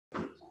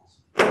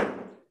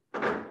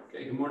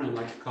good morning. I'd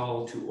like to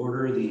call to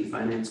order the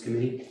Finance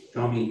Committee,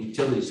 Dahomey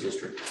Utilities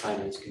District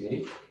Finance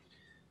Committee.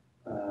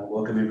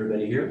 Welcome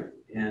everybody here.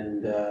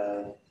 And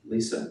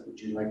Lisa, would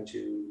you like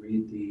to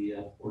read the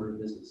order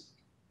of business?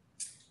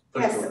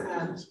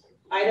 Yes,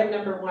 item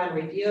number 1,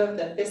 review of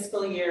the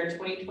fiscal year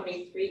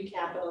 2023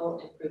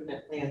 capital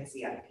improvement plan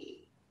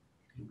CIP.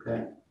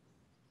 Okay.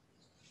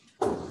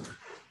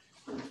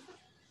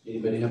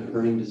 Anybody have a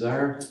burning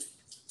desire?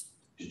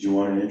 Did you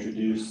want to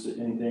introduce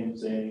anything,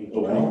 say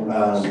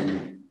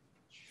any?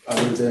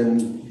 Other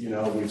than,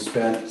 we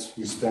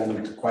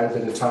spent quite a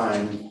bit of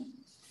time,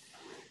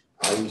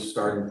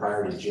 starting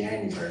prior to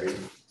January,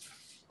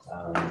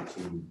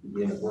 to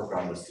begin to work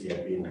on the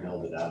CIP and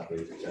build it up.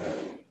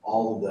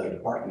 All of the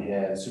department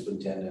heads,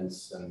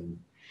 superintendents, and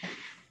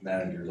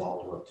managers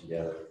all work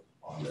together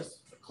on this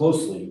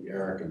closely.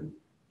 Eric and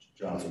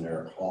Jonathan,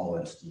 Eric Hall,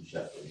 and Steve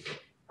Shepley,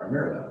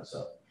 primarily on it.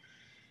 So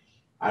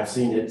I've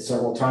seen it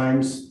several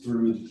times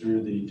through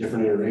the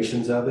different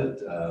iterations of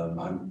it.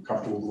 I'm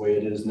comfortable with the way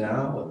it is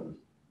now, and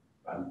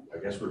I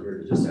guess we're here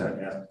to just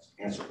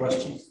answer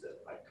questions that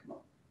might come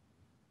up.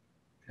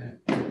 Okay.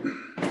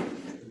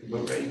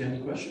 Ray, you got any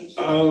questions?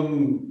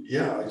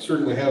 Yeah, I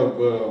certainly have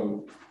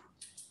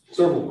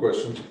several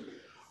questions.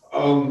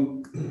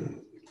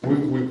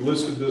 We've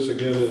listed this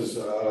again as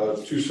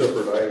 2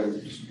 separate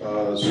items,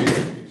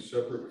 CIP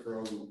separate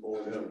from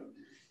O&M.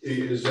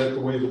 Is that the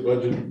way the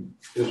budget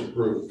is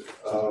approved?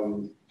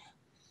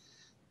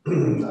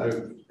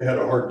 I've had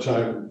a hard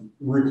time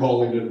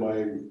recalling in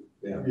my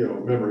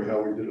memory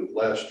how we did it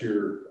last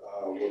year,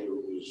 whether it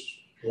was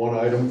one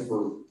item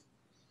for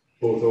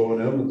both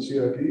O&M and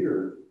CIP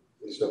or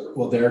separate.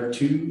 Well, there are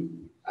 2.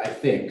 I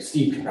think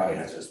Steve can probably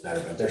answer this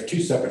better, but there's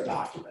 2 separate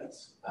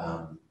documents.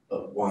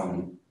 But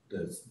one,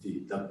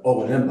 the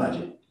O&M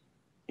budget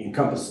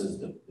encompasses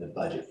the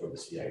budget for the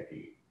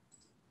CIP.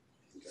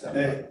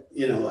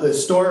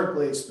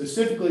 Historically,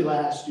 specifically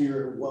last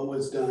year, what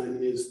was done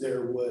is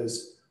there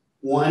was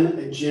one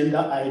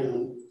agenda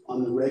item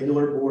on the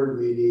regular board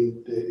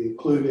meeting that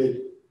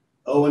included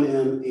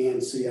O&M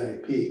and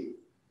CIP.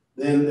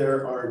 Then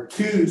there are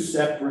 2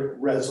 separate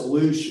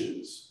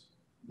resolutions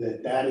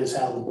that is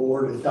how the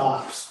board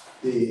adopts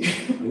the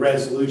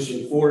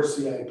resolution for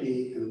CIP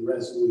and the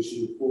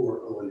resolution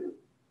for O&M.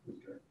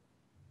 Okay.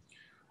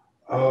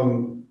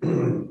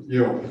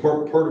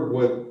 Part of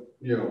what,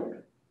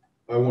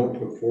 I want to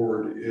put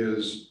forward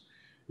is,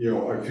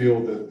 I feel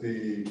that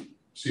the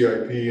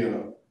CIP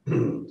and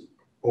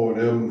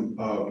O&M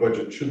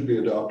budget should be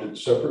adopted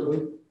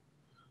separately.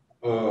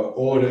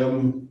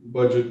 O&M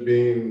budget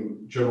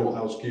being general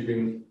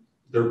housekeeping,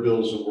 their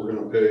bills that we're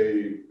going to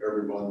pay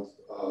every month,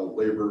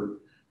 labor,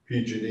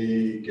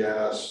 PG&E,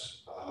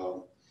 gas,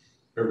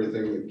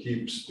 everything that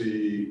keeps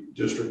the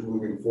district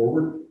moving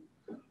forward,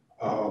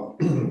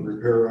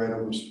 repair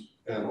items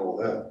and all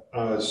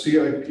that.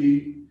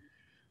 CIP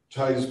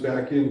ties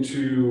back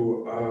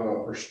into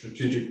our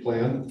strategic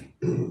plan.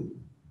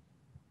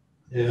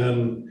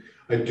 And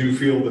I do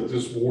feel that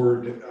this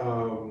board,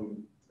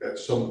 at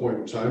some point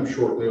in time,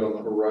 shortly on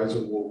the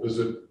horizon, will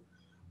visit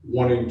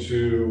wanting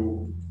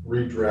to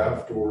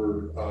redraft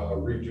or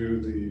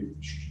redo the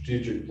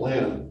strategic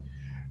plan.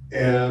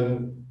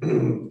 And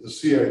the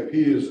CIP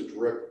is a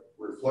direct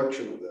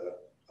reflection of that.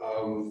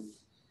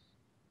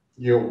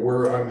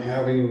 Where I'm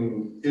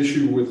having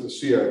issue with the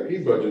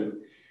CIP budget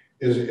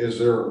is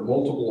there are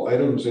multiple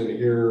items in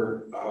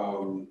here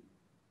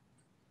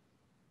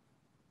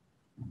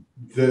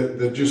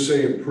that just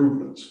say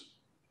improvements.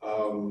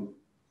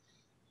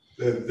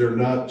 That they're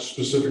not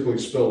specifically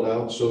spelled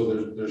out, so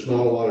there's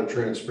not a lot of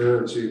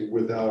transparency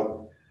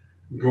without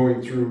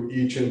going through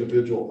each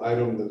individual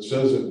item that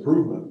says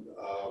improvement.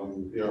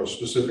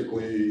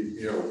 Specifically,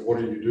 what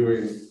are you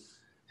doing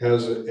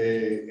has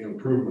a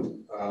improvement.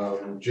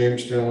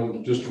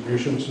 Jamestown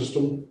distribution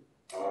system.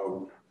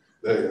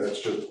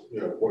 That's just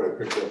what I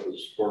picked up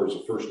as far as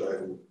the first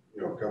item.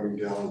 Coming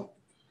down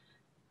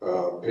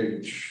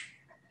page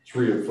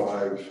 3 of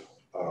 5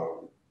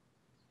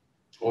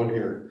 on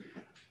here.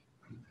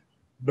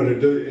 But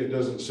it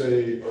doesn't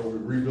say, are we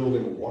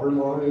rebuilding a water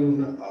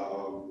line?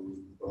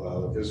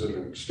 Is it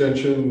an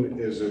extension?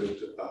 Is it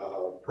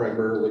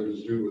primarily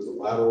to do with the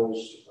laterals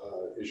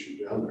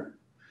issue down there?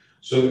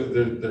 So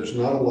there's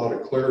not a lot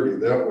of clarity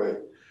that way.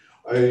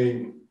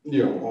 I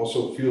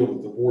also feel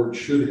that the board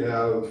should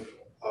have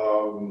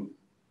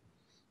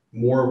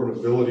more of an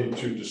ability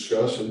to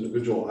discuss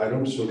individual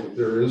items so that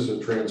there is a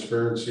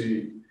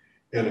transparency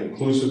and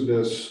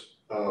inclusiveness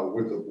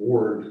with the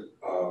board.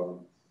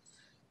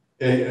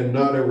 And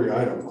not every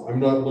item.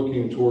 I'm not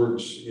looking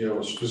towards,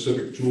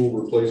 specific tool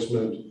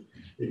replacement,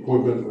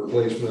 equipment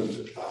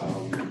replacement.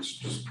 It's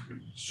just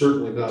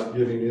certainly not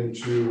getting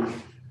into,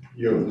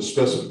 the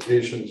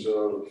specifications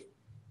of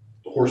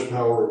the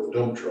horsepower of a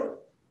dump truck,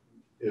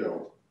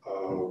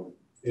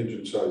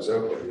 engine size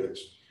that way.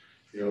 It's,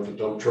 the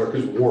dump truck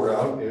is wore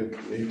out. It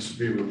needs to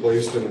be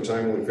replaced in a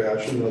timely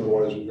fashion.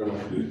 Otherwise, we're going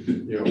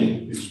to,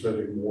 be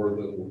spending more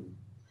than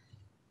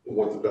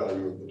what the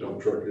value of the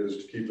dump truck is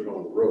to keep it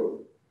on the road.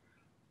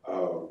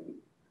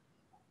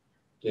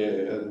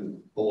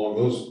 And along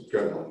those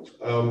guidelines.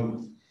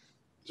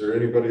 Is there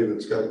anybody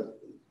that's got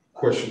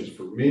questions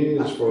for me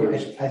as far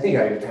as? I think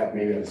I have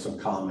maybe some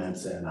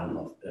comments, and I don't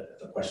know if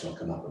the question will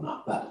come up or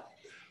not, but,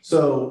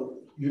 so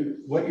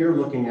what you're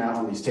looking at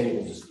on these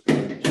tables is,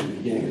 in the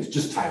beginning, is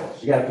just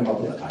titles. You gotta come up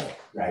with a title,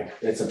 right?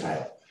 It's a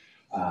title.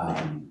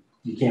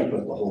 You can't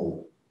put the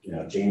whole,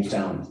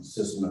 Jamestown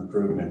system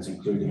improvements,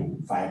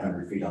 including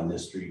 500 feet on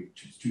this street,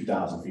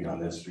 2,000 feet on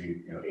this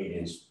street,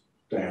 8-inch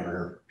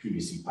diameter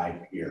PVC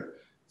pipe here.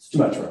 It's too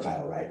much for a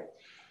title, right?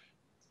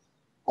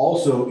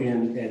 Also,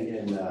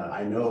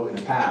 I know in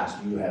the past,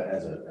 you have,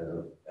 as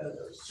a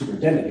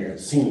superintendent here,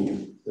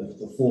 seen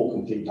the full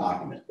complete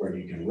document where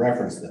you can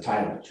reference the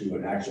title to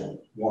an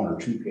actual 1 or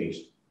 2 page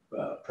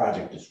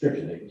project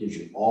description that gives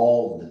you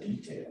all the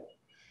detail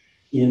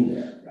in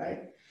there,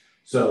 right?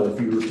 So if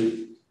you were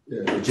to,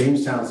 the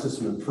Jamestown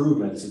system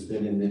improvements has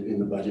been in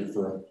the budget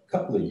for a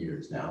couple of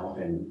years now,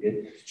 and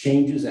it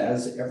changes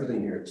as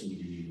everything here at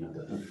TD.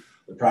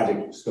 The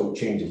project scope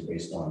changes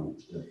based on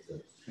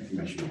the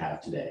information we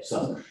have today.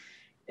 So,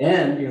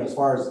 and as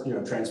far as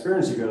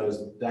transparency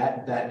goes,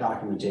 that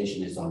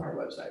documentation is on our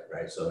website,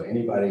 right? So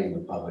anybody in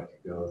the public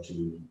can go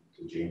to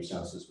the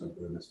Jamestown system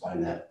improvements,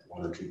 find that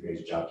 1 or 2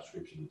 page job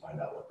description, and find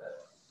out what that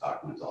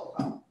document is all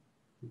about.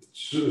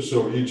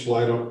 So each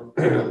line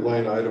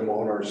item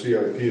on our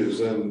CIP is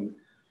then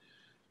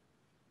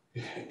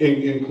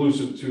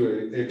inclusive to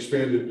an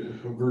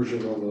expanded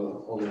version on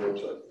the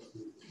website.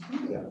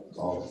 Yeah, it's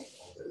all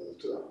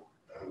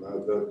And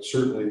that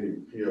certainly,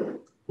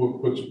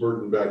 puts a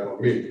burden back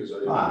on me, because I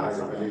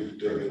need to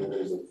dig in a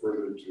little bit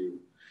further to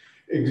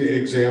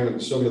examine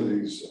some of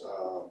these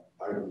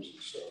items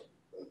and stuff.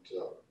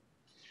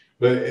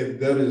 But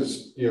that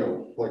is,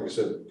 like I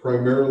said,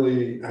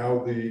 primarily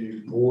how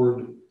the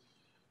board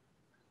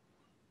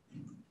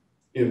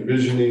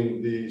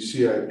envisioning the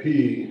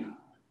CIP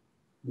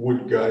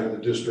would guide the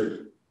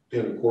district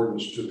in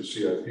accordance to the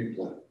CIP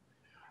plan.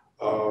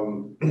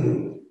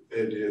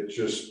 It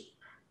just,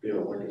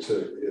 like I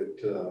said,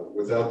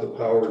 without the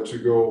power to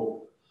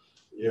go,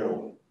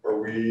 are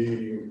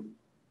we,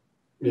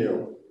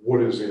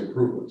 what is the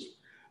improvements?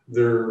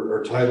 There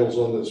are titles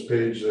on this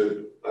page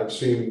that I've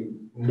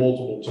seen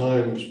multiple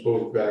times,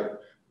 both back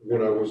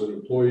when I was an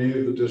employee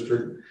of the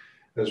district,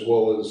 as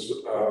well as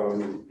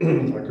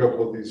a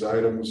couple of these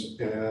items,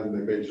 and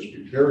they may just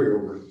be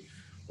carryover,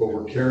 but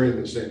we're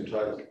carrying the same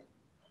title.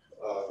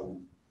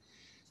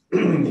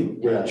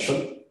 Which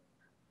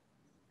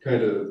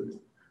kind of,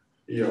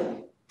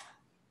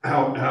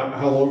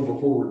 how long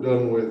before we're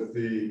done with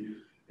the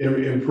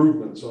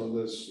improvements on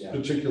this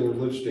particular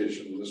lift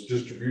station, this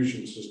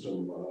distribution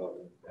system?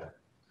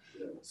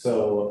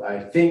 So I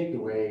think the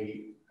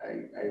way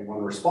I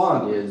want to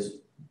respond is,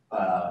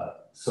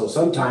 so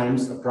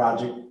sometimes a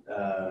project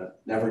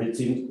never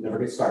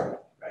gets started,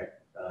 right?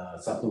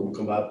 Something will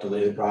come up,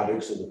 delay the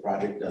project, so the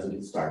project doesn't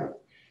get started,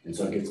 and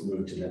so it gets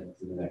moved to the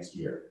next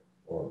year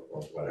or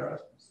whatever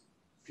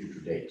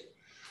future date.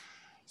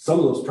 Some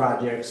of those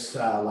projects,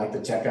 like the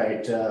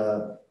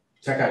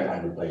Techite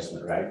line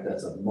replacement, right?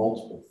 That's a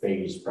multiple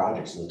phase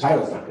project, so the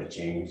title's not going to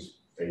change.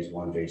 Phase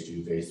 1, phase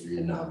 2, phase 3,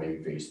 and now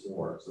maybe phase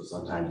 4. So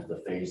sometimes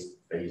the phase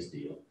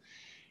deal.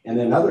 And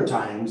then other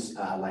times,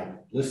 like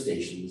lift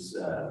stations,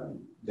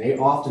 they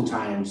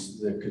oftentimes,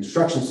 the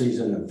construction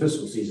season and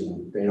fiscal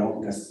season, they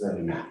don't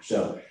necessarily match.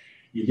 So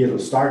you get them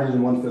started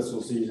in one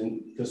fiscal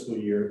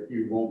year,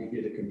 you won't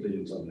get it completed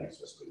until the next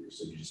fiscal year.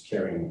 So you're just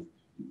carrying,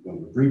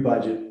 when we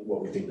rebudget,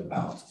 what we think the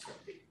balance is going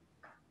to be.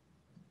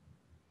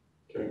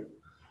 Okay.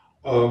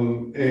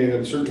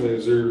 And certainly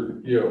is there,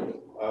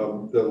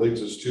 that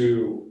leads us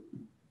to,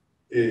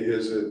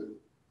 is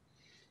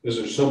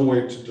there some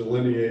way to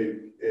delineate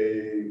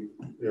a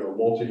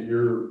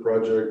multi-year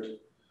project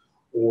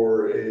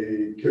or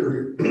a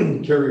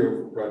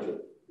carryover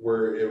project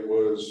where it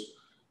was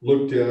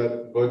looked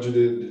at,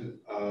 budgeted,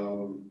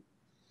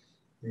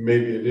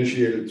 maybe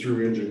initiated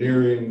through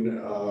engineering,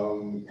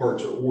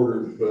 parts are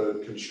ordered,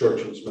 but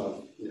construction's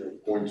not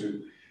going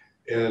to,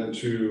 and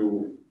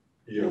to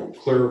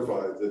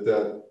clarify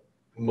that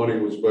money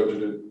was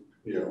budgeted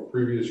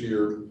previous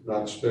year,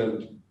 not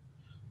spent,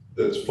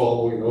 that's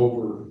following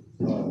over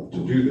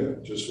to do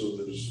that, just so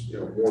there's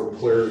more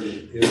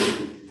clarity in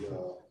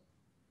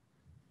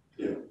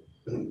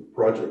the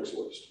projects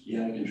list.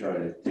 Yeah, I can try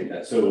to take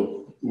that.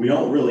 So we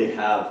don't really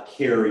have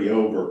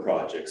carryover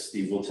projects.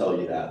 Steve will tell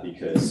you that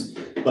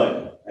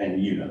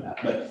and you know that.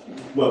 But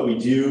what we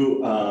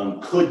do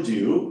could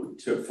do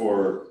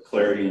for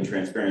clarity and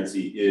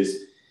transparency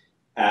is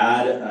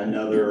add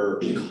another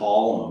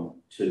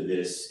column to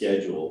this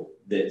schedule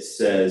that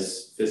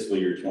says fiscal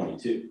year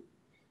 22.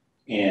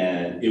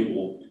 And it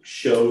will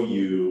show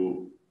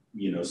you,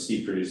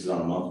 Steve produces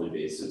on a monthly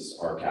basis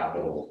our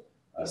capital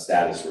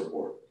status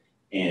report.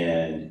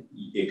 And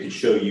it could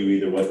show you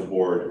either what the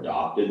board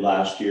adopted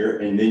last year,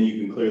 and then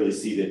you can clearly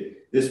see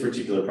that this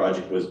particular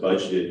project was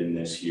budgeted in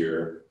this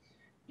year.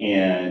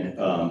 And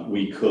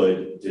we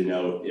could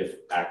denote if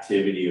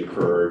activity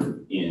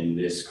occurred in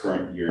this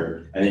current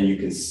year. And then you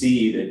can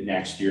see that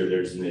next year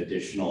there's an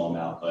additional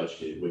amount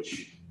budgeted,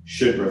 which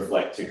should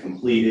reflect to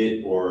complete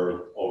it,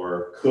 or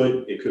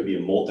it could be a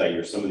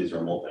multi-year. Some of these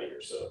are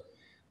multi-year, so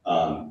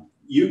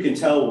you can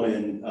tell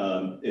when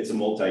it's a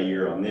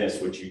multi-year on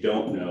this. What you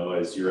don't know,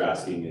 as you're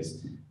asking,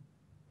 is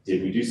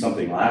did we do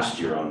something last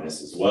year on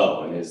this as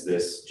well, and is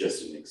this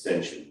just an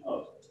extension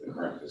of the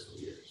current fiscal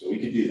year? So we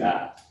could do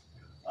that,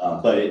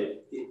 but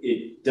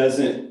it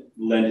doesn't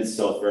lend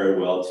itself very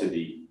well to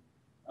the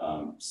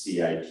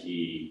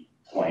CIP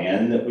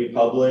plan that we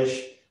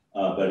publish,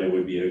 but it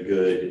would be a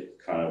good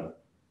kind of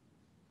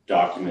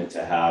document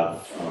to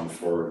have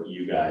for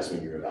you guys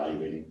when you're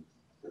evaluating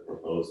the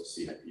proposed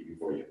CIP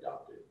before you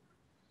adopt it.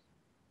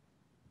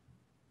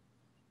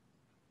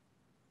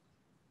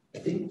 I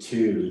think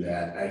too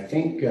that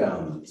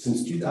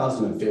since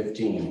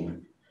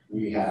 2015,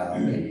 we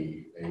have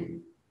a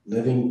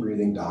living,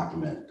 breathing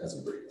document,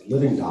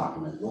 living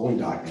document, rolling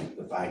document,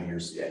 the 5-year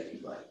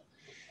CIP plan.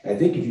 And I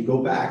think if you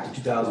go back to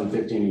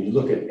 2015 and you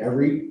look at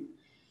every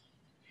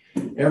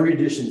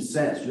edition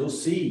since, you'll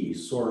see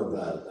sort of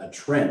a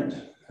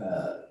trend,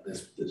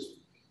 this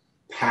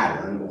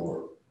pattern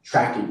or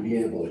tracking,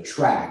 being able to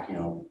track. You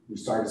know, we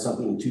started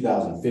something in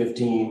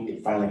 2015,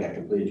 it finally got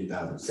completed in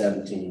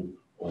 2017,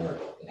 or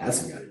it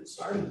hasn't got even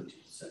started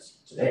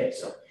since today.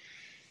 So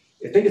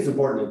I think it's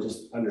important to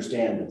just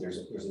understand that there's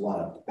a lot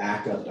of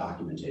backup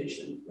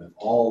documentation with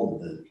all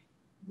of the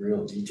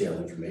real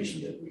detailed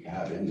information that we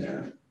have in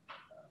there,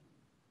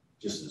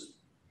 just as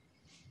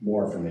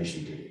more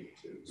information to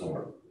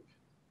absorb.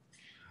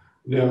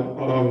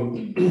 Now,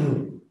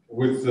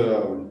 with,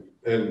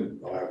 and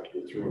I'll have to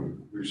go through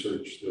and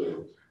research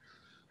the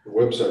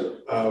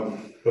website,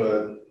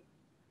 but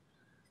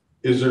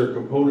is there a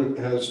component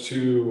as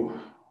to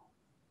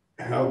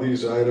how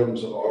these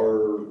items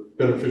are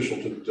beneficial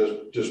to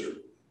the district?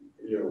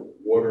 You know,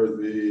 what are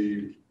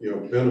the,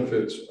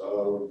 benefits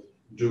of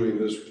doing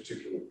this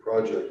particular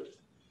project,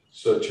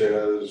 such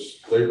as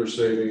labor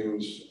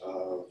savings,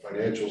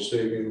 financial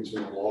savings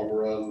in the long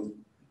run,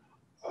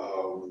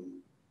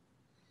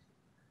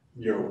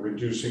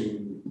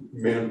 reducing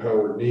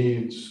manpower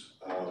needs,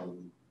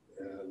 and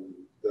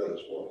that as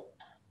well.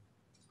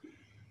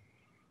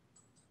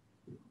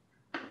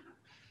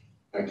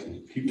 I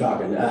can keep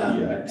talking.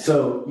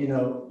 So,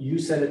 you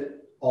said it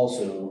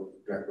also,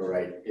 Director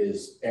Wright,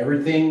 is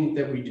everything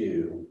we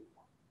do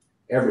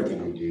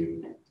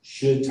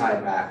should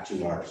tie back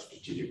to our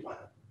strategic plan.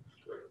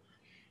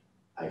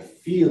 I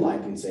feel I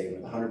can say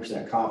with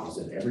 100% confidence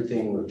that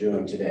everything we're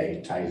doing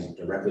today ties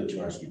directly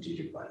to our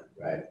strategic plan,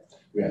 right?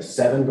 We have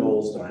 7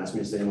 goals. Don't ask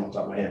me to say them off the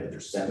top of my head, but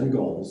there's 7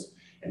 goals,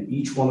 and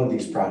each one of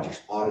these projects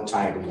ought to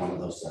tie to one of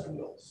those 7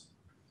 goals,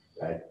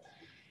 right?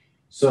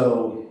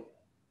 So,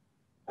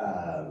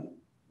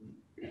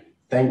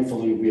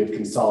 thankfully, we have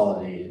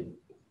consolidated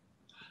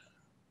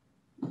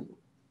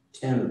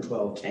 10 or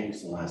 12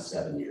 tanks in the last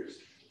 7 years.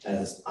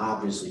 That is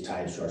obviously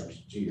tied to our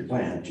strategic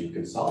plan to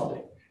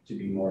consolidate, to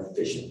be more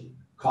efficient,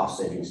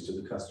 cost savings to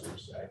the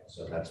customers, right?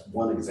 So that's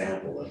one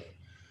example of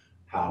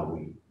how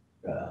we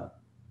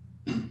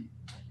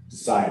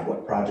decide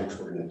what projects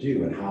we're going to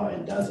do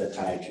and does it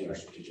tie to our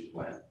strategic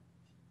plan.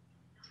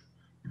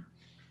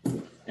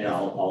 And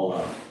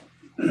I'll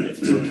if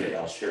it's okay,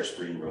 I'll share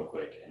screen real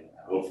quick, and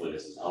hopefully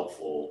this is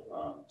helpful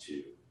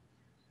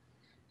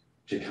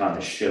to kind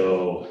of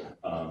show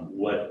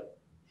what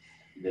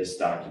this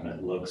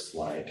document looks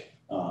like.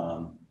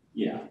 For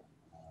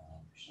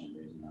some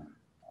reason I'm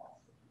off.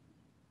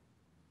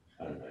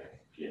 How did I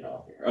get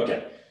off here?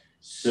 Okay,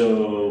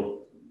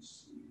 so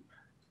let's see.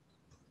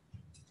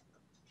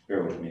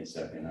 Bear with me a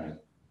second. I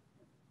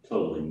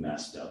totally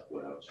messed up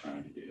what I was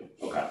trying to do.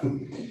 Okay.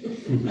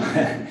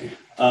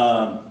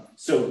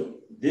 So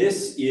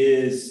this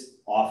is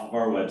off of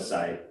our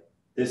website.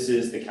 This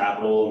is the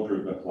capital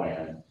improvement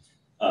plan.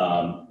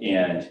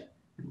 And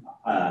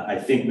I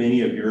think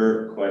many of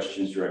your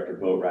questions, Director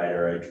Boatwright,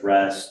 are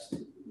addressed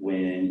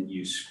when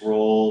you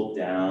scroll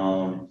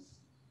down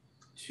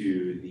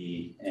to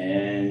the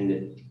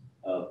end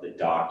of the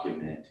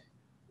document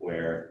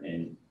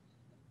and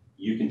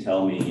you can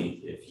tell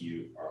me if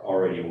you are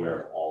already aware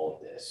of all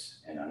of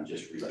this, and I'm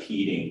just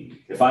repeating.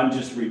 If I'm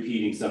just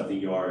repeating something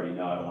you already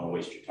know, I don't want to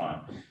waste your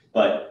time.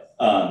 But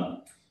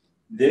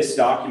this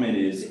document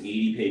is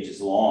 80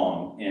 pages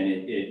long, and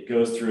it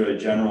goes through a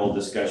general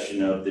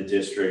discussion of the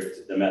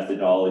district, the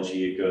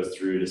methodology. It goes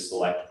through to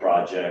select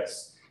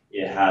projects.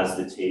 It has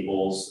the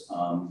tables,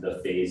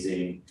 the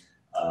phasing,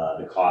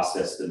 the cost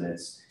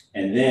estimates.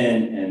 And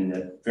then in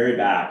the very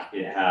back,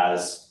 it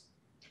has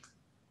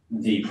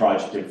the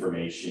project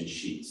information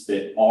sheets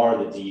that are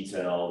the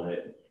detail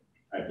that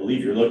I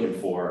believe you're looking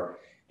for.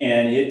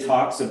 And it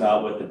talks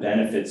about what the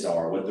benefits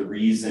are, what the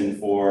reason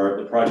for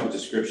the project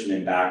description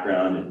and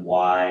background and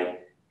why.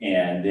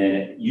 And then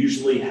it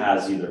usually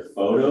has either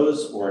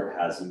photos or it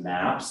has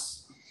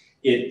maps.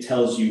 It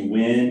tells you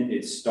when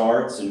it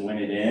starts and when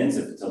it ends.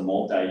 If it's a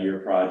multi-year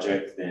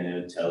project, then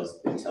it tells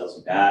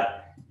you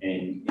that.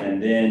 And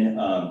then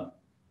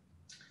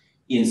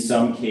in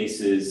some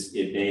cases,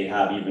 it may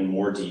have even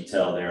more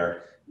detail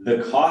there.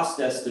 The cost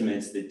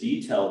estimates, the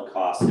detailed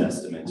cost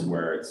estimates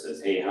where it says,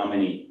 hey, how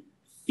many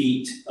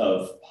feet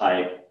of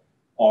pipe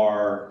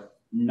are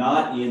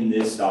not in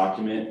this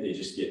document. They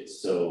just get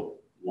so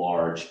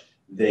large.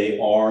 They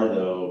are,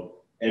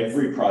 though,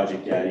 every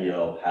project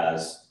ADIO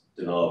has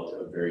developed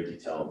a very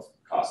detailed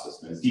cost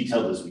estimate, as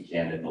detailed as we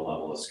can at the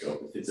level of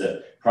scope. If it's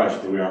a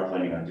project that we aren't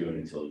planning on doing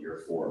until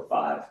year 4 or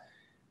 5,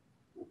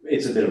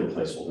 it's a bit of a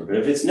placeholder. But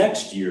if it's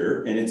next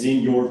year and it's in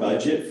your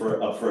budget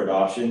for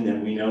adoption,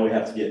 then we know we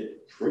have to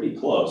get pretty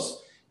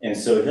close. And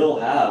so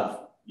he'll have,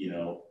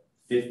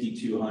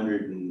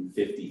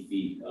 5,250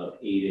 feet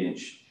of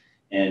 8-inch,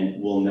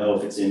 and we'll know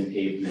if it's in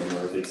pavement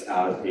or if it's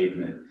out of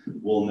pavement.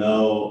 We'll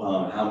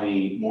know how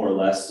many, more or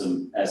less,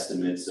 some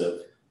estimates of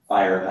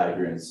fire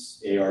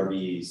hydrants,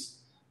 ARBs.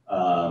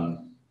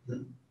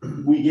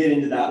 We get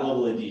into that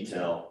level of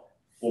detail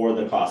for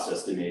the cost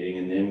estimating,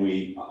 and then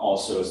we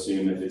also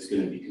assume if it's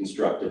going to be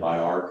constructed by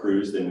our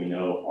crews, then we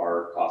know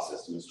our cost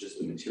estimate is just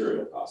the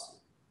material cost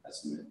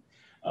estimate.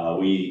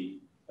 We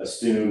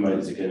assume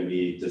is it going to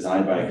be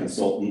designed by a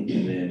consultant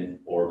and then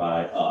or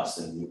by us,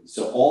 and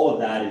so all of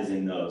that is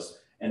in those,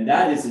 and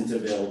that isn't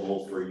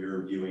available for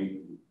your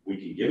viewing. We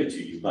can give it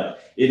to you,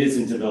 but it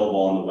isn't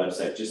available on the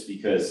website just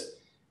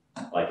because,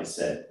 like I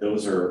said,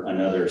 those are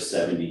another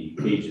 70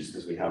 pages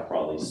because we have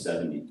probably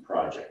 70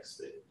 projects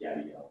that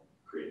ADIO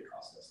created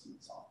cost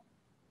estimates on.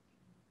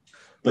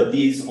 But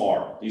these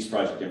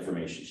project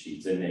information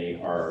sheets, and they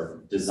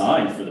are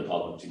designed for the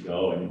public to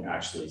go and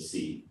actually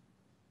see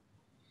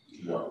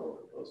what we're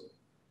proposing.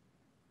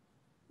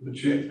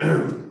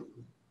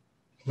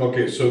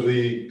 Okay, so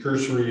the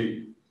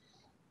cursory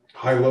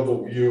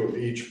high-level view of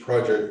each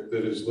project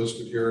that is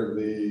listed here in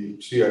the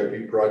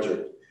CIP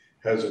project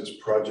has its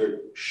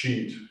project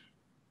sheet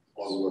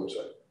on the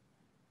website.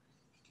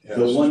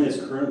 The one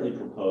that's currently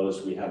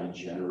proposed, we haven't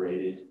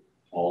generated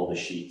all the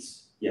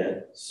sheets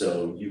yet,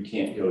 so you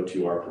can't go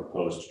to our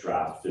proposed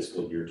draft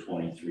fiscal year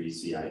 23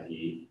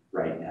 CIP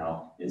right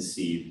now and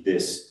see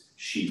this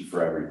sheet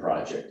for every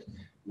project.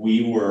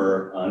 We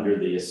were under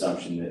the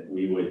assumption that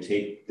we would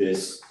take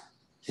this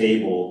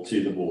table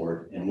to the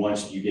board, and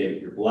once you gave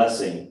it your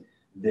blessing,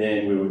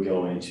 then we would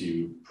go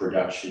into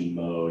production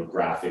mode,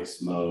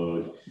 graphics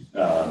mode,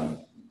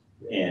 and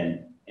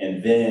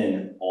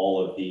then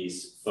all of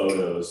these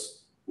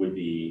photos would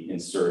be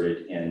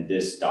inserted, and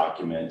this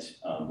document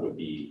would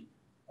be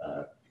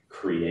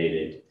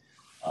created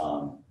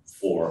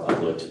for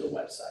upload to the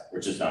website.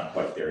 We're just not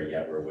quite there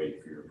yet. We're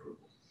waiting for your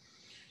approval.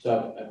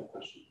 So I have a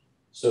question.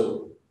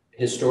 So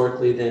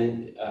historically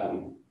then,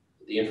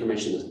 the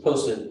information that's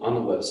posted on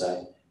the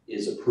website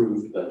is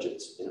approved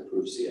budgets and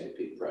approved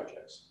CIP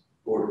projects,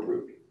 board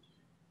approved.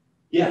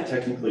 Yeah,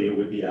 technically it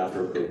would be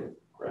after approval.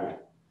 Right.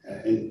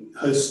 And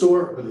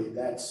historically,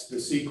 that's the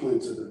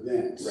sequence of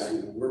events.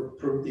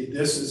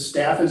 Right.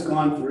 Staff has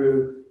gone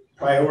through,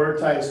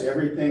 prioritized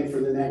everything for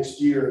the next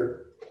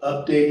year,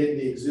 updated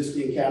the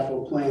existing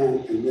capital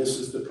plan, and this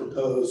is the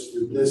proposed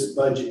for this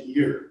budget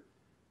year.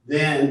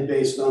 Then,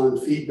 based on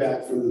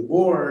feedback from the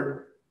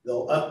board,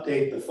 they'll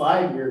update the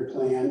 5-year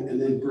plan and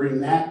then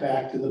bring that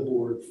back to the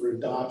board for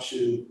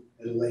adoption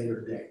at a later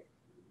date.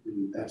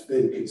 And that's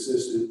been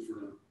consistent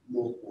for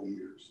multiple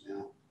years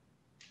now.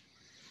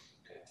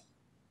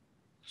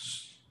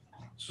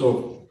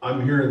 So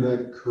I'm hearing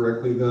that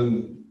correctly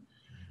then,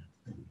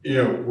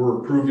 we're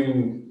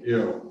approving,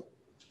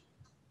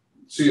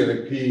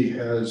 CIP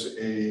has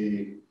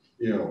a,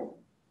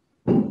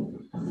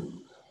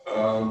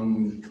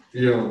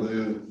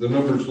 the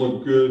numbers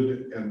look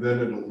good, and then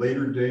at a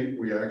later date,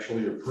 we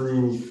actually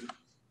approve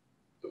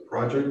the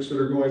projects that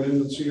are going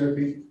into the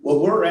CIP?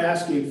 What we're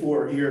asking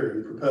for here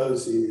and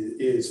proposing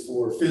is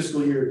for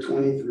fiscal year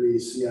 23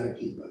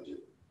 CIP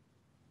budget.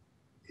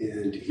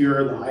 And here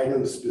are the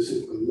items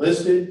specifically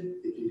listed.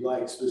 If you'd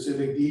like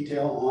specific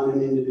detail on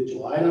an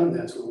individual item,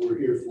 that's what we're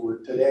here for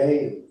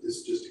today. And this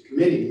is just a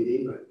committee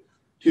meeting, but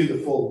to the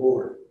full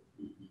board.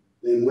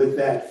 Then with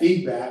that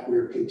feedback,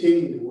 we're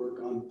continuing to work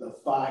on the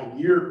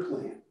 5-year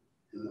plan.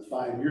 And the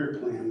 5-year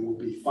plan will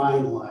be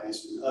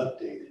finalized and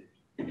updated.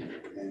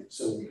 And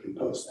so we can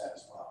post that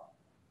as well.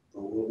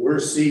 But what we're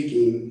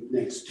seeking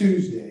next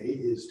Tuesday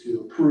is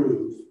to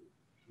approve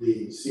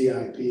the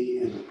CIP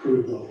and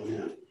approve the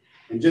O&M.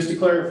 And just to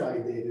clarify,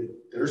 David,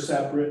 they're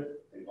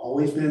separate. They've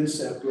always been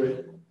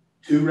separate.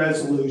 2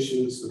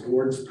 resolutions, the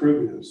board's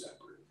approving them separate.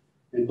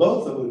 And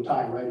both of them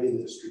tie right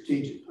into the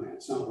strategic plan.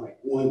 It's not like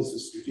one's the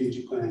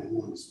strategic plan and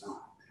one's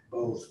not. They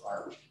both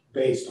are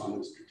based on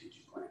the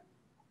strategic plan.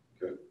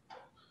 Okay.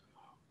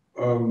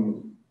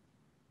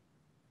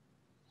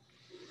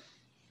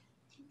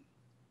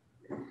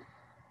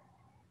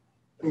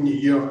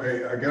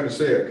 I got to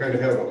say, I kind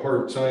of have a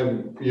hard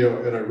time,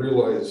 and I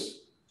realize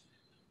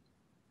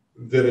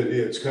that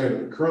it's kind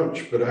of a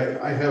crunch, but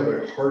I have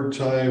a hard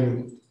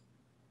time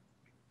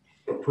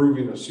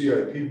approving a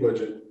CIP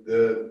budget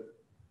that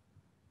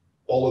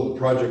all of the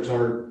projects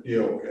aren't,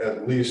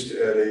 at least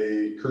at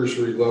a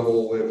cursory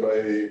level. If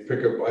I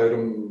pick up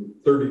item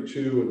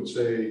 32 and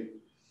say,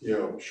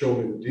 show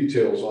me the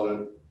details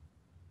on it,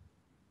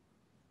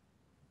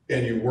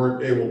 and you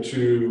weren't able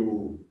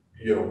to,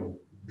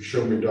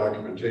 show me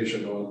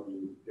documentation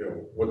on,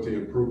 what the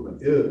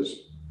improvement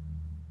is,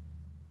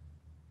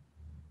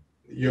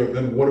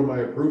 then what am I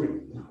approving?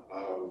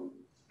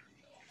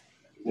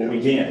 Well,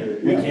 we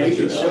can't Yeah, we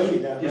do can show you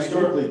that. that, right?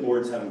 Historically,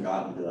 boards haven't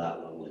gotten to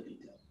that level of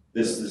detail.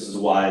 This is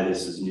why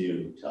this is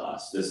new to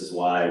us. This is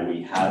why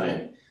we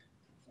haven't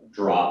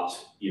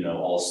dropped,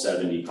 all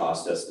 70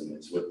 cost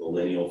estimates with the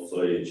lineal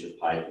footage of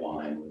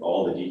pipeline, with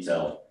all the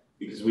detail,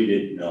 because we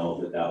didn't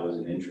know that was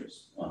an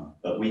interest.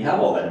 But we have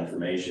all that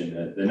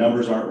information. The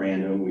numbers aren't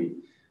random.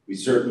 We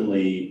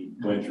certainly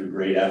went through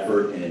great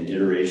effort and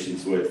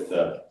iterations with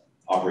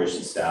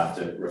operations staff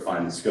to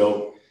refine the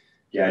scope.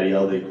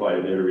 Gadiel did quite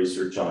a bit of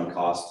research on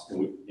cost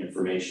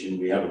information.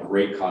 We have a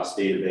great cost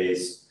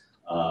database.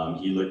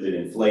 He looked at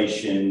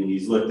inflation.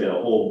 He's looked at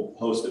a whole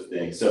host of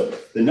things. So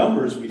the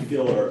numbers we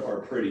feel are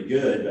pretty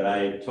good, but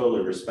I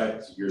totally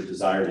respect your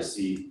desire to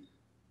see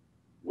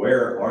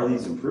where are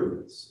these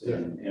improvements. Yeah.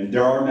 And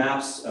there are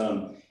maps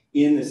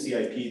in the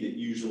CIP that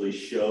usually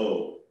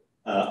show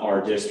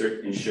our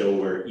district and show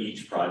where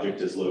each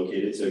project is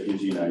located. So it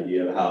gives you an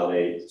idea of how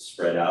they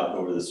spread out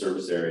over the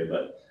service area.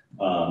 But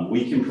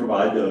we can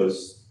provide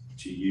those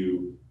to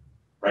you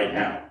right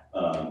now.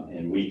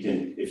 And we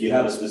can, if you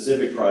have a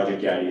specific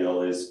project,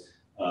 Gadiel is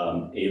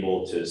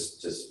able to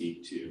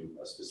speak to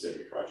a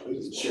specific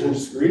project. Share the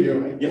screen,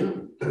 right? Yeah.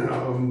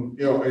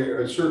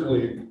 I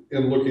certainly,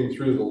 in looking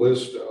through the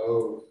list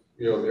of,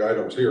 the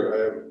items here, I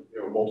have,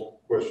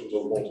 multiple questions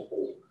on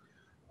multiple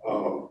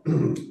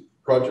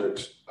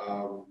projects,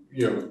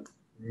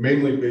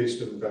 mainly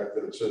based on the fact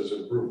that it says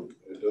improvement.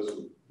 It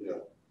doesn't,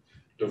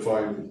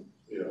 define,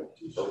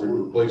 are we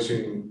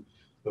replacing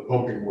the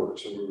pumping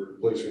works? Are we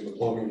replacing the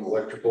plumbing,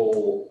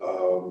 electrical?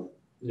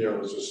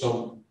 Has the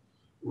sump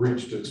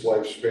reached its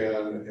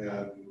lifespan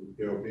and,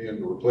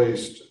 being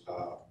replaced?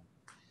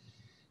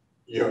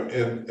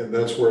 And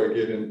that's where I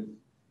get into,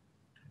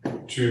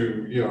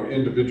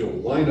 individual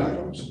line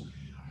items.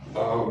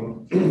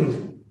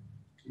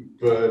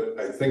 But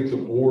I think the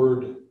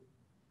board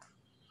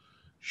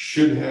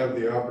should have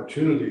the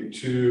opportunity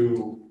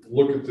to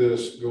look at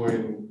this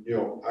going,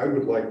 I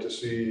would like to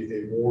see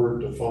a more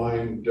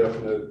defined,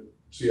 definite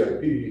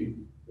CIP.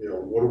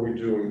 What are we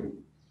doing,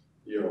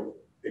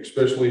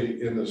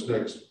 especially in this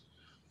next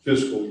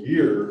fiscal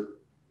year?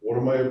 What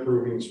am I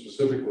approving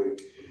specifically?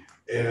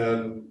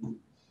 And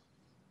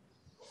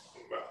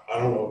I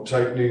don't know,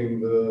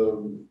 tightening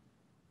the,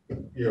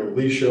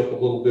 leash up a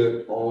little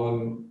bit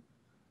on,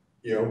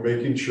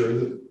 making sure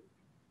that,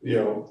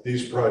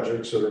 these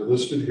projects that are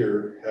listed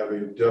here have a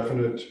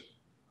definite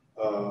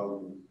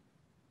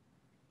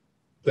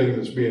thing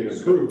that's being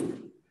improved.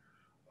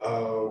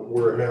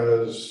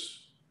 Whereas,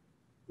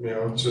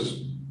 it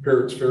says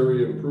Parrott's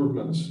Ferry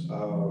improvements,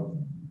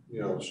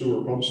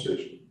 sewer pump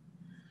station.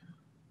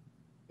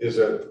 Is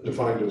that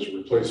defined as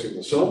replacing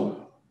the sump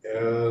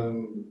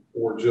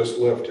or just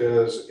left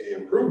as a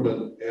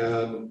improvement?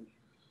 And,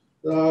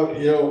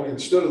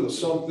 instead of the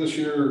sump this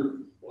year,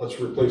 let's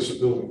replace the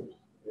building.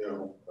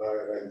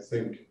 I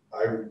think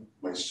I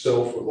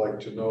myself would like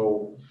to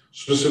know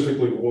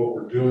specifically what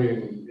we're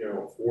doing,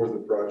 for the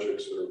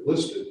projects that are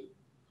listed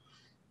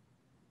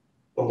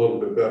a little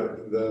bit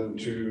better than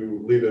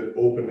to leave it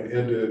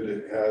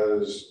open-ended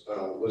as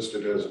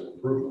listed as an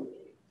improvement.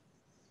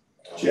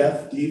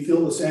 Jeff, do you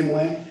feel the same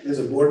way as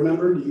a board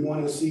member? Do you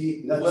want to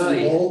see nuts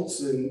and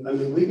bolts? And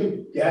we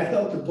could,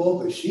 help to pull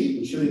up a sheet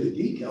and show you the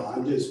detail.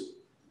 I'm just.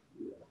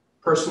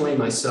 Personally,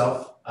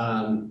 myself,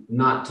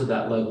 not to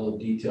that level of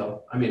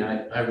detail. I mean,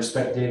 I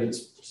respect David's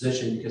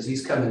position because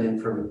he's coming in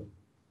from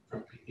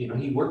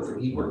he worked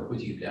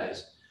with you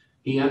guys.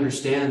 He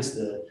understands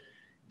the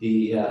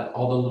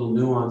all the little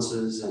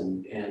nuances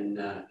and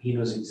he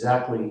knows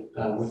exactly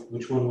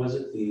which one was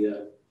it?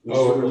 Which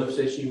sewer lift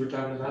station you were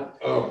talking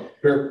about?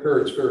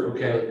 Parrott's Ferry.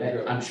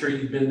 Okay, I'm sure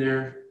you've been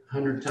there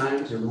 100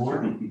 times or more,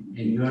 and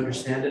you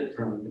understand it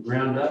from the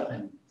ground up,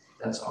 and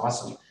that's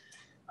awesome.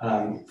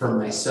 For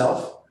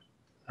myself,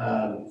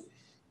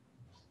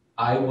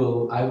 I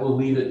will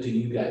leave it to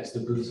you guys, the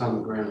boots on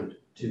the ground,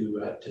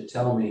 to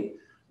tell me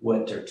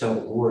what, or tell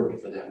the board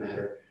for that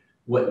matter,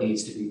 what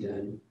needs to be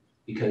done,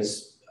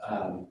 because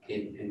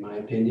in my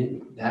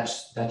opinion,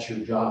 that's your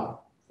job.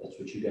 That's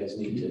what you guys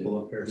need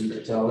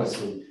to tell us,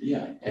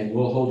 and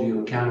we'll hold you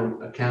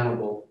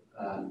accountable,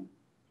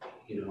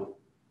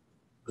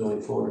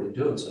 going forward in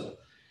doing so.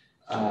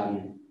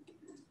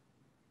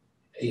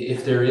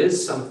 If there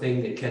is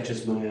something that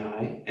catches my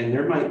eye, and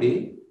there might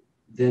be,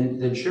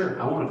 then sure,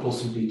 I want to pull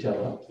some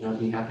detail up, and I'd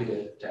be happy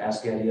to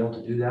ask Gadiel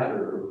to do that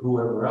or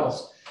whoever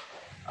else.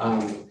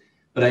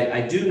 But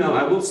I do know,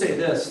 I will say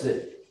this,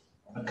 that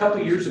a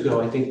couple of years ago,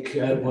 I think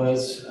it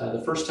was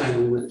the first time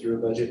we went through a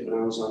budget when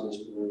I was on this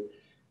board,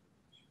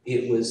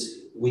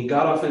 we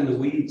got off in the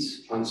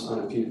weeds on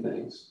a few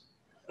things,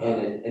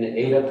 and it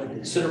ate up a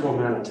considerable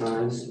amount of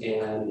time.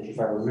 And if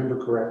I remember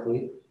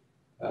correctly,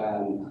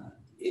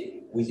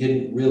 it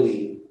didn't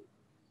really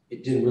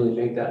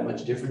make that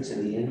much difference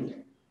in the end.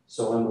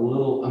 So I'm a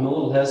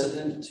little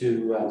hesitant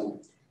to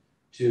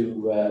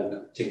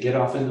get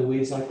off in the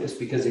weeds like this,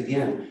 because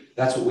again,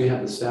 that's what we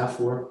have the staff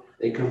for.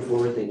 they come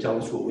forward, they tell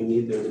us what we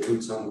need, they're the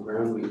boots on the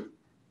ground.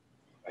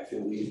 I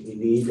feel we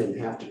need and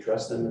have to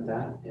trust them with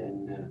that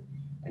and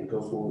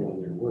go forward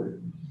on their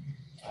word.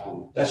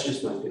 That's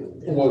just my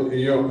feeling. Well,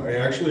 you know, I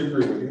actually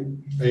agree with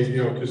you, and,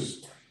 you know,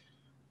 because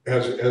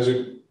as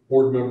a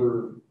board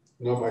member,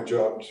 not my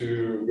job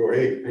to go,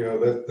 hey, you know,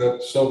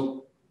 that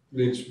sump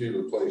needs to be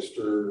replaced,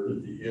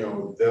 or, you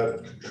know,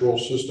 that control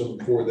system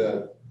for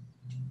that,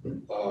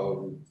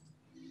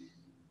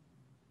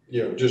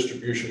 you know,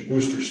 distribution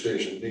booster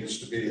station needs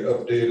to be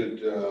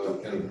updated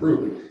and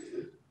improved.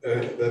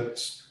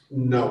 That's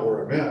not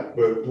where I'm at,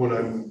 but when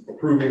I'm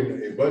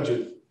approving a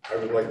budget, I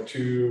would like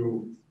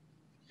to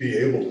be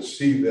able to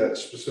see that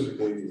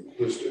specifically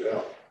listed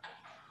out.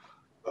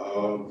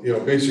 You know,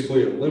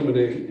 basically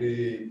eliminate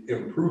the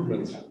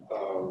improvement,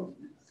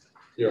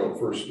 you know,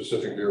 for a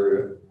specific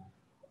area.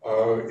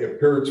 If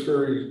Parrots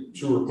Ferry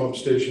sewer pump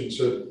station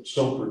said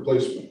sump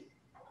replacement,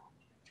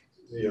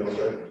 you know,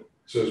 that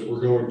says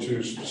we're going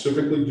to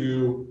specifically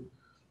do,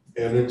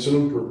 and it's an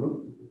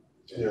improvement,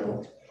 you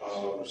know,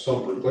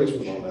 sump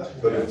replacement on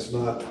that, but it's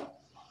not,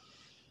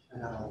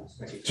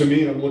 to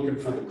me, I'm looking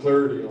for the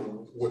clarity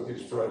on what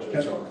these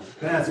projects are.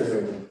 Can I ask you a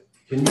favor?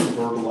 Can you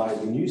verbalize,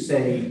 when you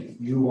say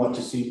you want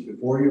to see,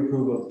 before you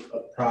approve a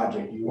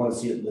project, you want to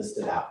see it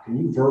listed out, can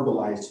you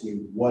verbalize to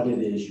me what it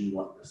is you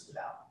want listed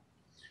out?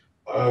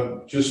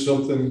 Just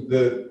something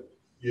that,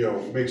 you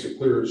know, makes it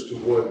clear as to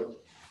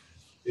what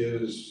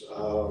is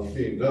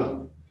being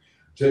done.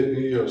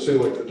 You know, say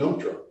like the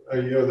dump truck,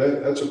 you know,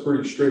 that's a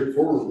pretty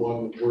straightforward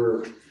one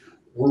where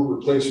we're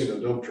replacing a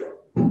dump truck.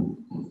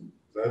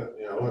 That,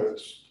 you know,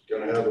 it's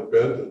gonna have a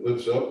bed that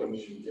lifts up and,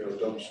 you know,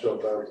 dumps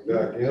stuff out the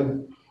back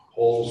end,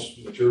 hauls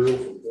material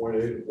from point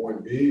A to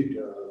point B,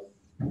 you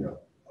know,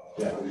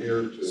 from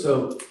here to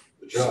the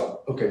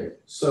job. Okay,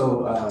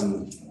 so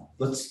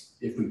let's,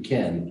 if we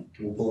can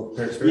we pull up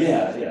Parrots Ferry?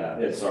 Yeah,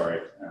 it's all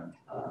right.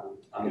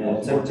 I'm gonna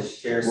attempt to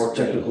share More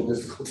some technical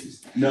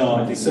difficulties. No,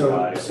 I think we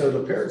got it. So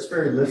the Parrots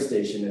Ferry lift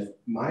station, if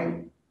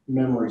my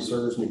memory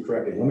serves me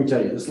correctly, let me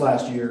tell you, this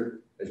last year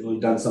has really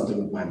done something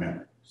with my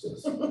memory. So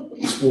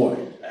it's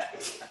spoiled.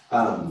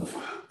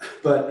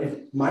 But if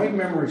my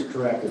memory is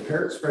correct, the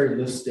Parrots Ferry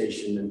lift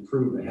station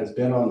improvement has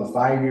been on the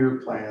 5-year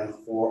plan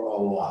for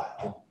a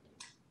while.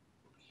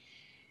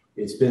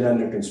 It's been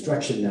under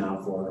construction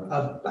now for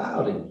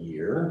about a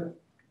year,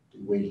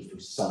 waiting for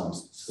some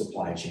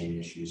supply chain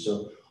issues.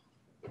 So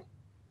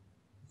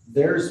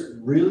there's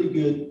really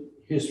good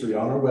history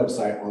on our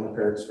website on the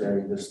Parrots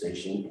Ferry lift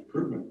station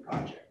improvement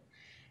project.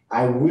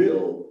 I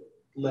will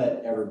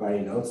let everybody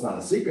know, it's not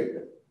a secret,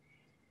 that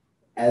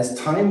as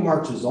time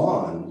marches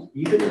on,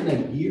 even in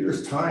a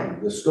year's time,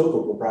 the scope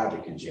of a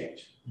project can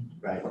change,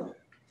 right?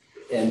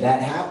 And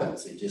that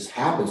happens, it just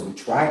happens. We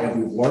try,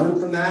 and we've learned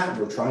from that.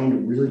 We're trying to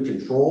really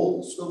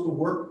control scope of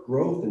work,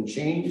 growth and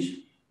change,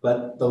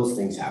 but those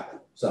things happen.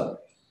 So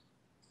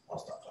I'll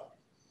stop talking.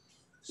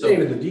 So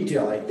into the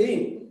detail, I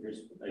think,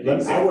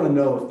 I want to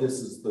know if this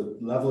is the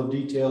level of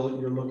detail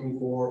that you're looking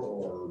for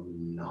or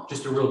not.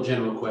 Just a real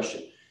general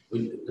question.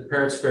 The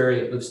Parrots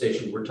Ferry lift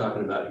station we're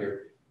talking about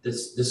here,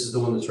 this is the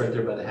one that's right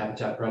there by the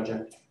Habitat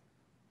Project?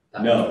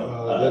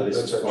 No, this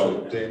That's is part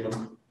actually of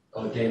Damon.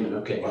 Oh, Damon,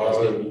 okay.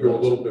 Go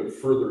a little bit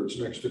further, it's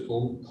next to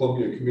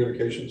Columbia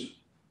Communications.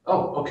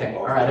 Oh, okay,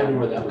 all right, I know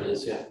where that one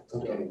is, yeah.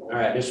 Okay, all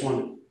right, I just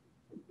want to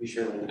be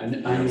sure.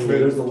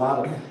 There's a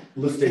lot of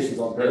lift stations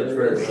on Parrots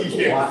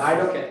Ferry. Yeah. I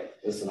don't,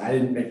 Okay. listen, I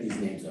didn't make these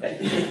names up.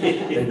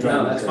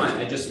 No, that's fine.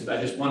 I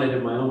just wanted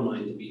in my own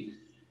mind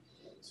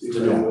to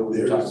know what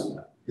we were talking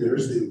about.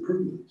 There's the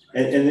improvements.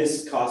 And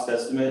this cost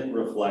estimate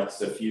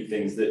reflects a few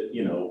things that,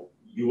 you know,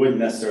 you wouldn't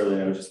necessarily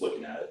know just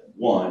looking at it.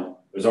 One,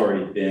 there's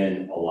already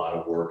been a lot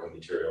of work on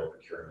material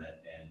procurement,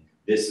 and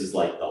this is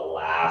like the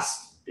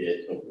last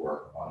bit of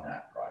work on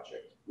that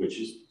project,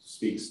 which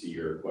speaks to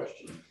your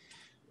question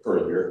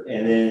earlier.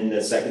 And then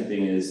the second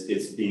thing is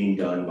it's being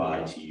done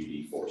by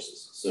TUD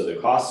forces. So the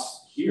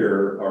costs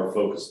here are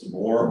focused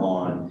more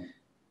on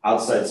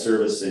outside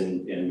service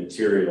and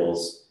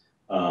materials,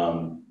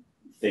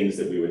 things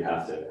that we would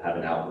have to have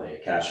an outlay, a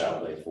cash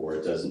outlay for.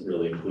 It doesn't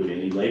really include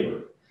any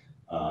labor.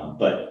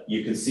 But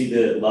you can see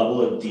the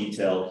level of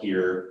detail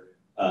here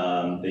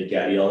that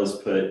Gadiel has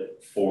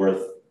put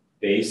forth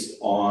based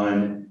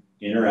on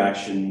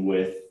interaction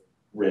with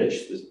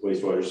Rich, the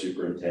wastewater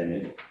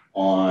superintendent,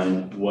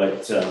 on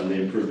what the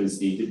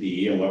improvements need to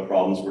be and what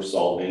problems we're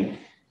solving.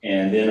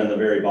 And then on the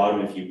very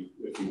bottom, if you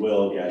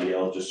will,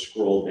 Gadiel, just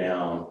scroll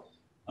down,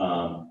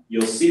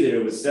 you'll see that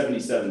it was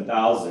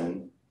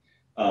 77,000.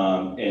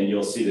 And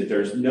you'll see that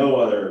there's no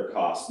other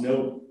costs,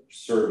 no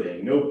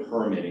surveying, no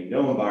permitting,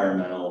 no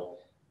environmental.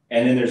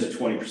 And then there's a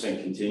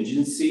 20%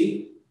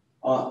 contingency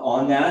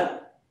on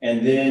that.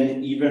 And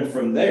then even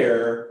from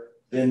there,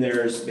 then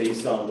there's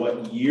based on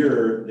what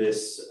year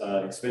this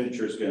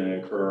expenditure is going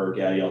to occur,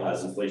 Gadiel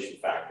has inflation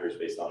factors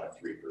based on a 3%,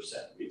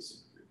 we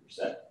assume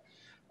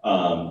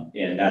 3%.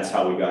 And that's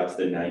how we got to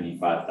the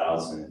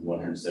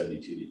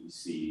 95,172 that you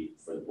see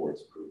for the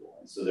board's approval.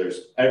 And so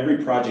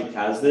every project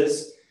has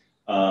this.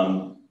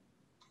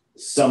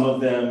 Some of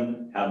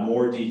them have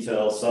more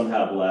detail, some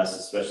have less,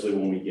 especially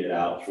when we get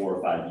out 4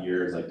 or 5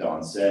 years, like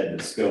Don said,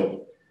 the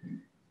scope.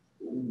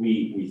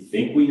 We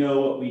think we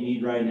know what we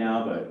need right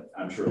now, but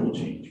I'm sure it will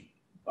change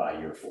by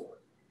year 4.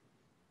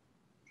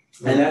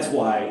 And that's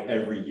why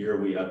every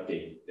year we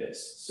update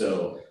this.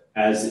 So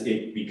as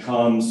it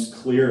becomes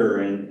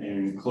clearer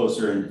and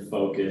closer in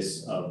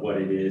focus of what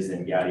it is,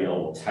 then Gadiel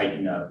will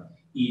tighten up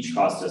each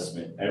cost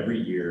estimate every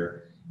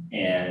year.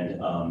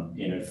 And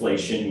in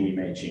inflation, we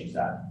may change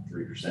that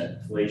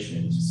 3%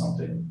 inflation to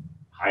something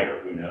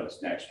higher, who knows,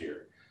 next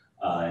year.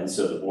 And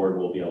so the board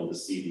will be able to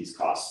see these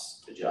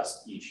costs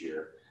adjust each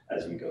year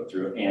as we go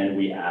through, and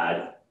we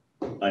add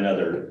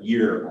another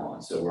year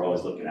on. So we're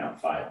always looking at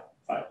five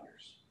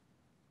years.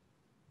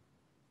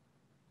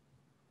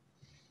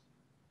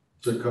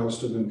 Is the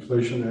cost of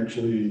inflation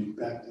actually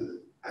Back to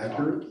the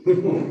accurate?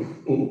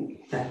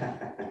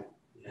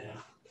 Yeah.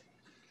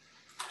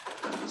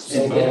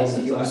 So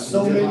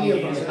many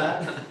of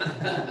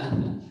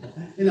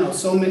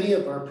so many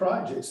of our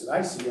projects that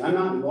I see, I'm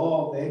not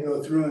involved, they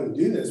go through and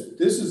do this, but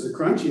this is the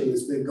crunching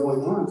that's been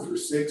going on for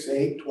 6,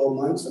 8, 12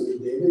 months. I mean,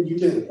 David,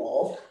 you've been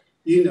involved,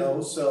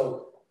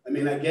 so, I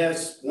mean, I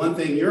guess one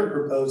thing you're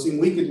proposing,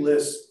 we could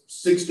list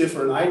 6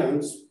 different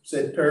items,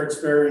 said Parrots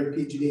Ferry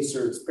PG&E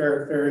certs,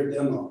 Parrot Ferry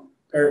demo,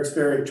 Parrots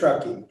Ferry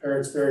trucking,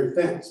 Parrots Ferry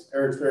fence,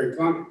 Parrots Ferry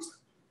concrete.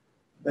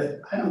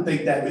 But I don't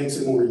think that makes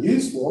it more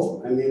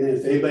useful. I mean,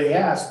 if anybody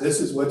asks, this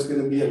is what's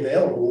going to be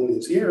available and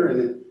it's here,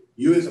 and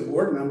you as a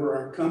board member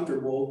aren't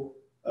comfortable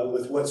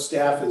with what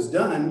staff has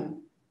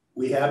done,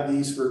 we have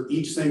these for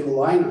each single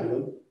line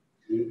item.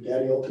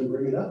 Gadiel can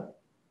bring it up.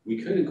 We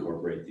could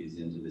incorporate these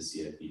into the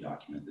CIP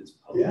document that's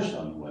published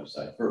on the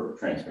website for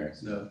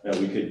transparency. No,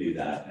 we could do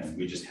that, and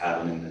we just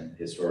have them in the,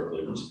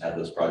 historically, we just have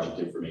those project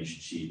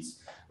information sheets,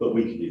 but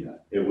we could do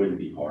that. It wouldn't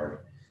be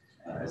hard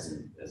as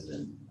an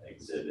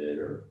exhibit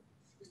or.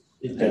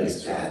 It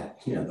does add,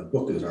 the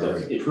book is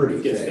already pretty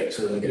thick,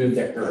 so they get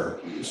thicker.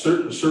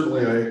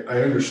 Certainly,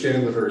 I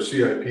understand that our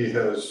CIP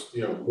has,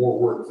 more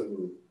work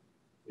than,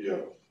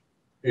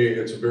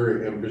 it's a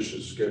very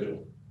ambitious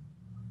schedule.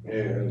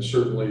 And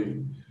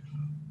certainly,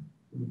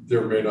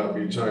 there may not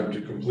be time to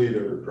complete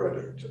every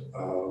project.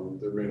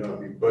 There may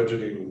not be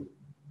budgeting,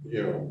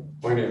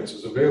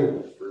 finances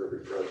available for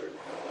every project.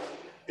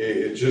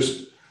 It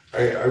just,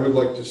 I would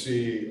like to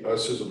see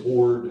us as a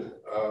board,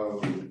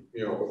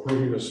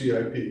 approving a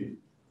CIP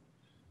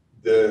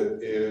that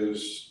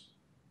is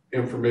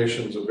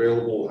information's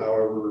available,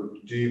 however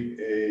deep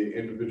a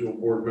individual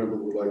board member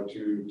would like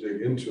to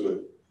dig into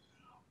it.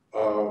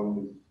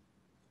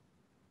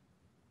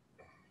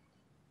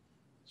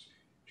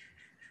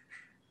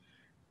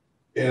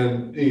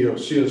 And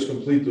see us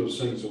complete those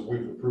things that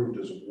we've approved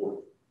as a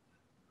board.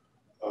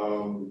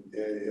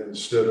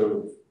 Instead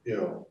of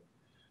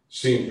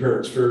seeing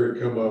Parrots Ferry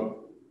come up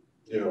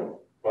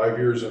 5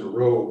 years in a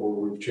row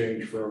where we've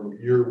changed from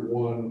year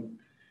 1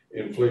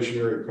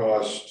 inflationary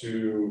costs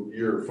to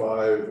year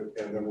 5,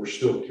 and then we're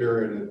still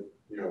carrying it,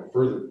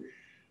 further.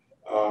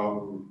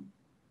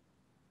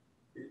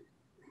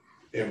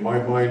 In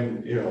my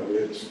mind,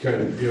 it's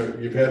kind of,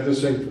 you've had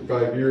this thing for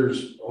 5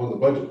 years on the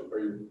budget.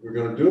 We're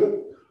going to do it?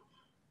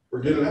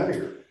 We're getting out of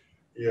here.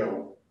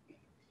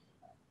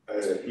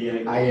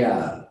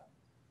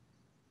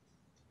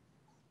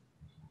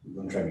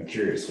 I'm trying to be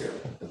curious here,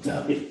 but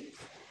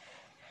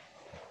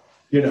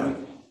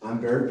I'm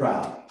very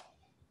proud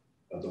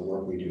of the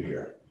work we do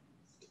here.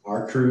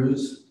 Our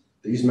crews,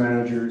 these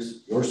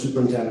managers, your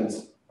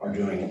superintendents are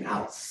doing an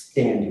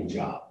outstanding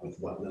job with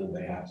what little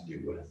they have to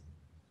do with.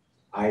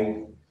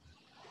 I'm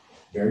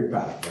very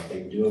proud of what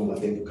they do and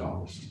what they've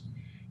accomplished.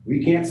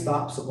 We can't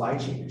stop supply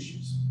chain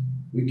issues.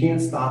 We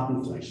can't stop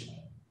inflation.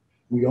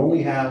 We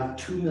only have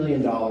 $2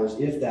 million,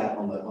 if that,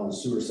 on the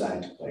sewer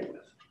side to play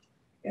with.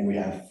 And we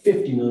have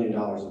 $50 million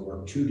of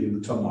work to do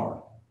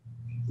tomorrow.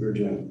 We're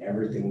doing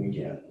everything we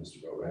can,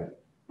 Mr. Boatwright,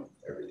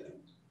 everything.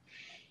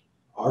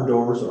 Our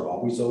doors are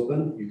always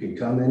open. You can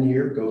come in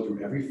here, go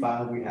through every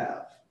file we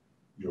have.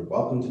 You're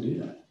welcome to do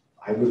that.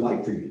 I would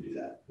like for you to do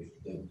that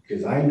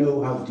because I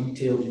know how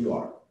detailed you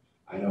are.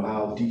 I know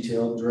how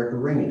detailed Director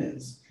Ringen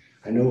is.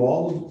 I know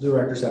all the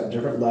directors have a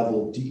different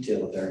level of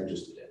detail that they're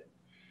interested in.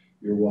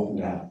 You're welcome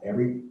to have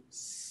every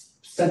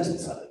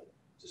sentence of it.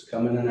 Just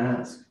come in and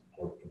ask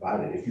or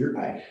provide it.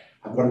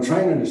 What I'm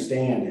trying to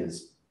understand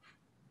is,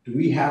 do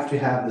we have to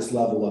have this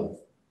level of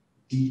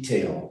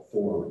detail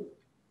for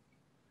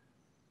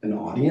an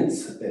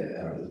audience,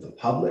 the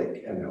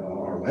public, and on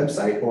our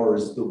website, or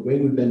is the way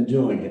we've been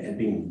doing it and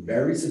being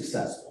very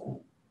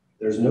successful?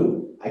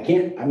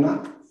 I'm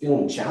not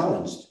feeling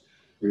challenged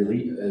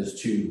really as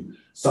to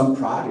some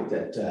project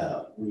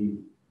that we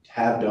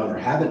have done or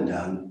haven't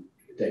done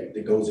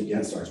that goes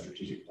against our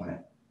strategic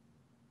plan.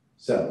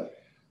 So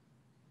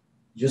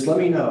just let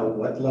me know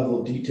what level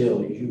of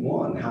detail you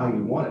want and how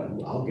you want it,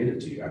 and I'll get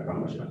it to you, I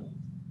promise you.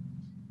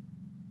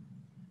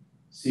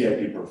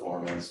 CIP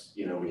performance,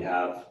 we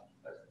have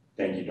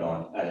Thank you,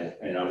 Dawn.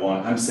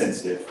 I'm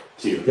sensitive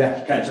to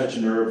Yeah. kind of touch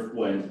a nerve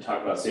when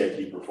talk about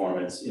CIP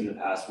performance. In the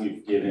past,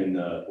 we've given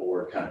the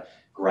board kind of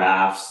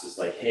graphs. It's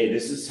like, hey,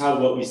 this is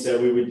what we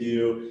said we would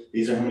do.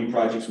 These are how many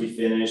projects we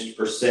finished,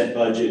 percent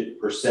budget,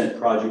 percent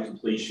project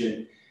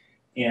completion.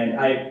 And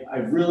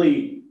I've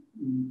really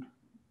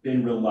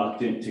been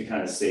reluctant to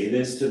kind of say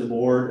this to the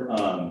board.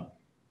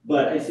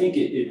 But I think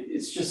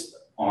it's just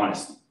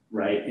honesty,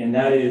 right? And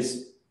that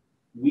is,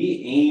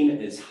 we aim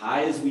as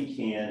high as we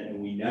can and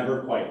we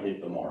never quite hit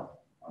the mark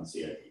on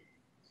CIP.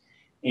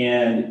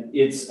 And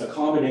it's a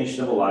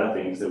combination of a lot of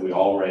things that we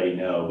already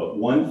know, but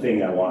one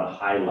thing I want to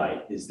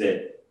highlight is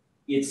that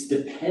it's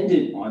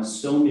dependent on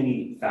so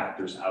many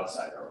factors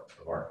outside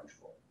of our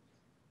control.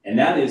 And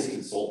that is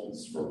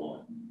consultants for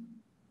one.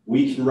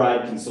 We can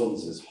ride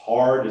consultants as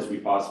hard as we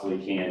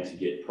possibly can to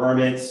get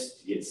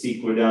permits, to get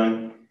CEQA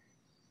done.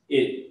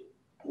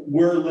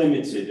 We're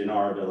limited in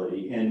our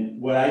ability.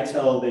 And what I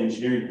tell the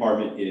engineering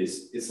department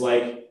is, it's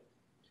like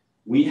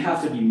we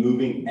have to be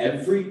moving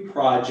every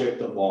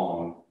project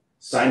along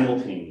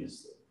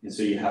simultaneously. And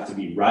so you have to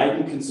be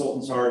riding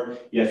consultants hard.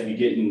 You have to be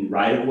getting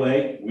right of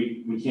way.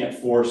 We can't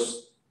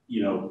force,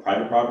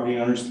 private property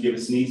owners to give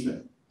us an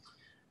easement.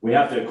 We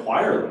have to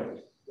acquire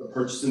land. A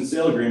purchase and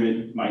sale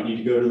agreement might need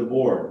to go to the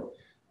board.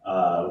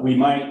 We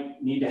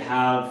might need to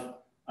have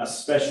a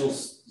special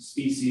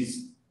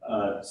species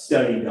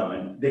study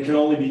done that can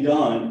only be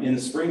done in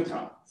the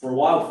springtime for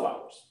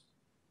wildflowers.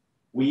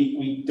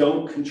 We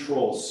don't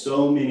control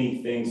so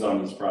many things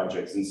on these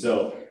projects. And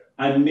so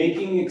I'm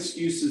making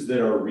excuses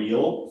that are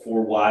real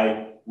for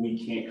why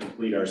we can't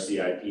complete our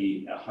CIP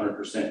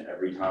 100%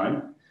 every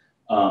time.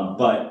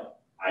 But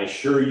I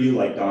assure you,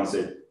 like Don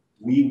said,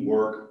 we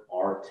work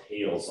our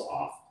tails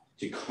off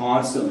to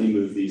constantly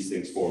move these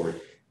things forward.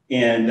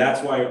 And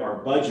that's why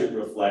our budget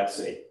reflects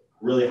a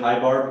really high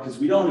bar, because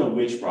we don't know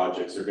which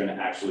projects are going to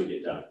actually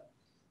get done.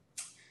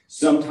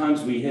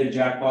 Sometimes we hit a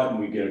jackpot and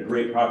we get a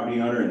great property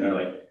owner and they're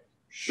like,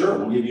 sure,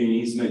 we'll give you an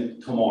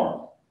easement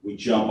tomorrow. We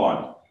jump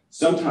on it.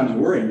 Sometimes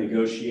we're in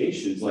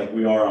negotiations like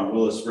we are on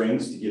Willow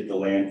Springs to get the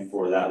land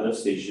for that lift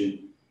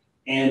station.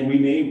 And we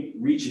may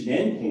reach an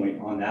end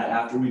point on that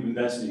after we've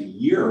invested a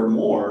year or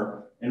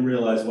more and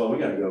realize, well, we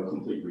got to go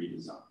complete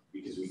redesign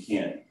because we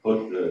can't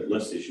put the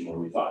lift station where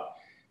we thought.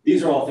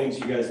 These are all things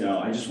you guys know.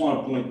 I just want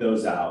to point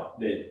those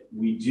out, that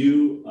we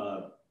do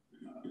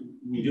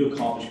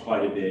accomplish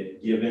quite a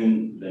bit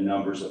given the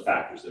numbers of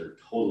factors that are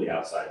totally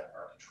outside of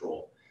our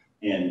control.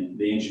 And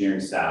the engineering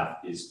staff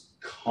is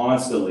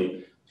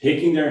constantly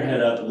picking their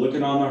head up,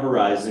 looking on the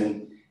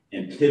horizon,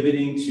 and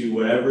pivoting to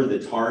whatever the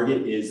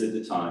target is at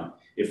the time.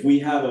 If we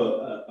have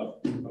a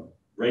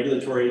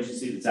regulatory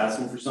agency that's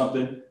asking for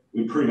something,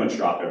 we pretty much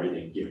drop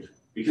everything and give it to them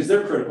because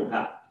they're critical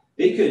path.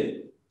 They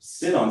could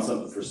sit on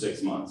something for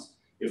 6 months.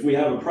 If we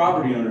have a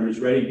property owner who's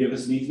ready to give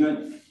us an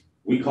easement,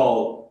 we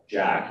call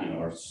Jack,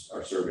 our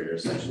surveyor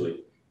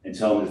essentially, and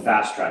tell him to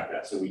fast track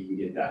that so we can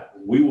get that.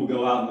 We will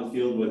go out in the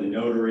field with a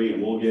notary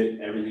and we'll get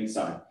everything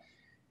signed.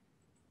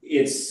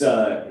 It's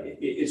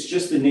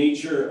just the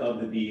nature of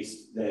the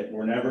beast that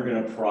we're never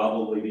going to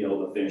probably be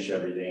able to finish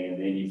everything,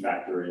 and then you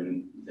factor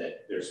in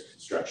that there's a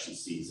construction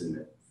season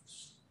that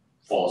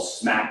falls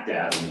smack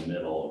dab in the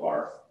middle of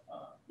our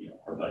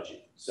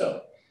budget.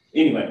 So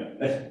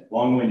anyway,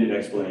 long-winded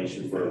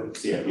explanation for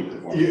CIP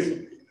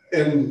performance.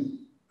 And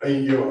I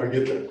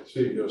get that.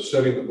 See,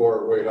 setting the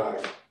bar way high,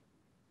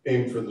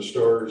 aim for the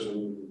stars,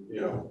 and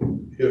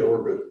hit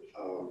orbit,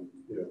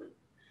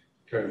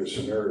 kind of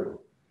scenario.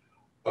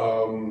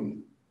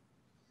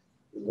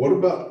 What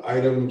about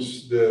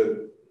items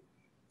that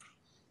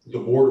the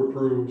board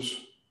approves,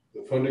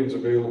 the funding's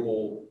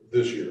available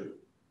this year,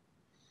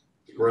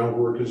 the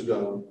groundwork is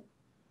done,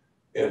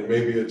 and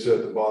maybe it's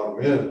at the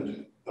bottom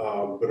end,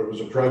 but it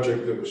was a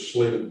project that was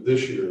slated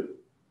this year?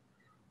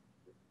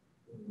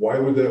 Why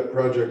would that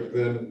project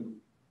then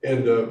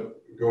end up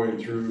going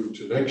through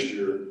to next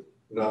year,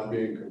 not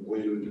being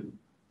completed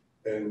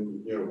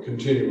and,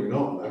 continuing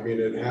on? I mean,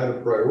 it had a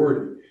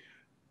priority.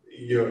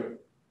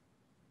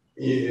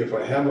 If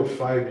I have a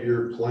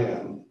 5-year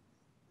plan,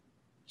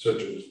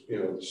 such as,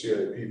 the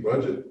CIP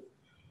budget,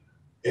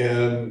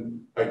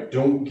 and I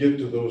don't get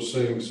to those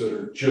things that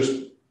are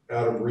just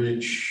out of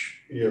reach,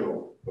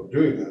 of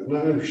doing that. And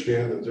I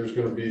understand that there's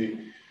going to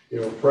be,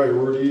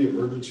 priority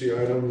emergency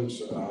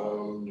items,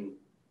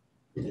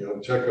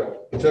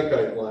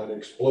 Techite line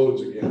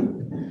explodes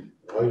again.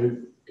 Well, you're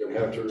going to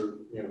have to,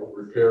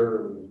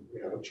 repair and,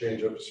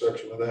 change up a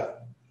section of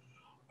that.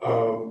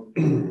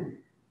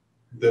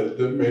 That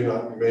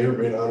may or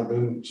may not have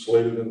been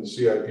slated in the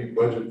CIP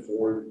budget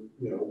for,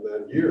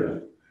 that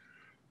year.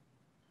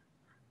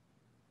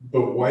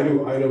 But why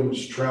do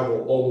items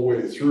travel all the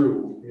way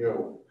through,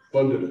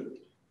 funded it?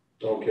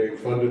 Okay,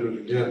 funded it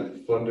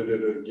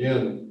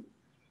again.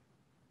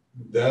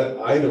 That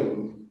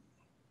item,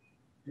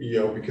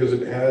 because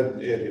it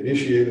had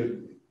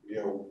initiated,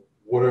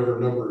 whatever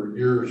number of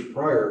years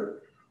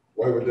prior,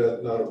 why would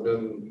that not have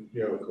been,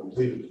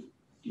 completed?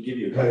 To give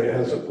you a It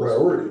has a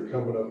priority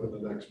coming up in the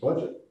next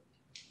budget.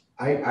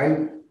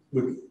 I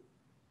would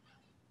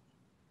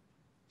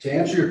to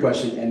answer your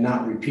question and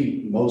not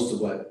repeat most of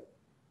what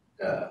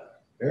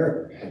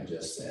Eric had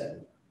just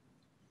said,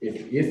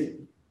 if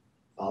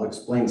I'll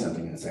explain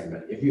something in a second,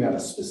 but if you have a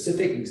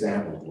specific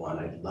example of one,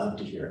 I'd love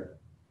to hear it.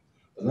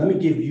 But let me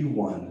give you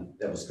one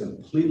that was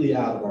completely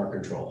out of our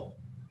control,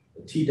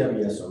 the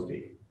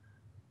TWSOP,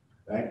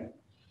 right?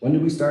 When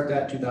did we start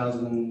that,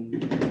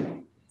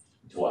 2012?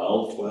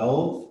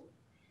 12.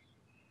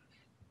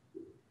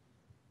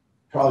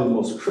 Probably the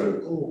most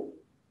critical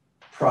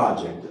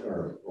project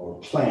or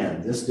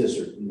plan this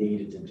district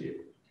needed to do.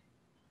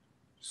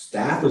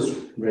 Staff was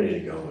ready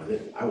to go with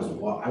it. I was a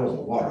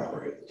water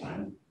operator at the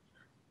time.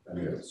 I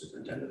mean, I was the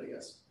superintendent, I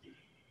guess.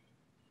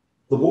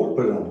 The board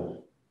put it on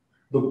hold.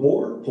 The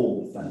board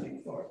pulled the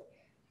funding for it.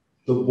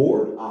 The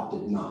board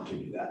opted not to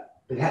do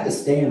that. It had to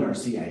stay in our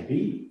CIP.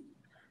 It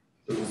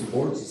was the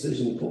board's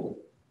decision to pull it.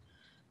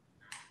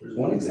 There's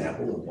one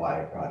example of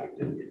why a project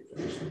didn't get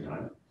finished in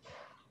time.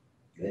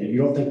 And you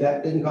don't think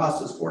that didn't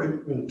cost us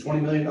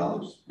 $20 million?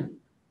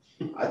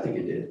 I think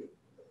it did.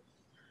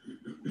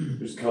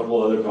 There's a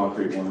couple other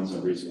concrete ones, a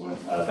recent one.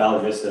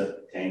 Valley Vista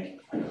tank,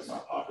 I know it's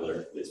not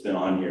popular. It's been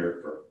on here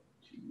for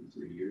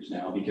 2-3 years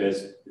now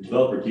because the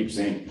developer keeps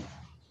saying,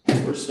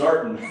 we're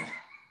starting,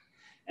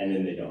 and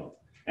then they don't.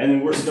 And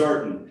then we're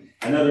starting.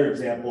 Another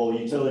example,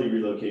 utility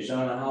relocation.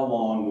 I don't know how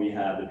long we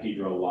have the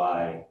Pedro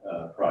Y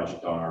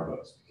project on our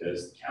books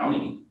because the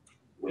county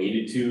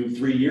waited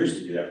 2-3 years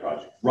to do that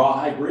project.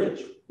 Rawhide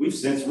Bridge, we've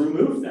since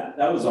removed that.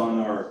 That was on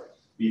our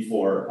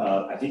before,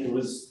 I think it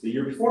was the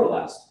year before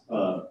last.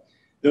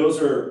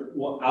 Those are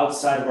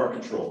outside of our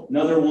control.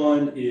 Another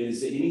one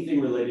is anything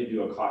related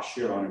to a cost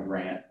share on a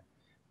grant.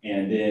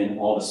 And then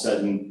all of a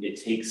sudden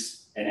it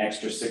takes an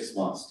extra 6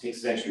 months, it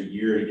takes an extra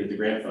year to get the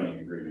grant funding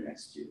agreement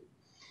executed.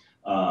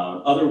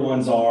 Other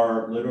ones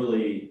are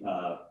literally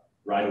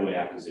right-of-way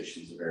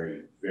acquisitions, a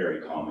very,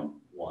 very common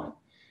one.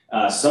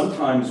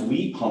 Sometimes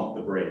we pump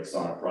the brakes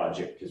on a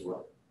project because we're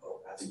like,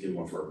 oh, that's a good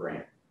one for a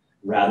grant.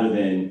 Rather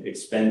than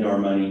expend our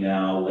money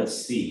now,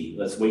 let's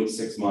wait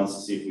 6 months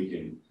to see if we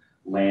can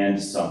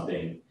land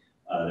something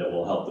that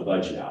will help the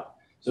budget out.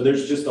 So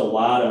there's just a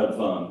lot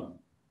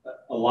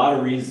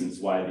of reasons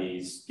why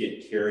these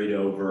get carried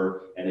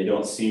over and they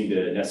don't seem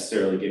to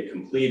necessarily get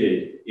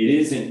completed. It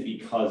isn't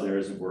because there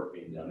isn't work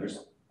being done. There's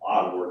a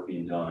lot of work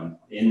being done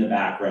in the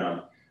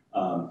background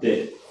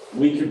that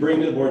we could bring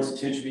to the board's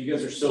attention, but you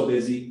guys are so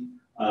busy.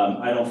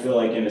 I don't feel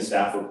like in a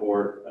staff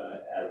report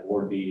at a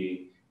board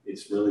meeting,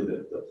 it's really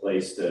the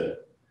place to,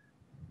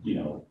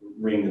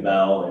 ring the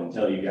bell and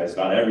tell you guys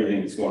about everything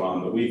that's going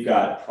on. But we've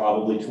got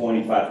probably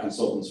 25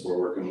 consultants we're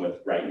working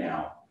with right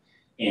now.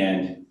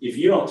 And if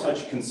you don't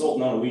touch a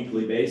consultant on a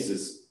weekly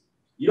basis,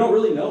 you don't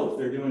really know if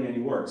they're doing any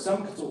work.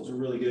 Some consultants are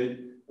really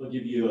good.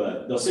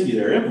 They'll send you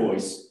their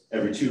invoice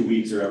every 2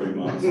 weeks or every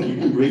month. You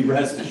can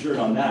rest assured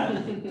on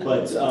that.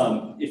 But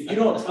if you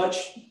don't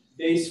touch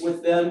base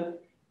with them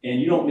and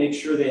you don't make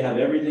sure they have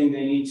everything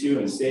they need to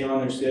and stay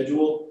on their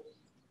schedule,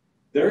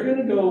 they're going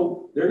to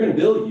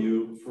bill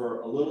you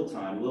for a little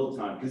time,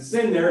 because it's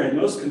in their, and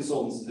most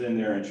consultants, it's in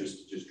their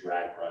interest to just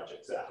drag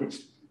projects out,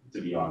 to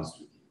be honest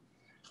with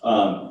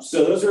you.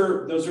 So those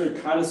are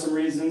kind of some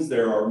reasons.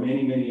 There are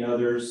many, many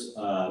others,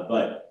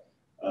 but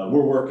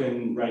we're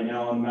working right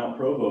now on the Mount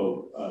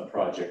Provo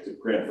project, a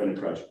grant funding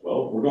project.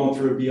 Well, we're going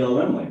through a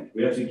BLM link.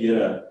 We have to get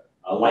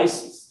a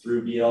license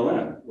through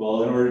BLM.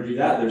 Well, in order to do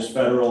that, there's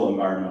federal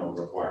environmental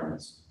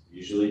requirements. We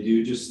usually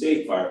do just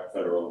state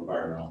federal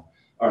environmental,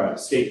 or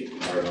state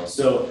environmental.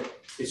 So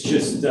it's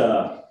just,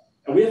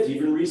 and we have to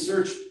even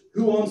research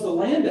who owns the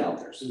land out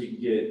there so we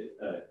can get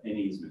an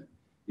easement.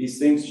 These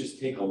things just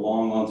take a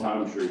long, long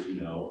time. I'm sure you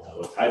know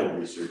what title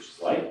research is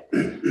like.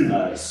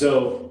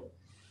 So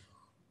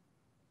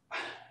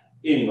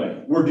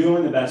anyway, we're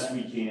doing the best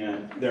we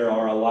can. There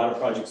are a lot of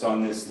projects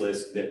on this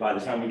list that by the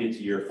time we get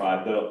to year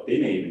 5, they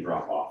may even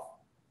drop off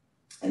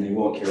and they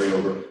won't carry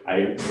over. I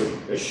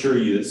would assure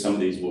you that some of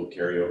these will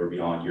carry over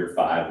beyond year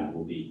 5 and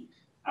will be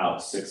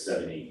out 6,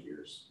 7, 8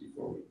 years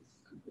before we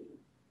complete it.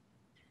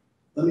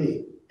 Let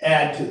me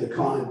add to the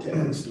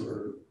context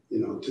or,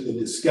 to the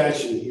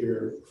discussion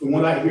here. From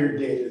what I hear,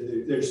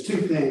 David, there's 2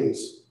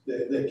 things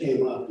that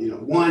came up.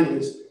 One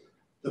is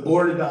the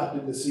board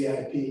adopted the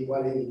CIP.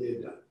 Why didn't you get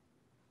it done?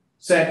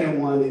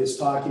 Second one is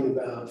talking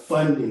about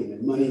funding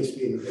and monies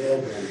being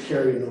available and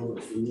carrying over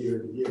from year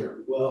to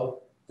year.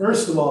 Well,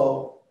 first of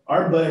all,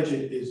 our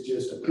budget is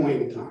just a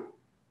point in time.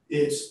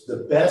 It's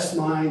the best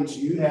minds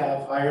you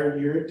have hired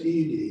here at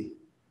TUD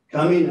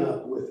coming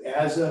up with,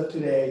 as of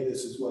today,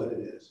 this is what it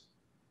is.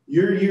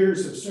 Your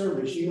years of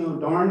service,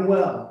 darn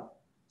well,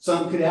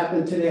 something could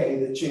happen today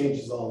that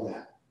changes all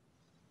that.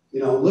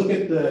 Look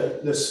at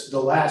the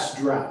last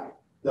drought.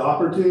 The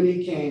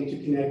opportunity came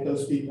to connect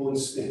those people in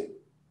STEM.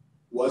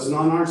 Wasn't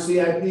on our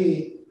CIP.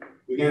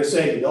 We're going to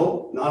say,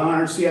 nope, not on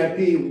our CIP.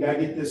 We got to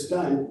get this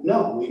done.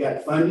 No, we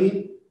got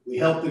funding. We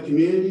helped the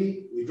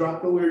community. We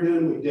dropped what we were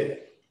doing. We did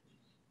it.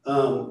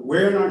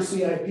 Where in our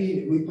CIP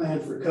did we plan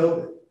for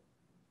COVID?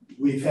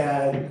 We've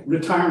had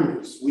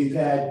retirements. We've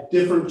had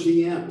different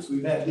GMs.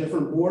 We've had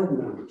different board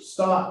members.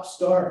 Stop,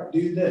 start,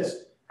 do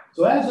this.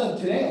 So as of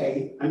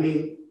today, I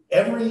mean,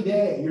 every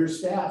day your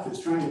staff is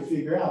trying to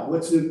figure out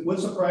what's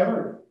the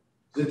priority.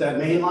 Is it that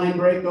main line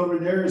break over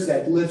there? Is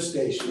that lift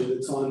station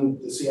that's on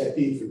the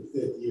CIP for the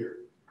 5th year?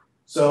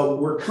 So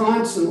we're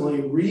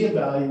constantly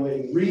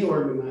reevaluating,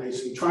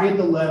 reorganizing, trying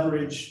to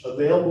leverage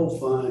available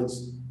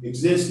funds,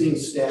 existing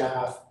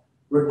staff,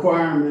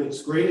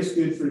 requirements, greatest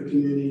good for the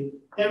community,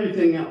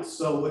 everything else.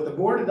 So what the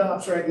board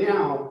adopts right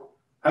now,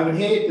 I would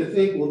hate to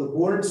think, well, the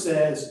board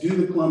says do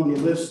the Columbia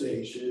lift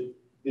station.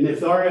 And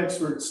if our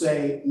experts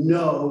say,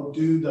 no,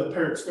 do the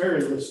Parrots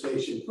Ferry lift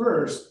station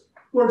first,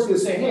 the board's gonna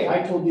say, hey,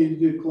 I told you to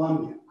do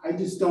Columbia. I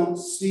just don't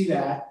see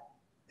that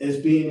as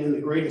being in the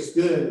greatest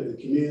good of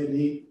the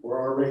community or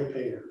our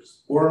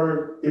ratepayers or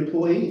our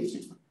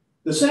employees.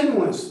 The second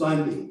one is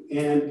funding.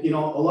 And, you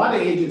know, a lot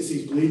of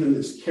agencies believe in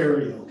this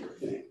carryover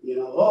thing. You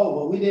know, oh,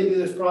 well, we didn't do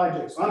this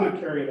project, so I'm gonna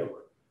carry it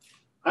over.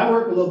 I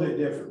work a little bit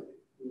differently.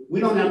 We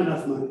don't have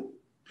enough money,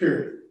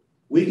 period.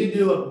 We could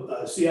do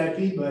a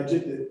CIP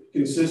budget that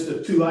consists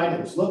of 2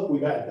 items. Look, we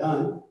got it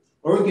done.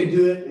 Or we could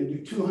do it and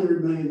do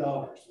 $200 million.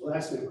 Well,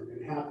 that's never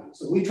gonna happen.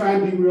 So we try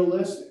and be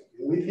realistic.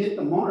 And we've hit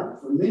the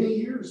mark for many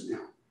years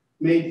now,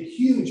 made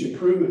huge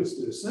improvements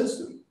to the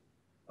system.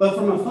 But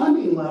from a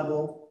funding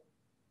level,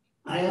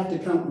 we have to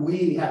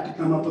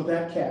come up with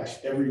that cash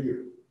every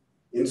year.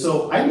 And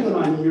so I do it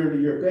on a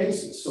year-to-year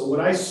basis. So what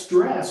I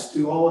stress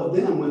to all of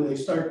them when they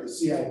start the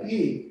CIP,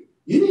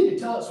 you need to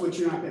tell us what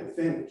you're not gonna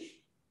finish,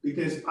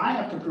 because I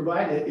have to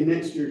provide it in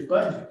next year's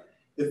budget.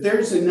 If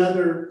there's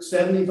another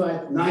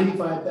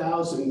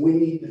 95,000 we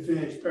need to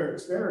finish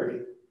Parrots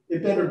Ferry,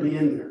 it better be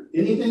in there.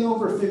 Anything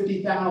over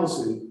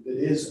 50,000 that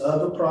is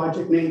of a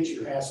project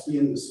nature has to be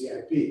in the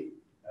CIP.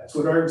 That's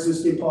what our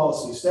existing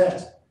policy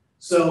says.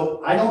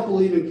 So I don't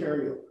believe in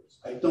carryovers.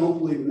 I don't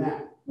believe in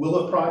that.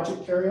 Will a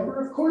project carry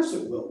over? Of course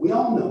it will. We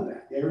all know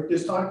that. Eric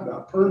just talked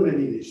about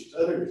permitting issues,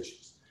 other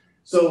issues.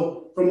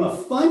 So from a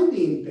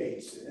funding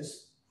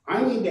basis,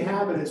 I need to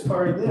have it as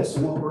part of this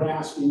and what we're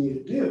asking you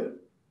to do.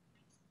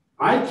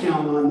 I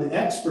count on the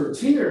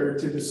experts here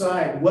to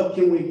decide what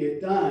can we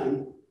get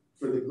done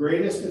for the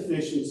greatest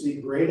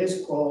efficiency,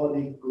 greatest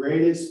quality,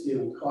 greatest,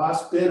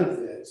 cost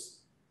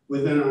benefits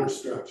within our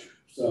structure.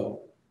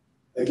 So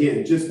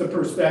again, just the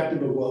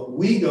perspective of what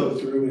we go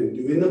through in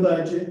doing the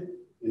budget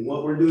and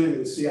what we're doing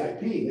in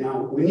CIP.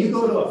 Now, when you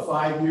go to a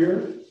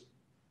 5-year,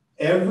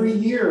 every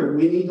year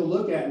we need to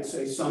look at and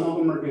say, some of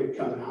them are going to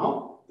come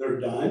out, they're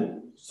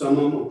done. Some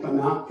of them will come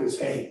out because,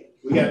 hey,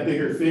 we got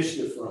bigger fish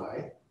to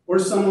fry, or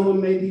some of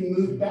them may be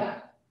moved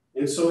back.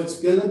 And so it's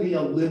going to be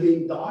a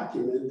living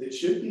document that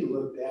should be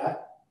looked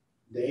at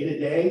day to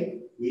day,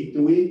 week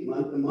to week,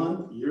 month to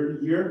month, year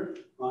to year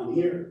on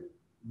here.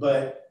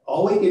 But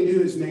all we can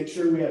do is make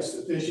sure we have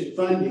sufficient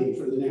funding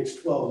for the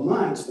next 12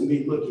 months and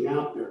be looking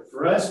out there.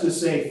 For us to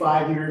say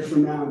 5 years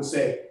from now and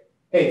say,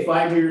 hey,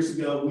 5 years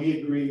ago,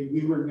 we agreed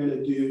we were going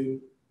to do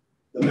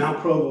the Mount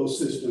Provo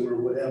system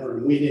or whatever,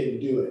 and we didn't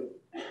do it.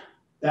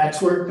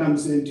 That's where it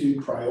comes into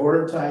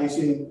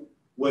prioritizing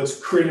what's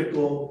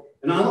critical.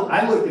 And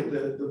I look at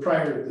the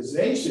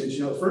prioritizations,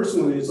 the first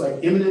one is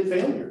like imminent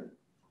failure.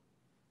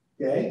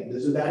 Okay,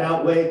 doesn't that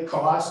outweigh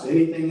cost,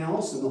 anything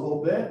else in the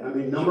whole bit? I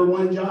mean,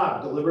 #1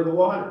 job, deliver the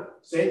water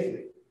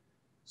safely.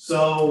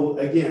 So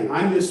again,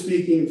 I'm just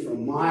speaking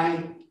from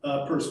my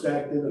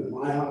perspective and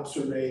my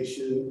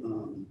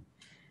observation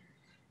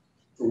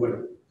for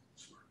whatever.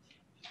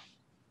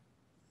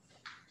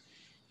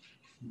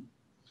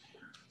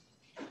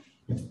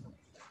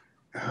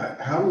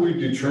 How do we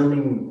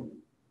determine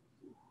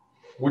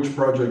which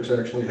projects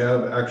actually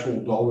have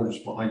actual dollars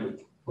behind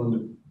it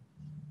funded?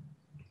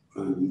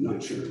 I'm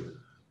not sure.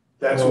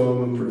 That's what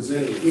we're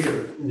presenting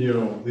here.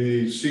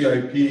 The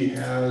CIP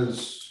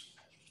has,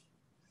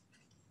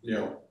 $2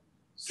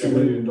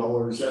 million.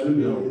 $7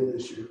 million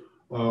this year.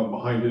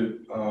 Behind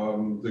it.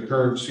 The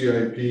current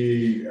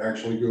CIP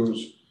actually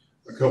goes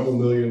a couple $1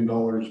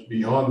 million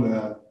beyond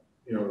that,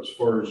 as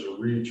far as the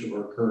reach of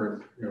our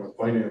current,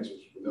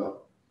 finances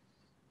without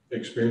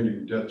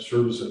expanding debt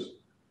services.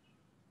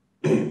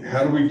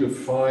 How do we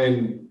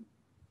define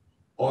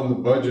on the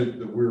budget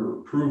that we're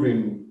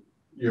approving,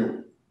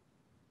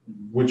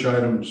 which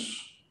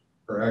items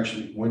are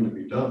actually going to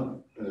be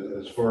done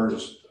as far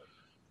as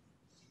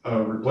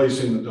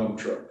replacing the dump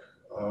truck,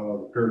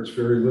 Parrots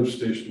Ferry lift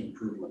station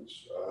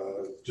improvements,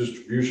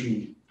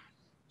 distribution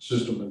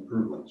system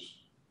improvements,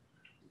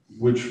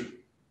 which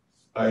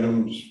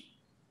items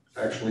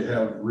actually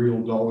have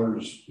real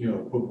dollars,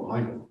 put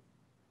behind them?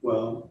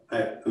 Well,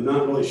 I'm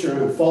not really sure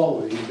I'm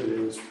following,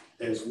 but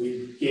as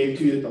we gave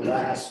to you at the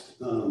last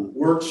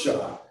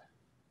workshop,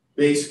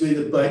 basically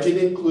the budget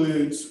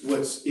includes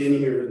what's in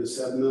here, the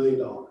 $7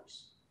 million.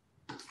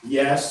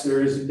 Yes,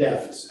 there is a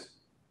deficit.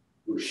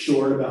 We're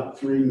short about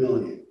 $3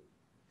 million.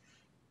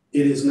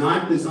 It is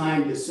not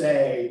designed to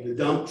say the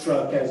dump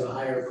truck has a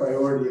higher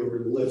priority over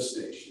the lift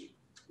station.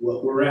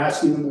 What we're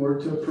asking the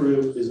board to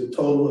approve is a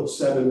total of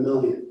 $7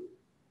 million.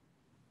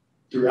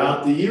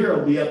 Throughout the year,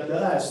 it'll be up to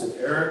us. If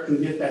Eric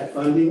can get that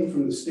funding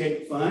from the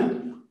state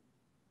fund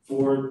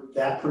for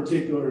that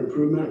particular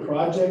improvement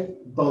project,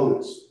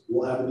 bonus.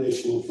 we'll have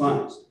additional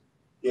funds.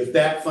 If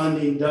that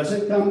funding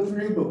doesn't come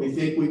through, but we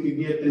think we could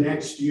get the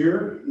next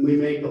year, we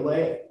may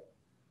delay it.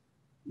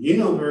 You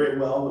know very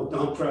well with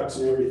dump trucks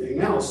and everything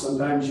else,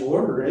 sometimes you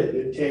order it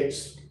and it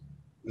takes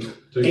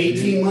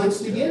 18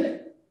 months to get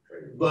it.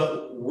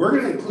 But we're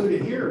gonna include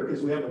it here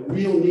because we have a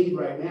real need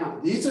right now.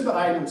 These are the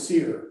items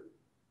here.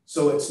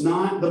 So it's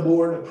not the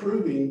board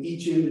approving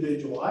each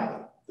individual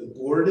item. The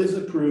board is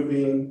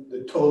approving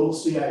the total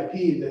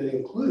CIP that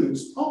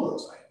includes all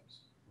those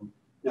items.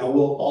 Now,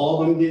 will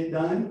all of them get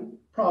done?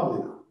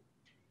 Probably not.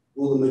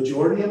 Will the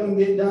majority of them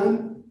get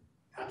done?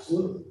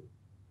 Absolutely.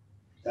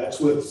 That's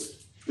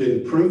what's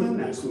been proven,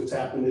 that's what's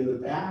happened in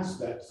the past,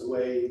 that's the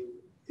way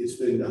it's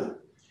been done.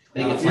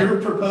 Now, if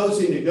you're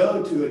proposing to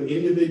go to an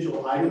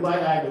individual item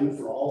by item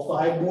for all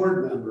 5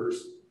 board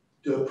members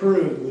to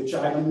approve which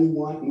item you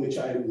want and which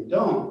item you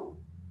don't,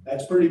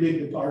 that's a pretty big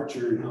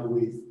departure in how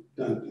we've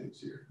done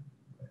things here.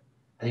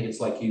 I think it's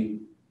like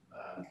you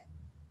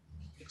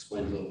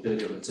explained a little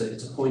bit ago, it's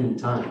a point in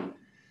time.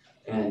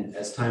 And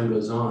as time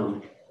goes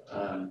on,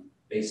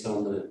 based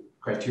on the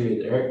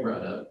criteria that Eric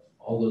brought up,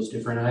 all those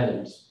different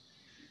items,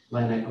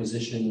 land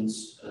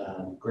acquisitions,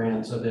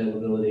 grants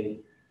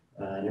availability,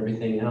 and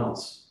everything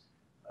else,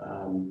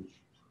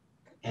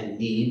 and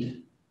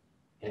need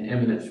and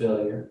imminent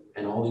failure,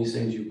 and all these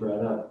things you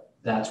brought up,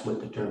 that's what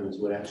determines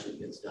what actually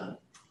gets done,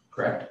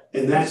 correct?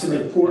 And that's an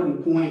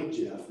important point,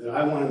 Jeff, that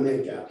I want to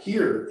make out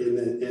here,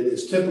 and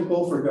it's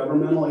typical for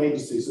governmental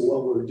agencies and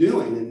what we're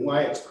doing, and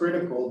why it's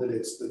critical that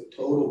it's the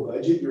total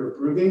budget you're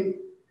approving.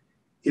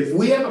 If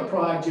we have a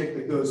project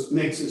that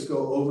makes us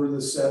go over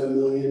the 7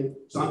 million,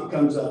 something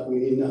comes up, we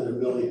need another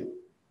million,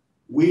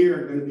 we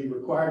are going to be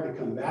required to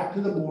come back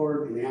to the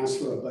board and ask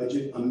for a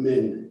budget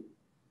amendment.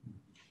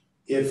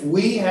 If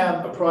we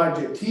have a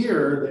project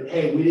here that,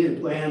 hey, we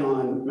didn't plan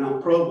on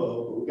Mount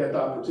Provo, but we got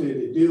the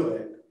opportunity to do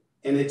it,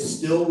 and it's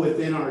still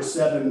within our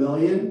 7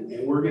 million,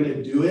 and we're going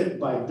to do it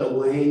by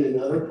delaying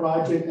another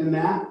project in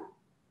that,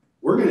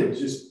 we're going to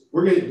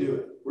do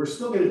it. We're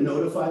still going to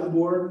notify the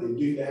board and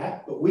do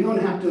that, but we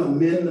don't have to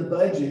amend the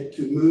budget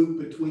to move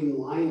between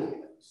line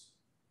items.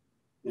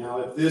 Now,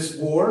 if this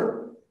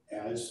board,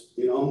 as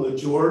you know,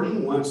 majority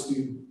wants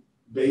to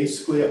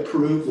basically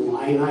approve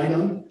line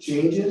item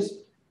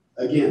changes,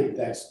 again,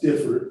 that's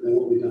different than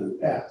what we've done in the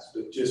past.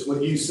 But just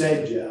what you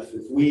said, Jeff,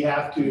 if we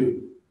have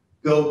to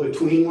go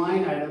between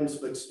line items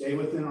but stay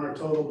within our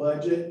total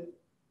budget,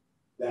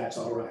 that's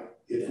all right.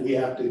 If we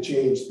have to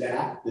change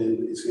that,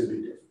 then it's going to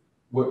be different.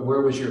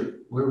 Where was your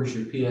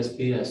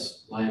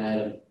PSPS line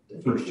item the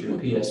first year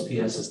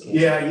PSPS came?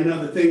 Yeah, you know,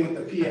 the thing with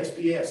the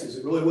PSPS is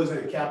it really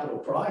wasn't a capital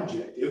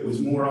project. It was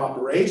more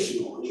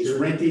operational. It was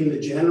renting the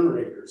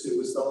generators. It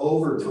was the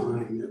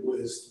overtime. It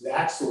was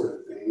that sort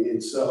of thing.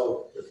 And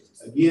so,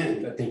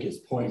 again, I think his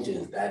point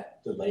is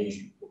that delays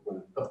you.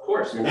 Of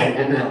course, You're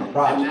and not on the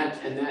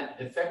project. that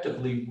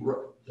effectively,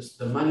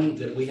 the money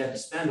that we had to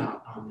spend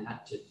on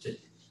that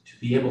to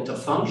be able to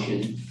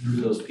function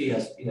through those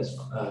PSPS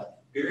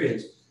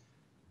periods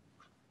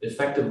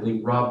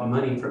effectively robbed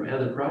money from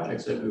other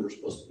projects that we were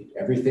supposed to be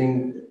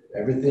doing.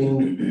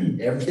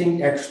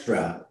 Everything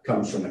extra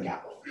comes from the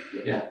capital.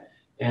 Yeah,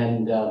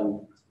 and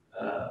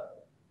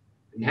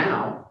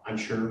now I'm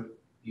sure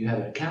you have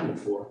it accounted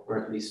for,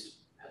 or at least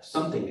have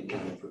something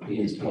accounted for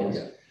PSPS.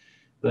 Yeah.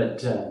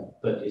 But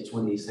it's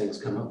when these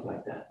things come up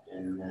like that.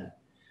 And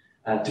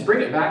to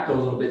bring it back a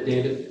little bit,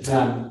 David,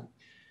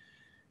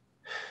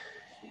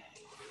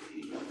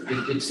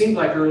 it seemed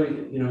like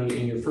early, you know,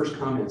 in your first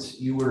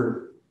comments, you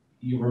were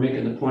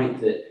making the point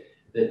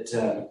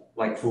that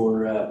like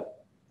for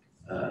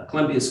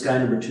Columbia Sky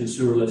number 2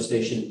 sewer lift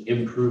station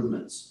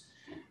improvements.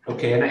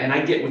 Okay, and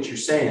I get what you're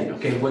saying.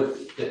 Okay, what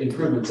the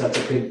improvements, that's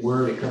a big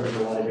word, it covers a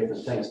lot of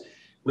different things.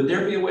 Would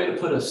there be a way to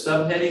put a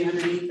subheading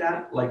underneath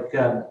that, like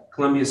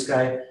Columbia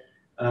Sky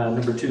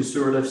number 2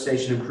 sewer lift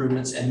station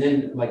improvements, and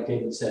then, like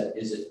David said,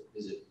 is it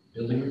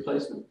building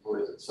replacement or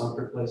is it sump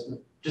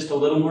replacement? Just a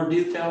little more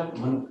detail.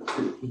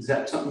 Is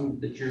that something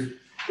that you're?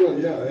 Well,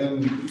 yeah,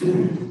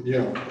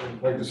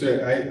 and like I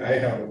say, I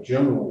have a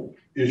general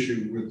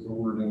issue with the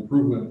word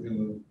improvement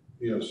in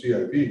the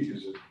CIP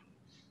because,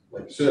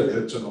 like I said,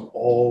 it's an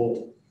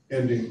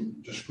all-ending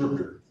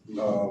descriptor.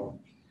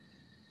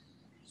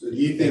 So do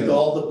you think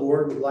all the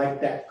board would like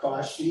that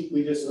cost sheet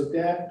we just looked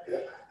at?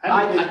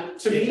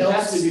 To me,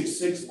 helps to do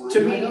 6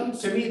 line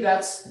items. To me,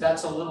 that's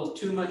a little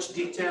too much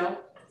detail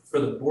for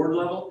the board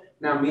level.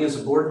 Now, me as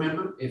a board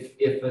member, if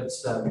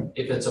it's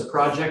a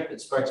project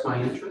that strikes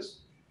my interest,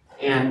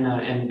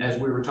 and as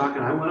we were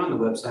talking, I went on the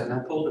website and I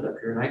pulled it up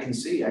here, and I can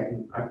see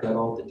I've got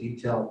all the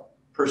detail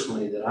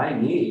personally that I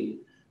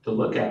need to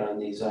look at on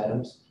these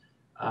items,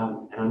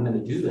 and I'm going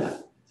to do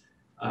that.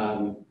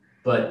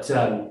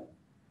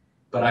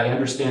 But I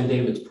understand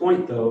David's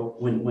point though,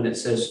 when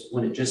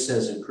it just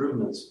says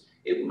improvements,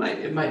 it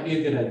might be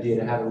a good idea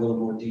to have a little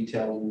more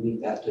detail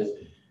underneath that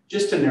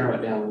to narrow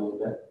it down a little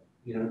bit.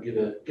 You know, give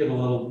a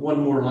little one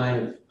more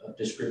line of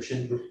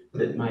description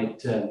that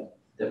might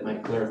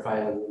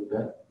clarify it a little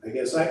bit. I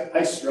guess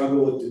I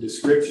struggle with the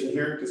description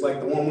here because like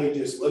the one we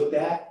just looked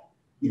at,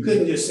 You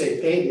couldn't just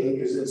say paving,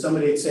 because then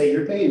somebody'd say,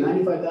 you're paying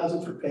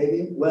 95,000 for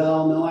paving?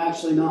 Well, no,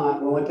 actually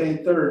not, we're only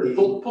paying 30.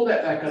 Pull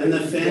that back up. And the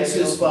fence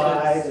is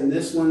 5, and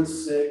this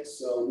one's 6,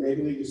 so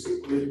maybe we just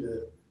include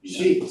the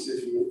sheets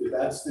if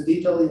that's the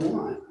detail you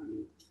want. I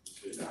mean,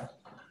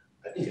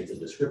 I think it's a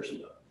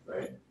description though,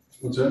 right?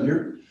 What's that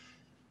here?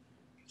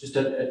 Just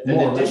an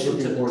More or less addition to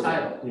looking the for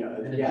title. Yeah,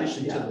 In yeah,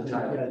 addition to yeah, the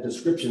title. yeah, a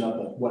description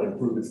of what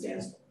improvement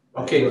stands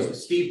for. Okay, so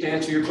Steve, to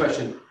answer your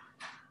question,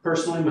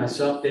 personally,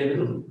 myself,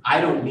 David, I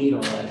don't need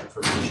all that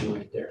information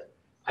right there.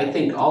 I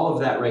think all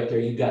of that right there,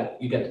 you got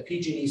the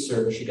PG&E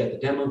service, you got the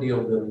demo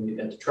deal building, you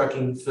got the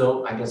trucking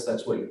fill, I guess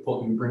that's what you're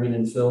bringing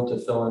in fill to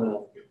fill in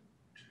a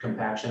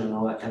compaction and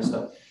all that kind of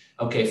stuff.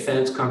 Okay,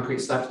 fence, concrete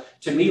slabs,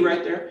 to me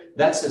right there,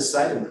 that says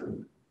site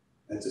improvement.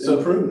 That's an So-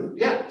 improvement.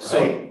 Yeah,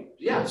 so,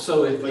 yeah,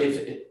 so if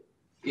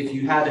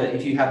you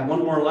had one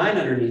more line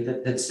underneath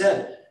it that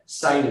said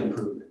site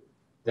improvement,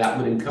 that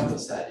would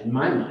encompass that, in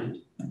my mind.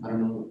 I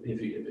don't know if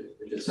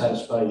it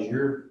satisfies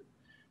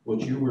what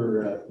you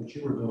were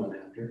going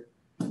after.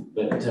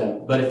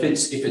 But if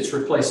it's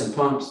replacing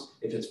pumps,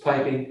 if it's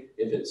piping,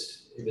 if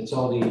it's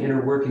all the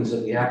inner workings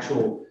of the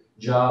actual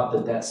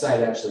job that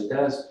site actually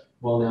does,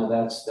 well, now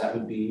that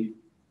would be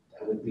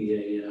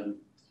a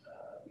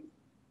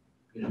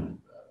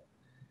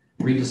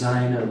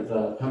redesign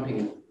of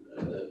pumping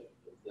of the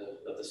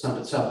sump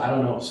itself. I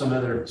don't know, some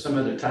other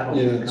title.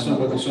 Yeah,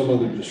 some other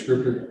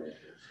descriptor.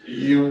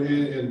 You know,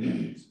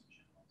 and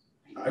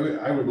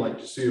I would like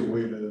to see a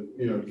way to,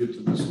 get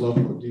to this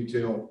level of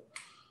detail,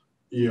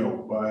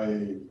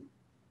 by,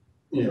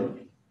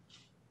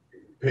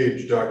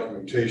 page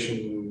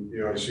documentation.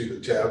 I see the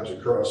tabs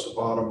across the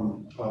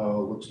bottom,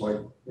 looks like,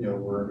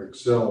 we're in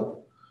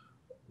Excel.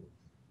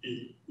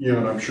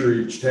 And I'm sure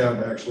each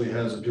tab actually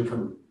has a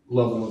different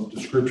level of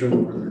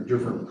description, where there are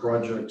different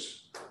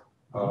projects,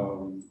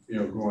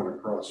 going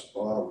across the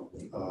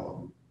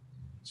bottom.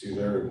 See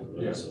there,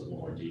 Yes, a little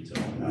more detail.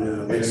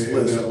 and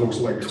that looks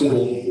like it's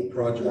multiple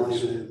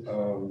projects.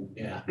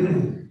 Yeah.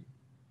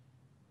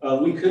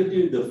 We could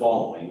do the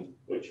following,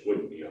 which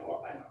wouldn't be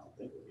hard, I don't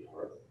think it would be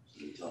hard,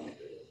 you tell me.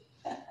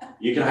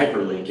 You can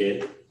hyperlink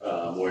it,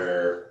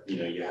 where,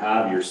 you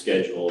have your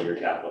schedule, your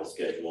capital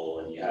schedule,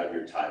 and you have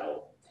your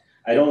title.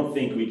 I don't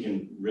think we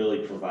can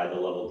really provide the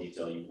level of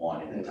detail you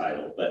want in the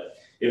title, but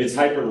if it's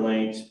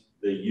hyperlinked,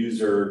 the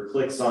user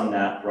clicks on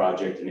that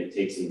project and it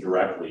takes them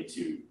directly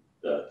to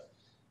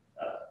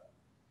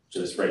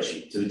the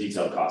spreadsheet, to the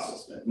detailed cost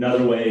estimate.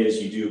 Another way is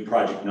you do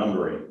project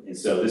numbering. And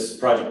so this is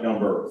project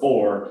number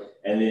 4,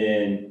 and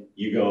then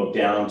you go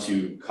down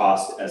to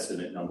cost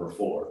estimate number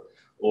 4.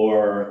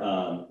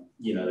 Or,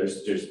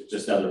 there's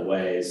just other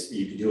ways.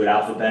 You can do it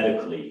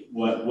alphabetically,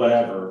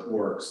 whatever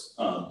works.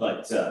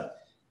 But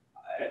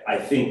I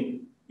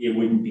think it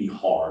wouldn't be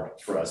hard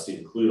for us to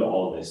include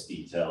all of this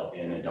detail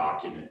in a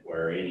document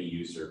where any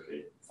user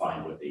could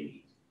find what they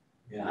need.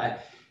 Yeah,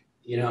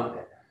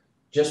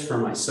 just for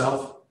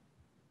myself,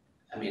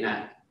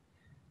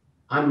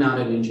 I'm not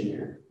an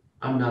engineer.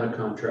 I'm not a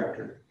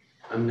contractor.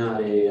 I'm not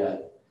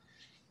an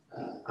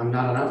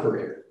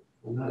operator.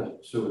 I'm not a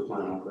sewer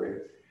plant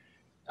operator.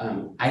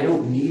 I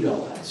don't need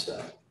all that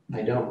stuff.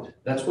 I don't.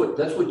 That's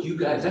what you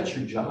guys, that's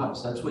your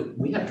jobs. That's what,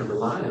 we have to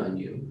rely on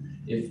you.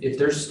 If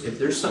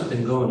there's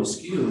something going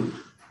askew,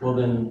 well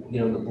then,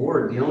 the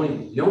board, the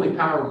only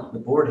power the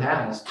board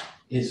has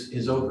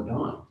is over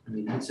Don.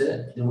 That's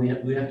it. And we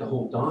have to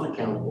hold Don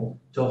accountable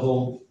to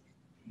hold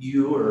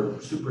you or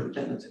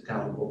superintendents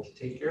accountable to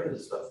take care of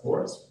this stuff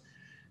for us.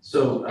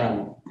 So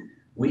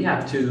we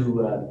have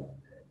to,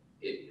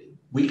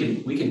 we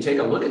can take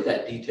a look at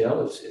that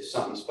detail if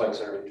something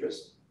spikes our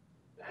interest.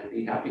 I'd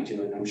be happy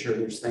to, and I'm sure I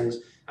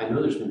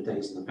know there's been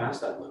things in the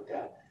past I've looked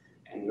at,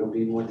 and there'll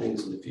be more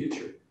things in the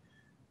future.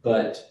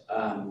 But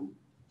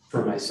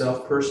for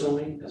myself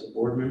personally, as a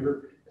board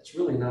member, it's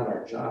really not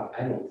our job,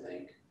 I don't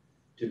think,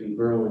 to be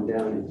burrowing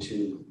down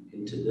into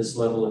this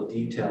level of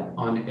detail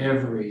on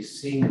every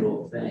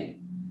single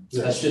thing.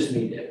 Yeah. That's just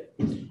me,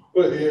 Dave.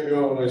 But,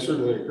 and I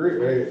certainly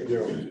agree.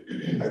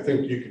 I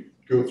think you could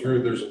go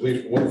through, there's at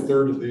least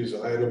 1/3 of these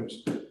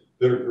items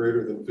that are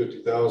greater than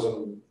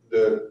 50,000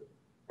 that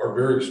are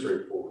very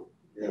straightforward.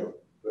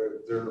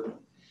 They're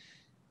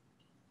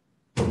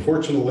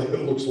unfortunately,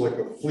 it looks like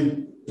a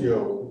fleet,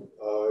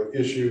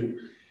 issue.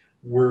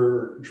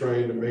 We're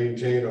trying to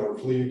maintain our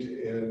fleet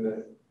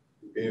and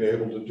being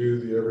able to do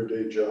the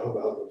everyday job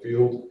out in the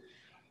field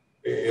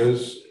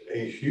is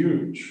a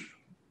huge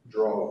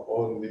draw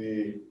on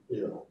the,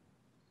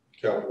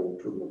 capital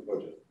improvement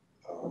budget.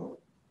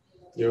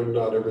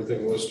 Not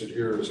everything listed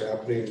here is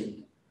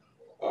happening.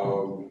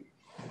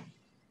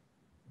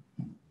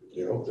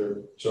 There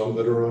are some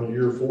that are on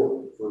year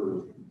 4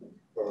 for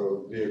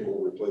vehicle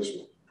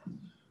replacement.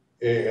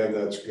 And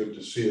that's good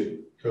to see it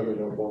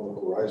coming up on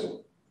the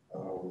horizon.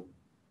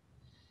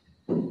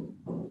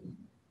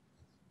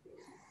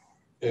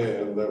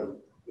 And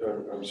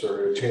I'm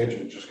sorry, a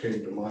tangent just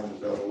came to mind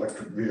about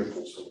electric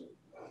vehicles. So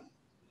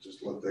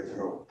just let that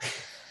go.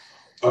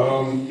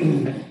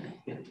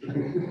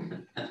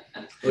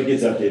 It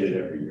gets updated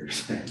every year.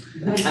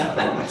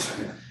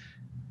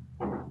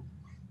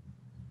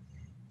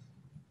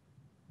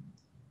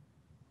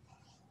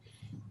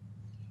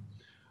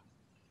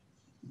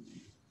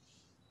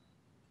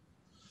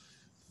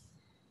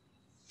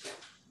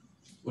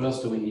 What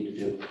else do we need to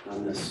do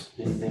on this?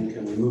 Anything,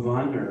 can we move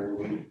on, or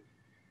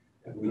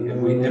have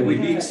we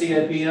beat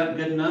CIP up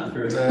good enough,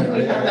 or? I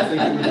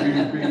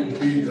think it would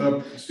be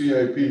up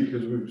CIP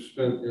because we've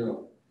spent, you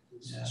know,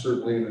 Yeah.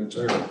 certainly an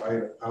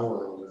entire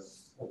hour on it.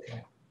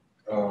 Okay.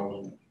 I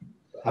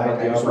How about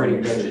the just wanna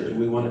operating make budget? sure- Do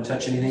we want to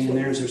touch anything in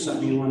there? Is there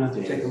something you want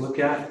to take a look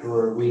at,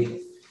 or are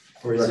we,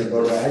 or is it?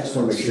 I just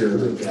want to make sure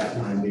that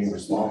I'm being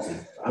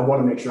responsive. I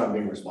want to make sure I'm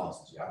being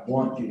responsive to you. I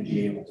want you to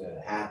be able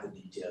to have the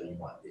detail you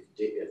want. If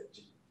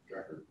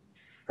Director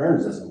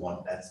Kearns doesn't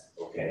want, that's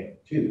okay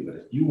too. But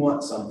if you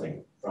want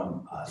something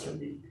from us or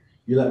me,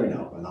 you let me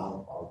know and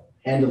I'll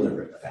hand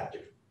deliver it if I have to.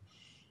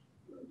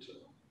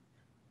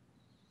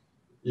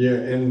 Yeah,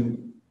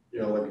 and, you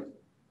know, like,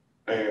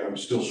 I'm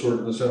still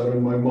sorting this out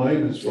in my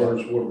mind as far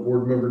as what a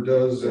board member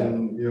does,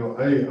 and, you know,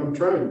 I'm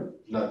trying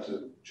not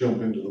to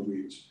jump into the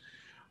weeds.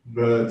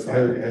 But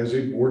as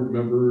a board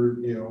member,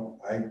 you know,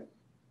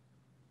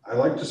 I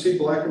like to see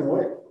black and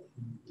white.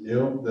 You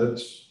know,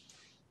 that's,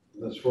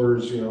 as far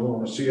as, you know,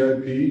 on a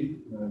CIP,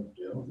 you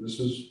know, this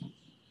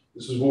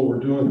is what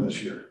we're doing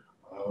this year.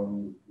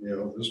 You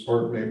know, this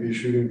part may be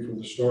shooting for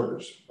the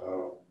stars.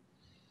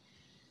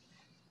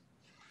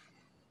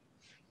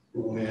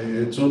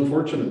 It's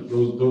unfortunate,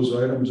 those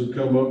items that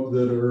come up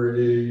that are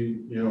a,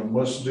 you know,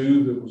 must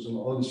do, that was an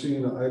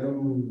unseen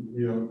item,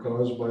 you know,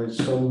 caused by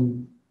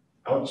some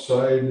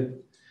outside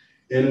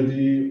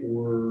entity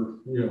or,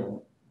 you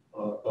know,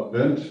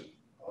 event.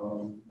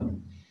 You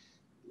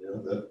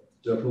know, that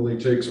definitely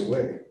takes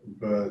away,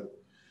 but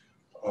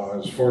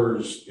as far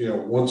as, you know,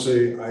 once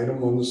a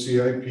item on the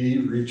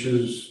CIP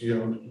reaches, you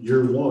know,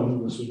 year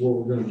one, this is what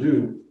we're gonna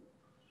do.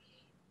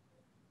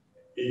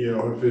 You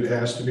know, if it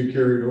has to be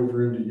carried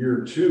over into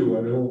year two,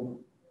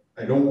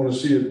 I don't want to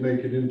see it make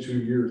it into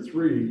year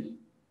three,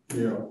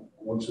 you know,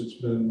 once it's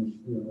been,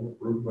 you know,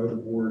 approved by the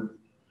board.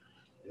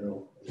 You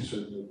know, they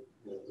said that, you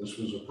know, this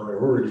was a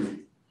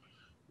priority,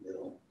 you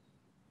know.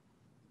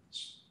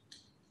 It's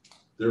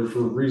there for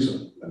a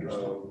reason.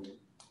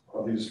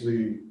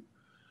 Obviously,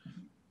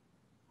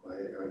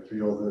 I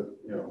feel that,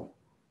 you know,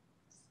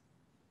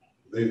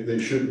 they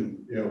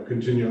shouldn't, you know,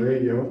 continue,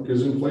 you know,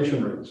 because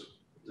inflation rates.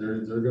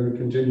 They're going to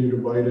continue to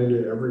bite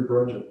into every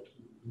project.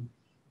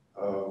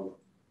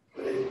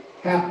 It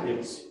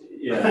happens.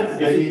 Yeah.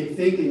 I mean,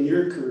 think in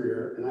your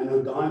career, and I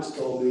know Don's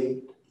told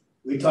me,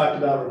 we talked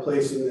about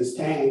replacing this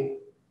tank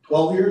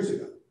 12 years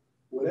ago,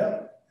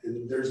 whatever.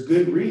 And there's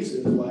good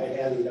reasons why it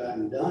hasn't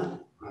gotten done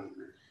on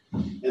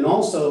there. And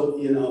also,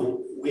 you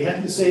know, we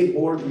had the same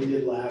board we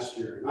did last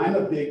year. And I'm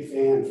a big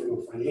fan from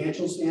a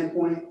financial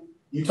standpoint.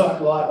 You talk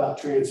a lot about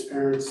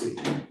transparency.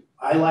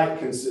 I like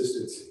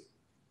consistency.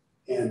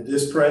 And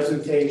this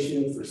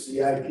presentation for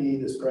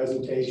CIP, this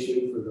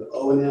presentation for the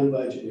O&M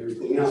budget and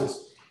everything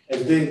else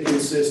has been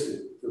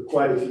consistent for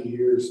quite a few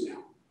years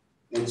now.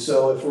 And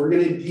so if we're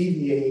going to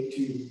deviate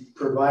to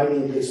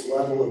providing this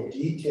level of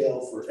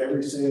detail for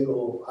every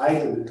single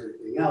item and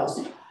everything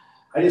else,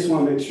 I just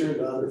want to make sure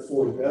the other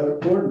four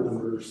board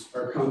members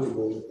are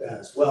comfortable with that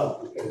as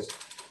well, because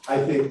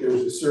I think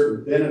there's a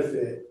certain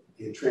benefit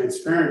in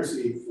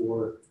transparency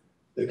for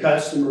the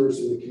customers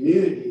and the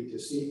community to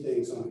see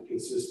things on a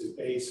consistent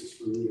basis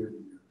from year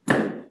to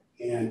year.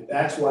 And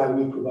that's why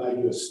we provide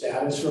you a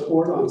status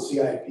report on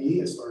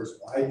CIP as far as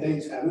why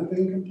things haven't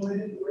been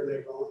completed and where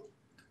they're going.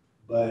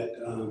 But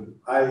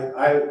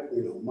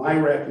you know, my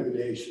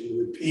recommendation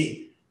would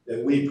be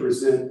that we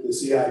present the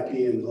CIP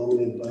and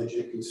loan-in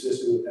budget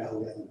consistent with how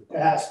we have in the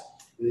past.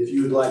 And if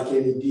you would like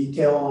any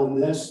detail on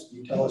this,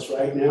 you tell us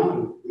right now,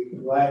 and we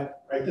can provide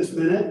right this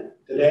minute,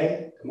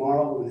 today,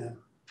 tomorrow, whenever.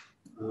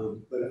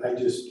 But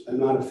I'm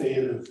not a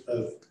fan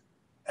of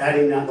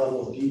adding that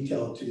level of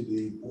detail to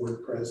the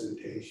board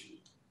presentation,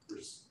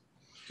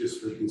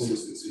 just for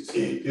consistency's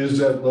sake. Is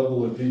that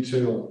level of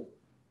detail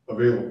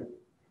available?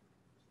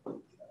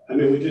 I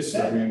mean, we just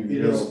I said, mean,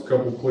 you know, a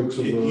couple clicks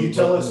of the. if you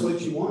tell us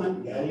what you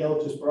want,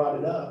 Gadiel just brought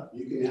it up,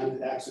 you can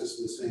have access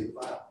to the same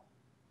file.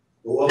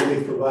 But what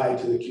we provide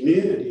to the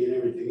community and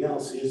everything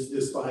else is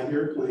this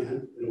 5-year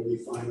plan, it'll be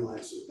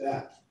finalized with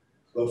that.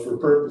 But for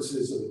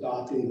purposes of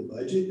adopting the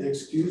budget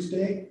next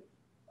Tuesday,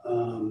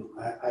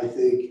 I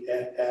think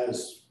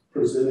as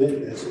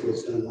presented, as it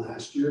was done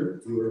last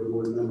year, you were a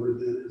board member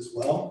then as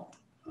well.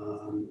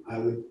 I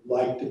would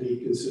like to be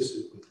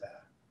consistent with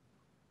that.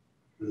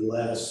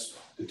 Unless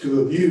the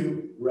two of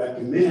you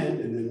recommend,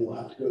 and then we'll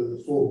have to go to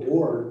the full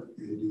board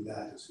and do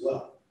that as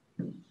well.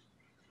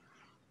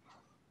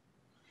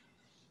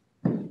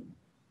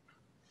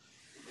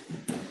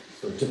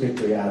 So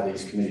typically out of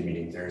these committee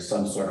meetings, there is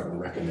some sort of a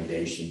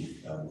recommendation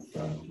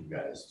from you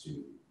guys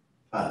to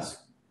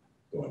us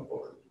going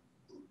forward,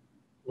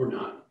 Or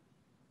not.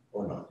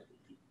 or not.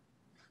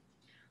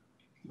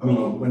 I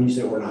mean, when you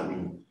say we're not, I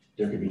mean,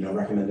 there could be no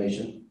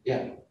recommendation?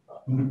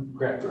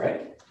 Correct,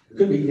 right? It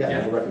could be,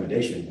 yeah, no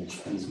recommendation,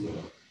 which means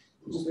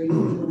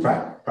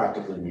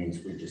practically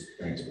means we just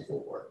bring it to the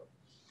full board.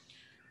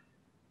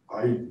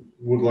 I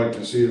would like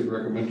to see it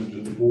recommended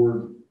to the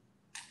board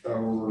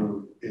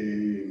or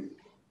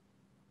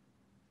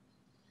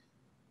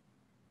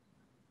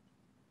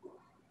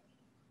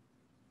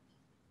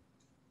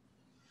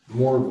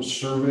more of a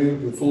survey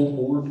of the full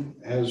board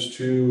as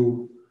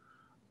to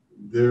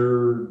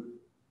their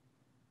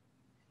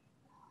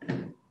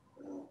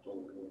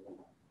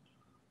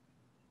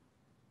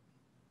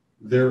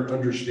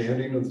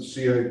understanding of the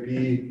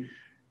CIP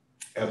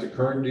at the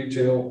current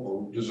detail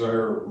or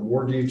desire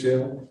more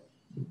detail.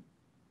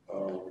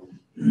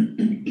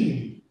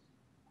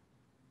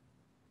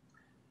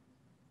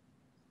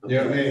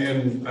 Yeah,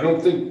 and I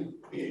don't think,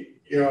 I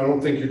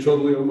don't think you're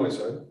totally on my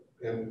side,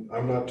 and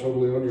I'm not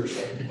totally on your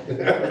side.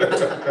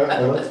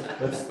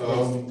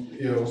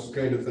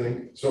 Kind of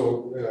thing.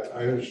 So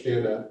I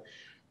understand that.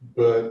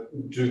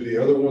 But do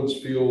the other ones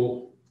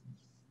feel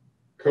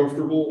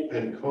comfortable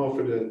and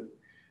confident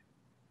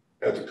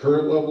at the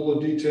current level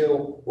of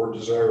detail or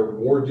desire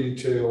more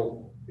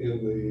detail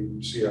in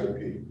the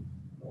CIP?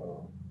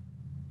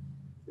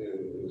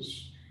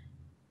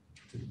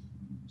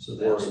 So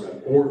that's,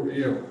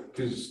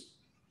 Because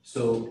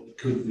so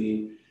could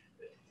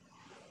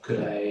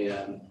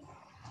I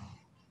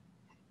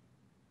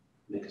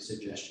make a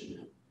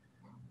suggestion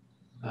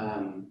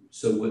now?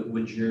 So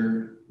would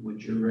your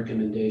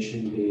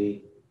recommendation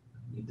be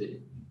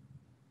that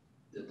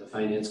the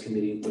finance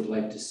committee would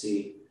like to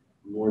see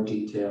more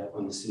detail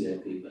on the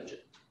CIP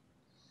budget?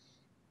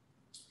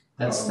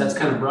 That's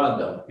kind of broad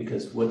though,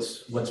 because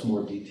what's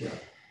more detail?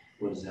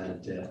 What does that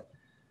entail?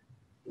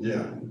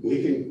 yeah,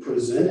 We can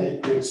present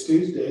it next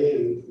Tuesday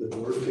and the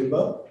board can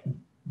vote.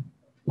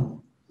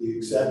 You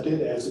accept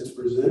it as it's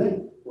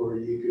presented, or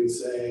you can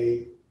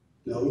say,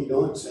 no, you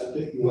don't accept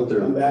it, you want to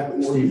come back with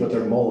more. Steve, what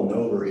they're mulling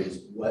over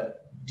is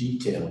what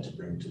detail to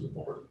bring to the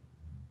board.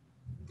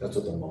 That's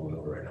what they're mulling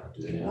over right now.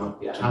 Do they want?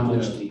 Yeah, how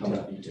much How detail?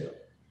 much detail?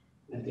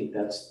 I think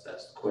that's the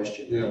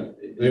question. Yeah.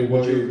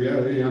 Would you agree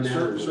on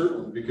that?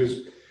 Certainly,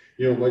 because,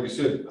 like I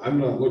said, I'm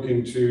not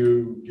looking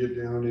to get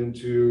down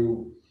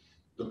into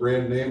the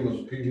brand name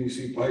of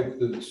PVC pipe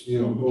that's,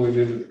 going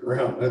into the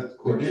ground. That's,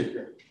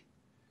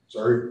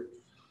 sorry.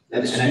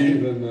 And I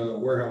Steve and the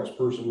warehouse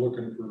person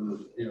looking for,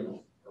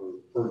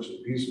 parts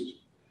and pieces.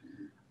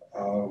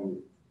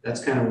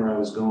 That's kind of where I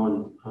was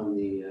going on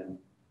the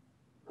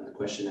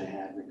question I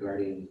had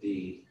regarding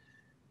the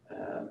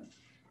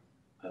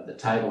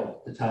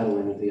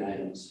titling of the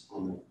items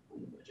on the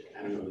budget.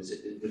 I don't know,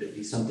 would it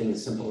be something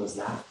as simple as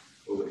that,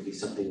 or would it be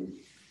something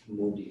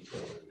more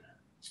detailed than that?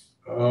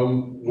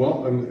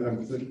 Well,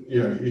 I'm thinking,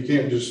 you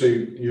can't just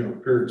say,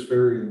 Parrots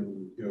Ferry and,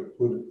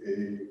 put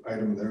a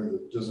item there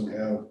that doesn't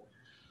have,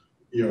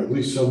 at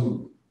least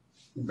some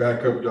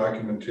backup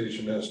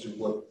documentation as to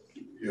what,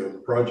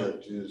 the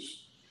project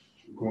is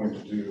going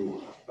to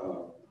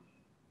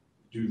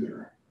do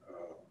there.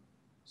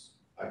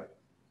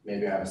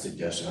 Maybe I have a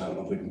suggestion. I don't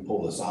know if we can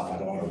pull this off. I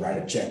don't want to write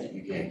a check that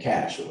you can't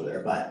cash over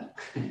there, but,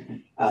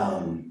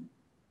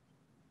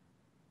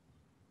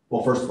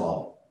 well, first of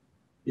all,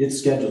 it's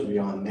scheduled to be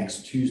on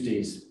next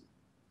Tuesdays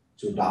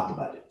to adopt the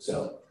budget.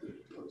 So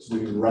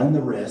we run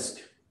the risk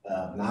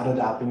of not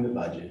adopting the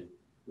budget,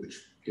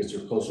 which gets her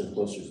closer and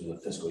closer to the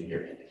fiscal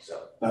year ending.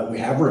 So, but we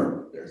have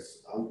room.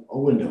 There's a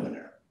window in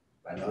there.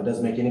 I know it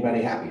doesn't make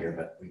anybody happy here,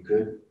 but we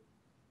could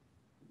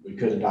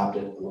adopt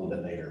it a little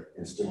bit later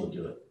and still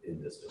do it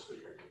in this fiscal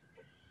year.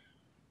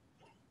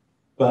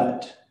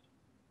 But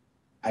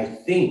I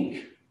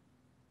think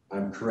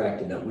I'm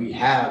correct in that we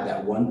have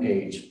that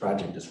one-page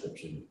project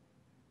description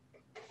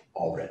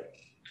already.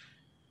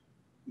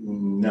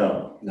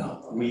 No,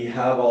 No. we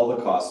have all the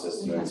cost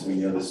estimates, we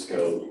know the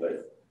scope,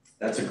 but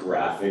that's a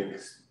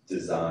graphics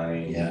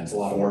design. Yeah, it's a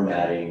lot of work.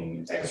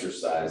 Formatting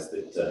exercise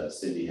that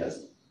Cindy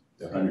hasn't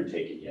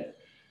undertaken yet.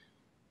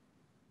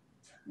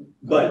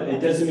 But it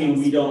doesn't mean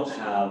we don't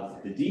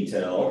have the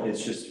detail,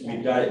 it's just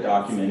we've got it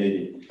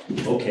documented.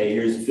 Okay,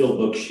 here's a field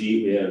book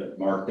sheet we have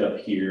marked up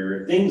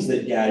here, things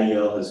that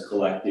Gadiel has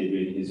collected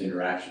in his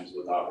interactions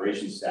with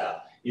operations staff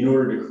in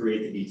order to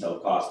create the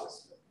detailed cost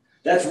estimate.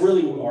 That's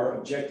really what our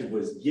objective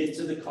was, get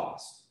to the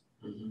cost.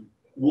 Mhm.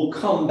 We'll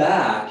come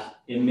back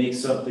and make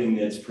something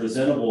that's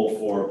presentable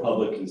for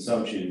public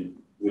consumption,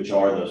 which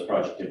are those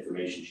project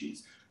information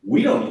sheets.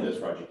 We don't need those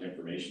project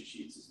information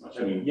sheets as much.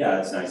 I mean,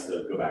 yeah, it's nice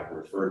to go back and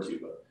refer to,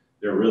 but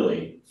they're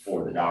really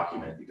for the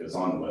document that goes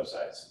on the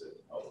website so that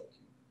the public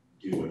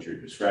can do what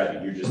you're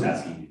describing. You're just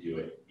asking to do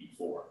it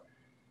before.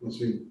 Let's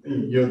see,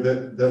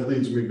 that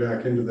leads me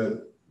back into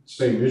that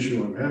same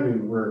issue I'm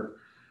having where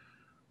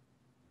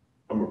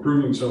I'm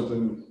approving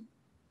something,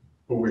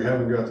 but we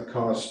haven't got the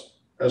cost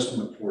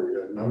estimate for it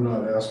yet. And I'm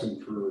not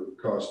asking for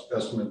cost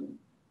estimate,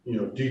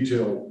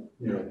 detail,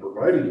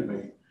 provided to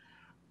me.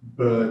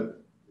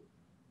 But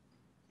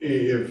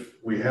if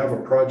we have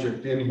a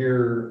project in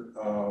here,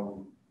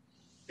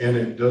 and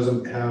it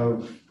doesn't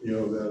have,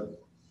 that,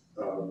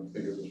 I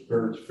think it was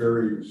Parrots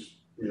Ferry's,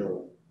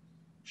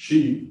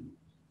 sheet,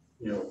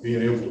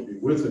 being able to be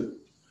with it.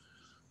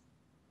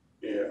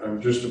 Yeah,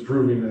 I'm just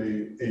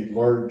approving a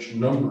large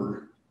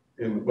number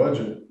in the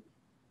budget.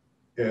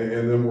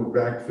 And then we're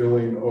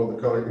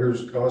backfilling,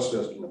 here's the cost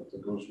estimate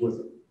that goes with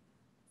it.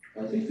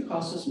 I think the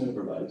cost estimate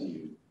provides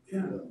you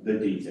the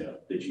detail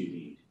that you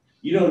need.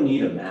 You don't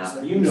need a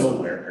map, you know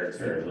where Harris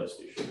Ferry lift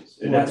station is.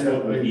 And that's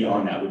what would be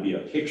on that, would be a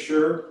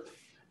picture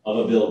of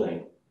a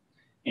building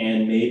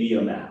and maybe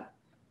a map.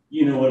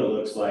 You know what it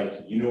looks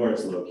like, you know where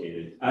it's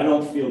located. I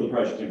don't feel the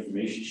project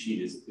information sheet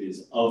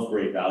is of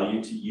great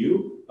value to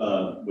you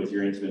with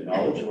your intimate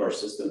knowledge of our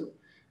system.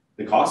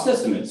 The cost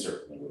estimate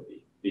certainly would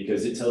be,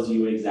 because it tells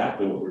you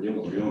exactly what we're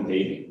doing. We're doing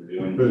paving,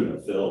 we're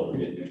doing fill, we're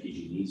getting a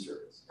PG&E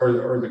service.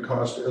 Are the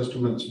cost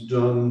estimates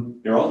done?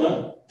 They're all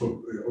done.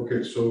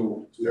 Okay,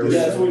 so. Yeah,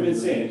 that's what we've been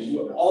saying.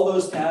 All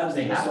those tabs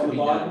They that have on to the be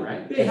bottom, done,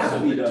 right? they have to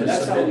be done. To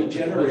That's how submit we it to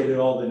the generated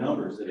all the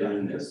numbers that are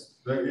in this.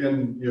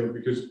 And, you know,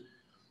 because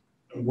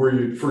where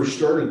you first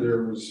started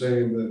there was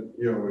saying that,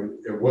 you know,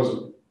 it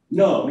wasn't.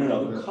 No,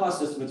 the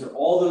cost estimates are,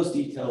 all those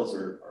details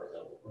are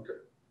available. Okay.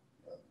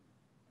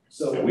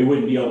 So So we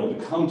wouldn't be able to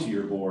come to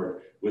your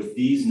board with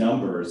these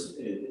numbers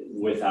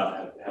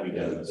without having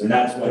done this. And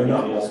that's why They're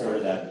not we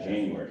started that in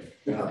January.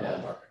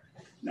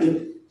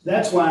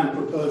 that's why I'm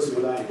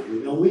proposing what I do.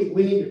 You know, we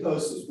need to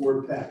post this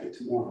board packet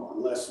tomorrow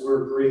unless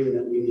we're agreeing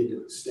that we need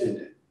to extend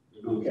it,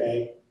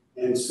 okay?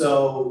 And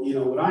so, you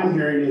know, what I'm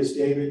hearing is,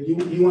 David, you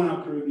want to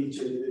approve each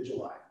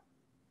individual item.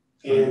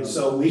 And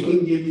so we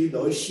can give you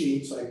those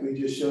sheets like we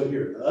just showed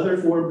here. The other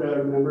 4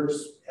 board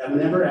members have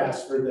never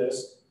asked for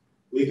this.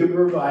 We can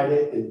provide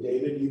it, and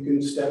David, you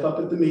can step up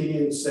at the meeting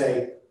and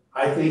say,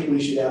 I think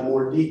we should have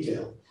more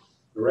detail.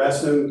 The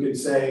rest of them could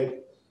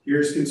say,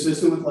 here's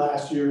consistent with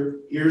last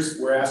year,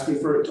 we're asking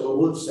for a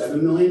total of $7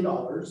 million,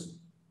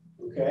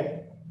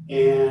 okay?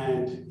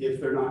 And if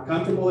they're not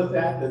comfortable with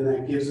that, then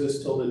that gives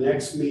us till the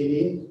next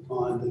meeting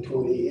on the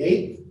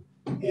 28th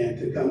and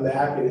to come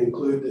back and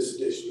include this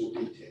additional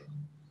detail.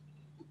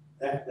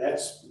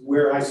 That's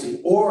where I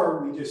see,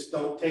 or we just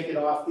don't take it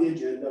off the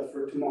agenda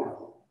for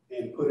tomorrow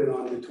and put it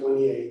on the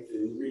 28th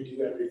and redo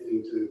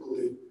everything to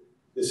include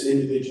this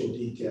individual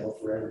detail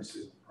for every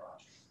single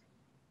project.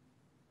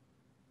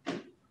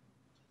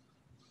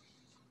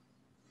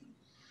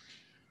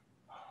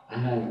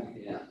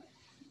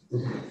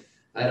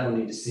 I don't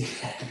need to see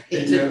that.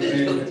 Yeah,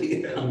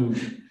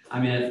 I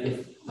mean,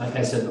 if, like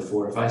I said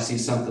before, if I see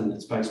something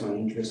that spikes my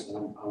interest and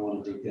I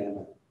want to dig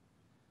down,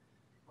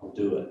 I'll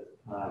do it.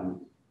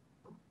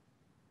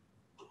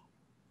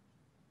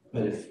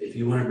 But if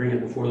you want to bring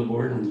it before the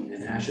board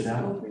and hash it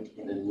out,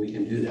 then we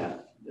can do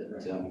that. But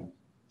I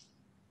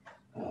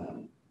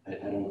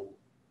don't.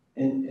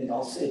 And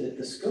I'll say that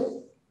the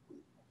scope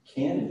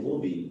can and will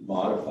be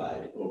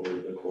modified over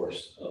the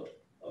course of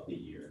the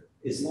year,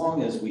 as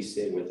long as we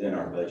stay within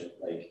our budget.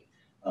 Like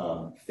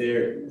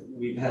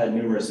we've had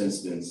numerous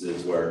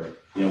instances where,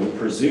 you know, we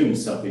presume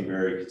something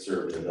very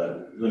conservative.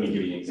 Let me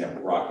give you an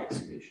example: rock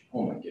excavation.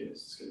 Oh my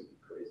goodness, it's going to be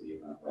crazy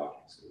amount of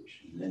rock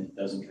excavation, and then it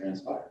doesn't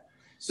transpire.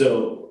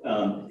 So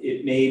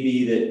it may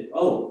be that,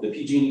 oh, the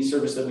PG&E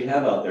service that we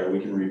have out there,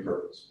 we can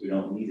repurpose. We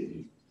don't need a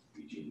new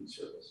PG&E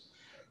service.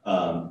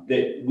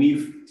 That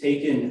we've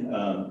taken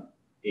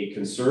a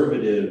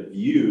conservative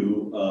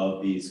view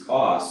of these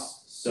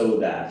costs so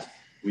that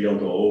we don't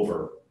go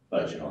over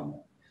budget on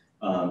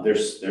them.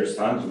 There's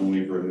times when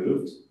we've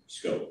removed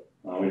scope.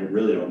 We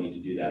really don't need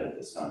to do that at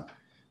this time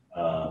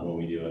when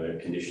we do a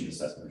condition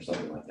assessment or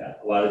something like that.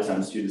 A lot of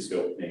times too, the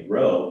scope may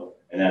grow.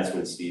 And that's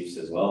when Steve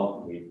says,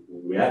 well,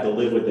 we have to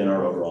live within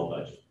our overall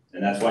budget.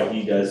 And that's why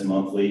he does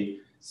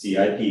monthly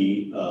CIP,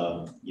 you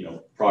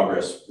know,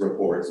 progress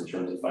reports in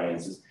terms of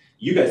finances.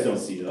 You guys don't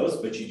see those,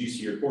 but you do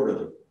see your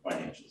quarterly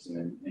financials.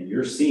 And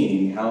you're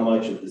seeing how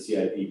much of the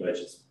CIP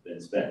budget's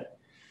been spent.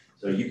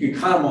 So you can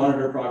kind of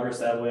monitor progress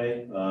that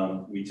way.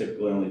 We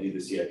typically only do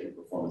the CIP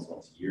performance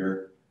once a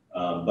year.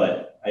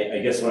 But I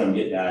guess what I'm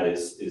getting at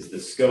is the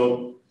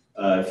scope,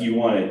 if you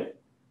want to,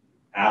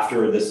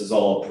 after this is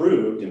all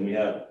approved and we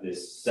have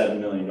this $7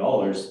 million,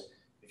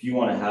 if you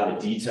want to have a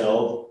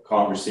detailed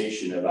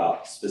conversation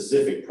about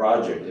specific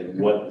project and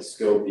what the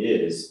scope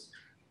is,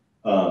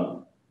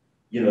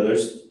 you know,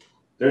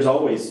 there's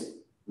always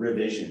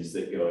revisions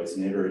that go. It's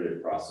an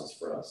iterative process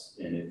for us.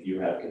 And if you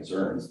have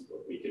concerns,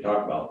 we could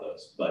talk about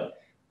those. But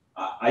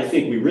I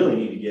think we really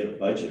need to get a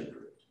budget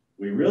approved.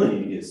 We really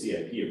need to get a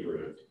CIP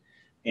approved.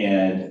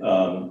 And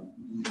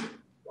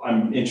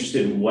I'm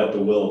interested in what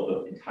the will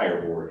of the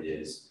entire board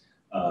is.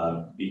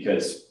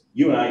 Because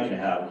you and I can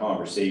have a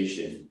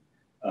conversation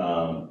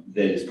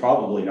that is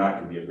probably not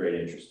going to be of great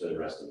interest to the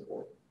rest of the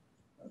board,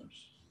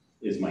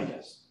 is my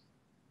guess.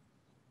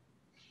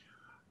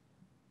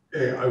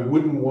 Hey, I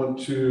wouldn't want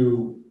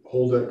to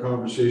hold that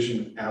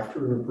conversation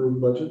after an approved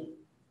budget.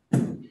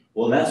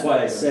 Well, and that's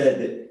why I said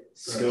that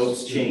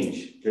scopes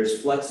change.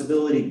 There's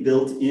flexibility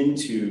built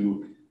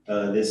into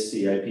this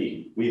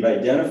CIP. We've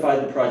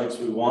identified the projects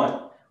we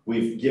want.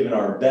 We've given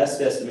our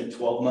best estimate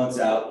 12 months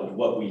out of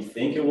what we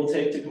think it will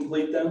take to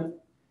complete them.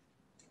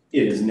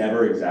 It is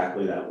never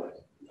exactly that way.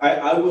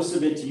 I will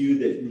submit to you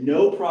that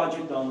no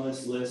project on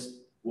this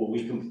list will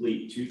we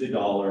complete to the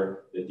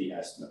dollar that the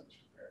estimate was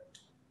prepared.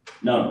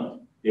 None of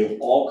them. They will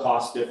all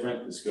cost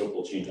different. The scope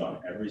will change on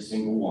every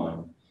single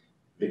one.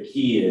 The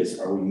key is,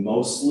 are we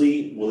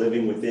mostly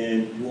living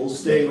within? We'll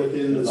stay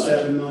within the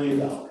 $7 million.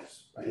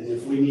 And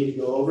if we need to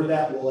go over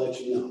that, we'll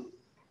let you know.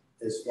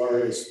 as far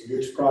as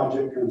which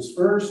project comes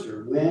first,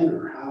 or when,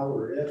 or how,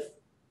 or if.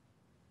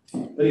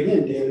 But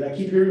again, David, I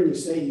keep hearing you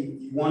say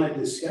you want a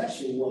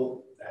discussion.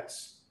 Well,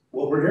 that's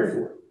what we're here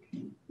for.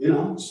 You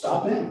know,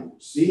 stop in,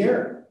 see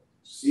Eric,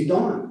 see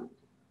Dawn,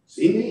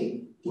 see me.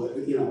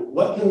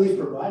 What can we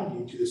provide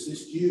you to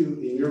assist you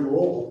in your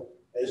role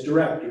as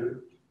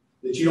director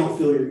that you don't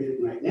feel you're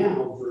getting right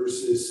now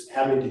versus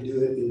having to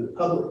do it in the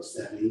public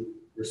setting?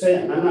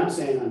 I'm not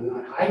saying I'm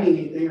not hiding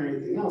anything or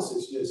anything else.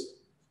 It's just,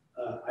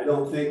 I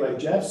don't think, like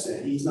Jeff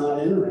said, he's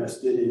not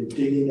interested in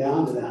digging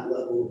down to that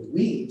level of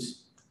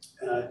weeds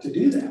to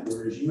do that.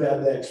 Whereas you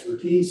have the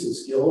expertise and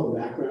skill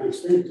and background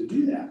experience to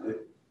do that.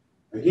 But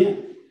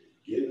again,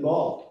 get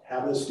involved,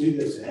 have us do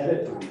this ahead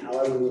of time,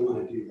 however we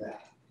want to do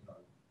that.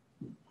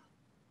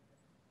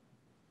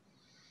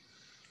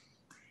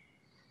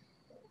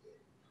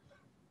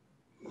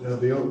 Now,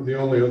 the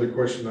only other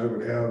question I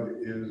would have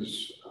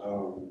is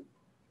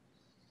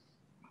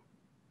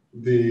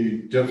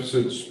the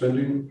deficit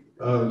spending.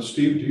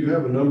 Steve, do you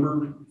have a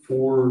number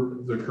for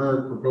the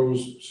current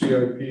proposed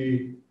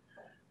CIP?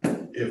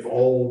 If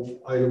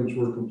all items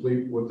were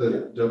complete, what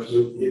that deficit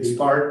would be? It's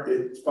part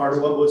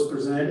of what was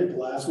presented at the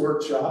last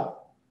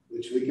workshop,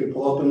 which we can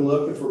pull up and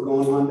look if we're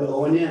going on to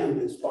O&M.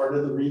 It's part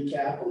of the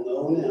recap on the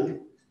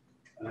O&M.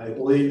 I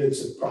believe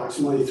it's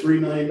approximately $3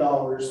 million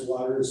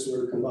water and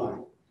sewer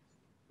combined,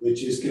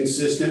 which is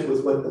consistent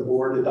with what the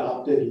board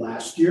adopted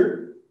last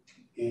year.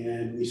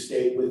 And we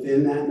stayed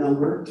within that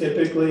number.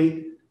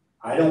 Typically,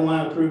 I don't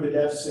want to approve a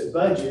deficit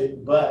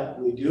budget, but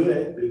we do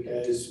it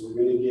because we're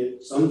going to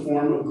get some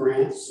form of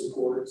grants,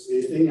 supports,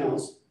 anything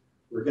else.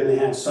 We're going to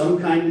have some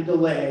kind of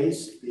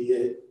delays, be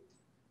it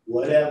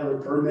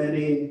whatever,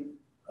 permitting,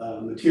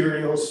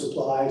 materials,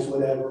 supplies,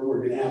 whatever.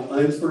 We're going to have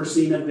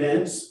unforeseen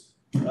events,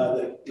 like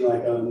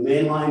a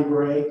mainline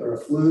break or a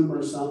flume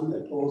or something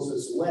that pulls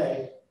us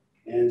away.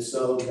 And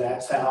so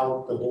that's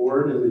how the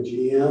board and the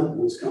GM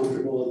was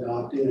comfortable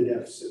adopting a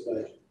deficit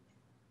budget.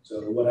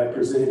 So what I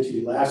presented to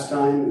you last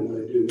time and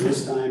what I do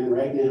this time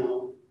right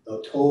now,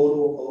 the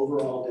total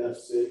overall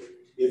deficit,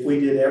 if we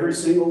did every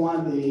single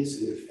one of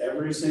these, and if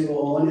every single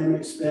O&M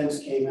expense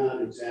came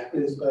out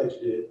exactly as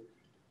budgeted,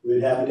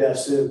 we'd have a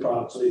deficit of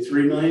approximately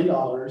 $3 million,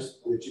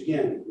 which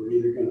again, we're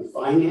either going to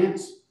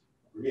finance,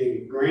 we're going to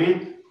get a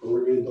grant, or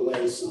we're going to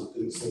delay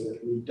something so that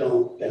we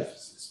don't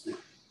deficit spend.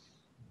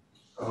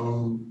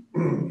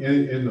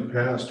 In the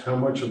past, how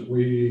much have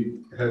we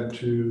had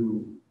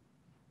to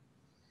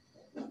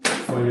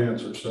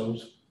finance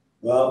ourselves?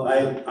 Well,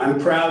 I'm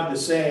proud to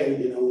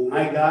say, when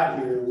I got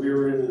here, we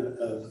were in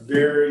a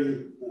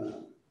very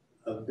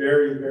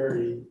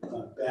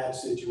bad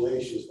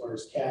situation as far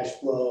as cash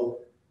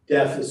flow,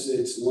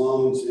 deficits,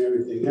 loans, and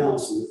everything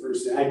else. And the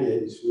first thing I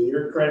did is when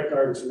your credit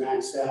cards are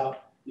maxed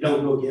out, you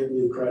don't go get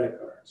new credit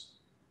cards.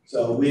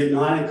 So we have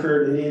not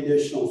incurred any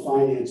additional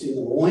financing.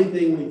 The only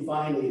thing we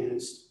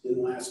financed in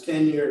the last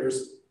 10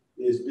 years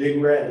is Big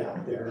Red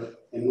out there,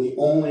 and we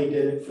only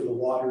did it for the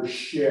water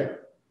share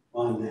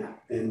on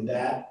that, and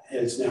that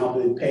has now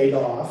been paid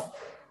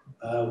off.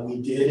 We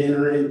did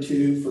enter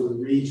into, for the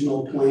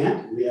regional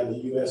plant, we have a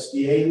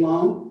USDA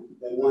loan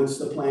that once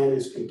the plant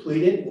is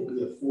completed will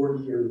be a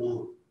 40-year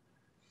loan.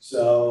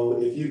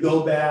 So if you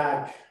go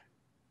back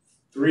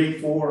 3,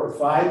 4, or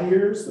 5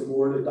 years, the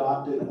board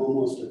adopted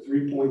almost a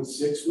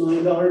 $3.6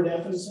 million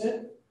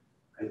deficit.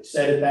 I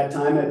said at that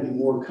time I'd be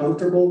more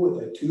comfortable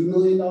with a $2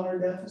 million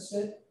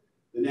deficit.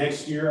 The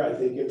next year, I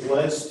think it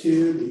was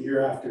 2. The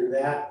year after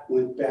that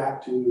went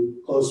back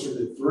to closer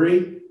to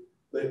 3.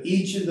 But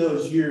each of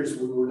those years,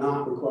 we were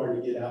not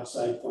required to get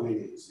outside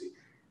financing.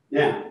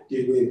 Now,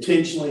 did we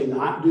intentionally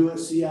not do a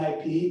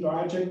CIP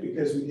project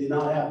because we did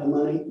not have the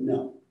money?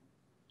 No.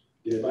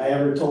 Have I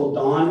ever told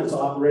Dawn as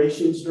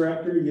operations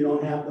director, you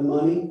don't have the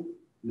money?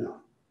 No.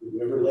 Have we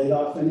ever laid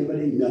off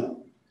anybody?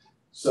 No.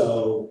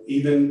 So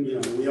even,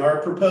 we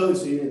are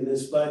proposing in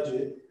this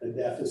budget a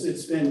deficit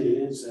spending.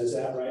 It says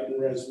that right in the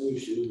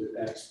resolution, but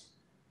that's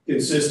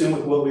consistent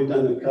with what we've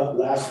done the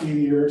last few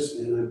years,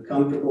 and I'm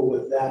comfortable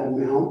with that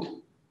amount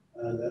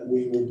that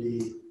we will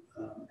be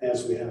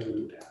as we have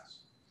in the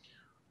past.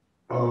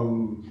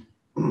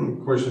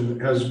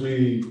 Question, as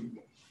we,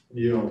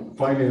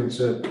 finance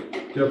that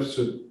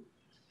deficit,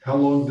 how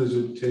long does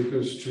it take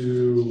us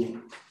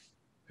to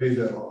pay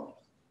that off?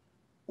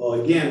 Well,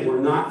 again,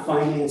 we're not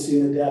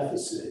financing the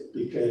deficit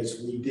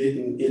because we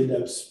didn't end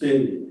up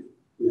spending it.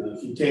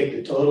 If you take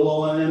the total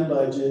O&M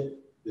budget,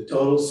 the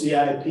total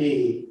CIP,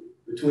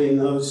 between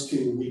those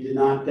two, we did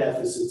not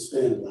deficit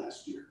spend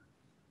last year.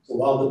 So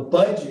while the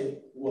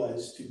budget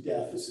was to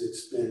deficit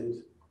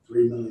spend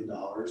 $3 million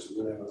or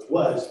whatever it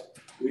was,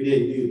 we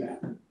didn't do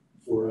that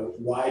for a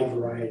wide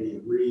variety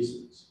of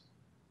reasons.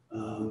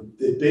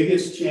 The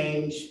biggest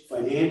change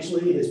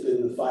financially has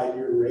been the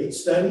 5-year rate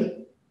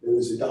study that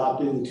was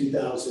adopted in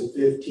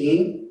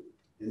 2015,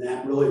 and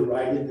that really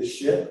righted the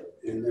ship,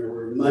 and there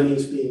were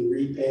monies being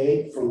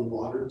repaid from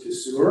water to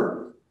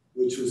sewer,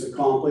 which was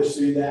accomplished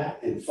through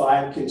that, and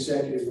 5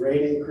 consecutive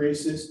rate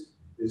increases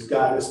has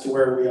got us to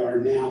where we are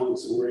now, and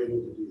so we're able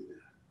to do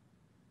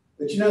that.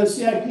 But you know, the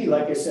CIP,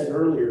 like I said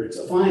earlier, it's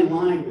a fine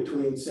line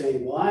between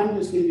saying, well, I'm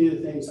just gonna do the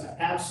things I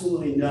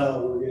absolutely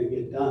know we're gonna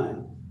get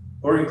done,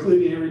 or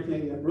including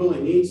everything that really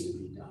needs to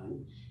be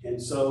done.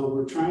 And so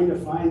we're trying to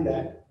find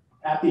that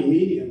happy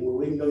medium where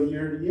we can go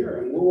year to year,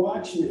 and we're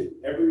watching it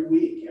every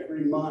week,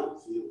 every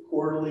month, you know,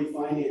 quarterly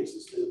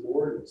finances to the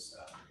board and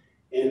stuff.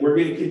 And we're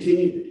gonna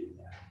continue to do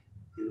that.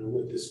 You know,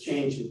 with this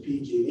change in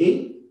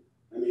PG&E,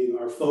 I mean,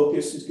 our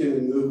focus is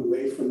gonna move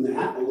away from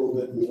that a little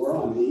bit more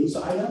on these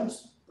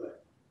items,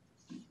 but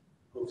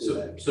hopefully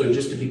that. So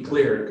just to be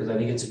clear, because I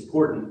think it's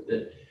important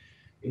that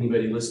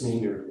anybody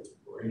listening or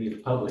any of the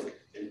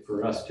public, and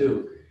for us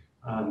too,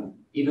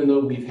 even though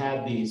we've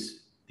had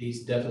these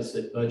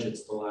deficit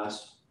budgets the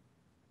last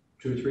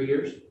 2 or 3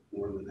 years,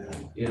 More than that.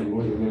 yeah,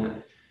 more than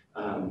that,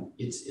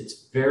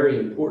 it's very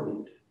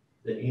important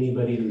that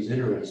anybody who's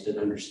interested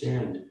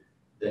understand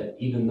that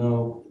even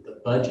though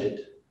the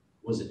budget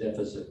was a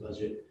deficit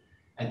budget,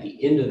 at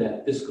the end of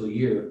that fiscal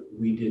year,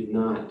 we did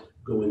not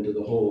go into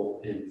the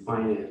hole and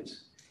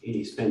finance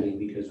any spending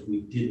because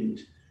we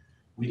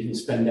didn't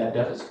spend that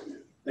deficit.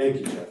 Thank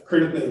you, Jeff.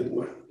 Critically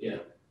important. Yeah.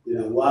 You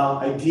know, while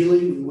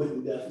ideally we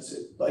wouldn't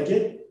deficit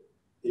budget,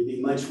 it'd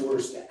be much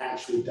worse to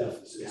actually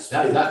deficit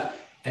spend.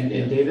 And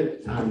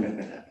David,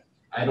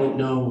 I don't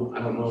know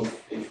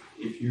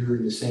if you're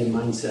in the same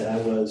mindset I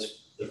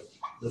was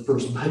the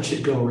first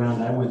budget go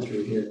around I went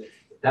through here.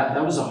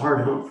 That was a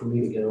hard hump for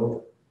me to get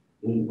over.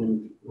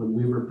 When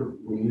we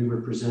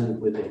were presented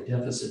with a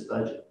deficit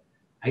budget,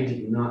 I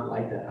did not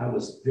like that. I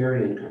was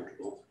very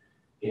uncomfortable,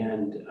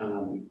 and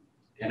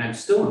I'm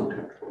still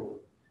uncomfortable.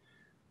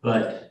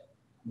 But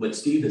what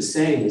Steve is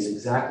saying is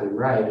exactly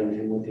right,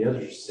 and what the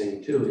others are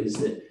saying too, is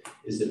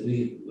that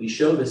we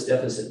show this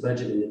deficit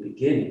budget in the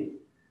beginning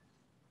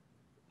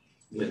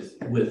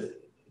with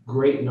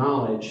great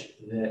knowledge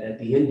that at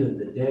the end of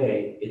the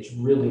day, it's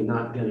really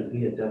not going to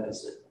be a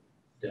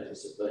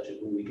deficit budget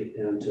when we get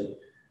down to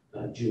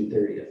June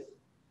 30th.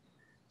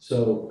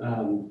 So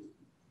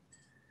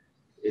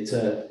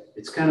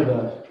it's kind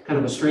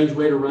of a strange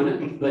way to run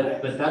it,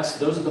 but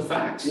those are the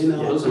facts. You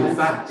know, Those are the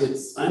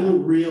facts. I'm a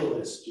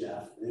realist,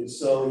 Jeff, and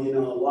so, you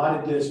know, a lot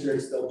of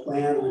districts, they'll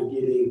plan on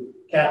getting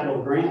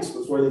capital grants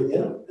before they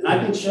get them. And I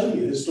can show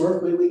you,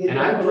 historically, we get And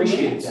I capital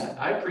appreciate grants. that.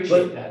 I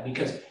appreciate that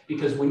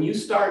because when you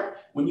start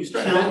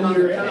betting on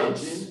your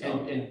accounts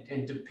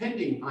and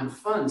depending on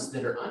funds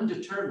that are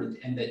undetermined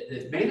and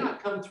that may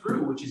not come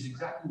through, which is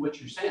exactly what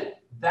you're saying,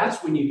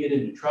 that's when you get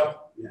into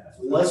trouble. Yeah,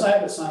 unless I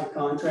have a signed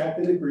contract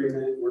and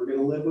agreement, we're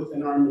gonna live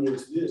within our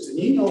means to do this. And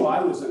you know,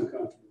 I was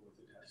uncomfortable with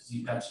the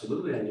deficit.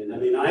 Absolutely, I do I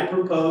that. mean, I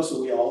propose that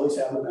we always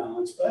have a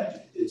balanced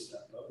budget and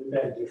stuff, but we've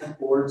had different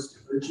boards,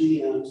 different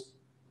GMs,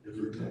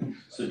 different things.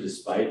 So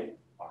despite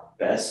our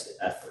best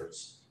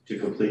efforts to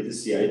complete the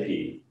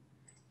CIP,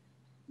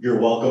 you're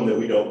welcome that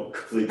we don't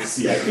complete the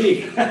CIP.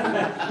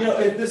 You know,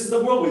 this is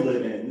the world we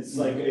live in. It's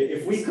like,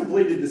 if we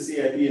completed the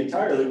CIP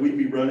entirely, we'd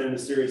be running a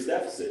serious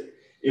deficit.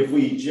 If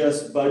we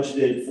just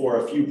budgeted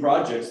for a few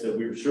projects that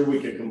we were sure we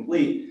could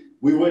complete,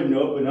 we wouldn't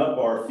open up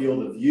our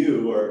field of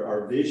view or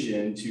our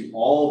vision to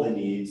all the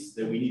needs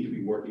that we need to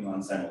be working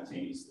on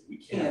simultaneously.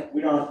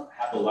 We don't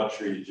have the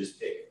luxury to just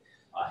pick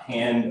a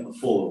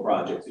handful of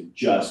projects and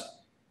just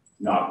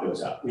knock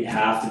those out. We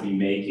have to be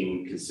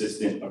making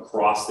consistent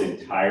across the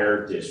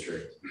entire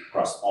district,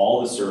 across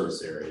all the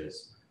service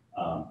areas,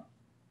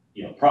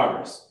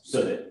 progress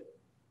so that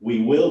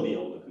we will be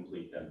able to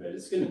complete them. But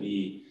it's going to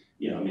be,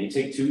 it may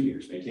take 2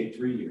 years, may take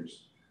 3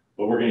 years,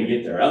 but we're going to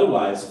get there.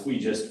 Otherwise, if we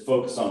just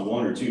focus on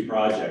 1 or 2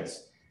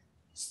 projects,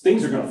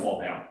 things are going to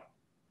fall down.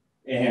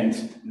 And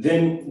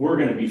then we're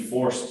going to be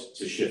forced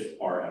to shift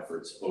our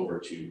efforts over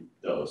to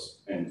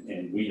those.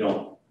 And we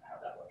don't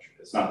have that luxury.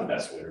 It's not the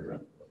best way to run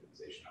the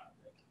organization, I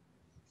think.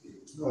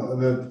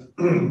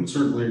 And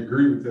certainly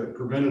agree with that.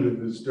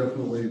 Preventative is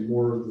definitely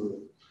more of the,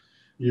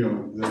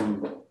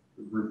 than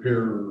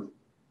repair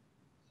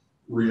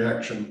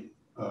reaction,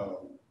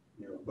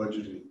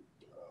 budgeting.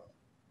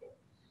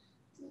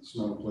 It's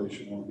not a place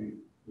you want to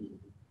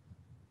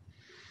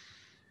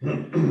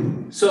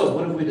be. So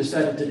what have we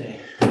decided today?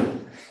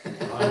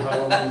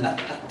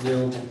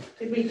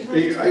 Did we?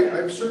 Hey,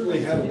 I've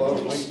certainly had a lot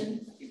of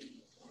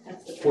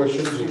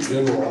questions and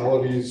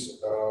generalities,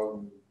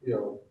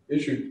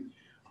 issued.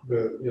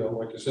 But,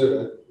 like I said,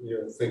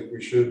 I think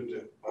we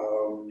should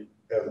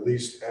at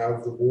least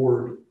have the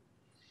board,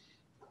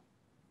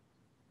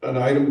 an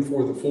item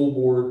for the full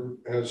board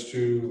as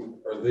to,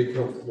 are they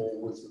comfortable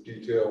with the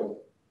detail?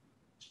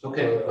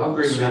 Okay, I'll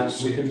agree with that.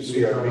 We can put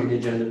it on the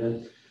agenda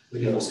then. We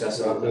can discuss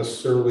it. Not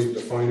necessarily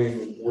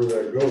defining where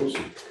that goes.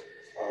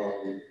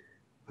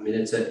 I mean,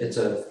 it's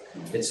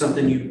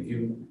something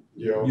you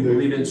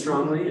believe in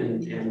strongly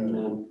and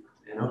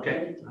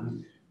okay.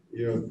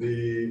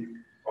 The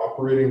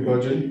operating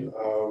budget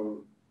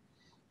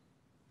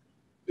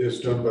is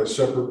done by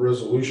separate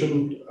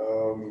resolution,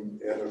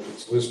 and if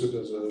it's listed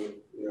as a,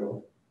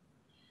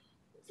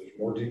 if there's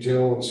more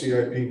detail on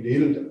CIP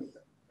needed,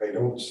 I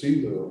don't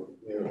see the,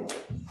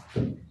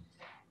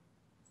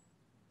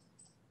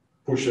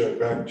 push that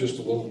back just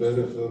a little bit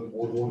if the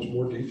board wants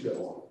more detail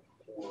on it.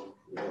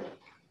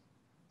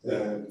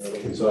 And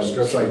So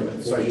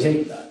I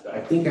take that,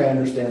 I think I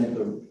understand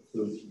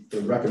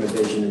the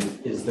recommendation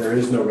is there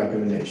is no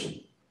recommendation.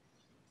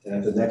 And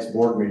at the next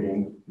board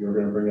meeting, you're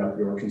gonna bring up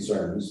your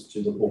concerns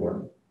to the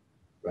board,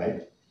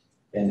 right?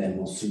 And then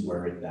we'll see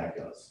where that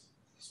goes,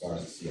 as far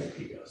as the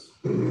CIP goes.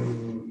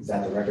 Is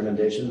that the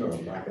recommendation or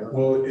lack of?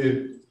 well,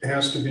 it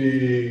has to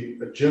be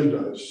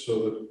agendized so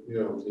that, you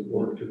know, the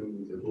board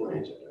can, you know,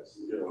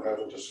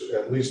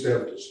 at least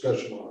have a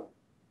discussion on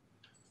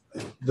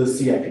The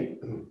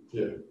CIP.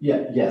 Yeah.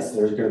 Yeah, yes,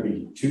 there's gonna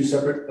be two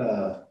separate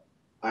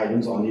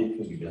items on the,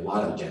 because there'll be a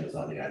lot of agendas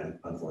on the item,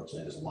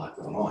 unfortunately, there's a lot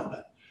going on,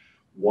 but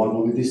one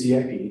will be the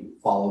CIP,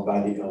 followed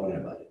by the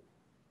O&M budget.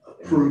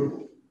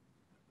 Approval,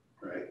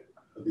 right,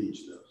 of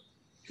each of those.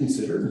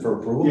 Considered for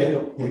approval?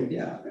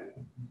 Yeah.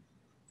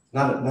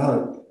 Not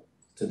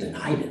to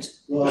deny it.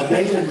 Well,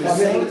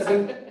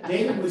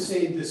 David was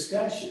saying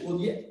discussion. Well,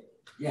 yeah,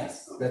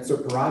 yes, that's a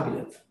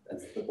prerogative,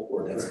 that's the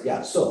board, that's,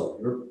 yeah, so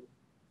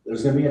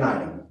there's gonna be an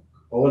item,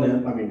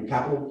 O&M,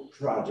 capital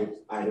project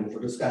item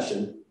for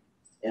discussion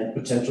and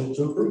potential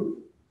to approve.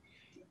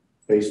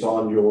 Based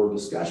on your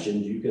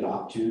discussion, you could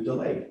opt to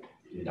delay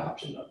the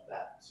adoption of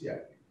that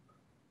CIP.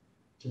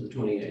 To the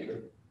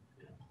 20-acre.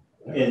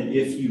 And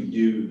if you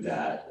do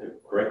that,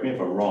 correct me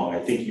if I'm wrong, I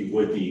think you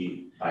would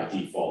be by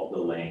default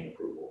delaying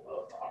approval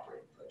of the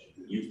operating budget.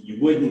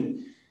 You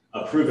wouldn't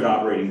approve an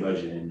operating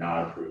budget and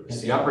not approve.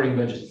 Because the operating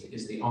budget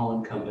is the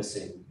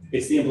all-encompassing.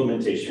 It's the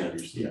implementation of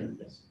your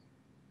CIP.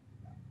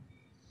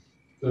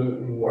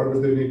 Why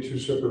would they need two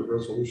separate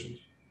resolutions?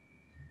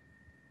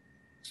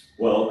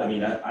 Well,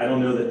 I don't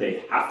know that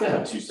they have to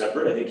have two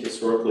separate. I think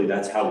historically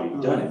that's how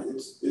we've done it.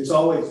 It's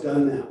always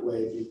done that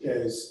way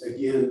because,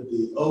 again,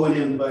 the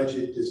O&M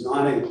budget does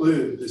not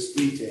include this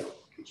detail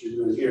that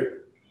you're doing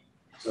here.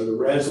 So the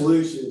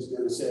resolution is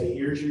gonna say,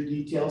 here's your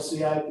detailed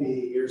CIP,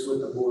 here's what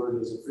the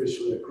board is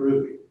officially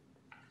approving.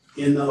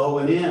 In the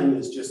O&M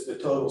is just the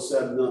total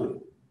 7 million.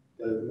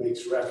 That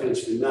makes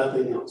reference to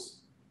nothing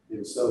else.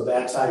 And so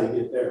that's how you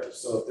get there.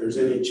 So if there's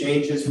any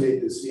changes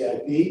made to the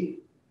CIP,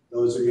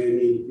 those are gonna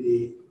need to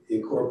be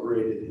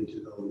incorporated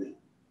into the O&M.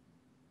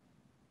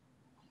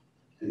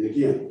 And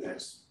again,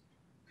 that's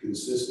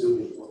consistent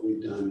with what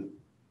we've done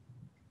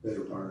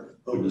better part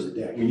over the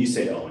decade. When you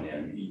say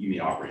O&M, you mean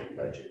operating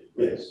budget?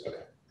 Yes.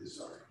 Okay,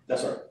 Sorry.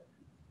 that's all right.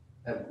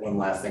 I have one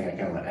last thing I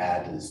kind of want to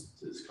add to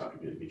this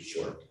contribution, to be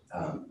short.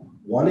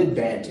 One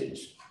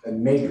advantage, a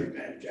major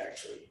advantage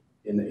actually,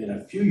 in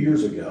a few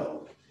years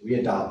ago, we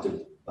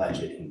adopted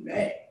budget in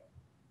May,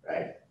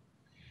 right?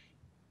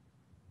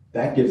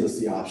 That gives us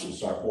the option to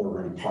start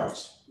ordering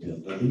parts. The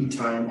lead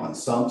time on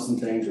sumps and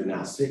things are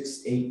now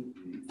 6-8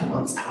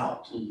 months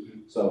out.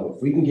 So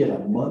if we can get a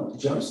month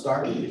jump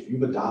start, if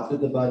you've adopted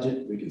the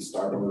budget, we can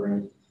start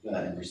ordering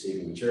and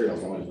receiving materials,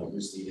 as long as we don't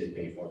receive it and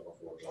pay for it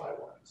before July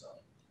 1. So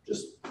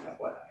just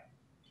FYI.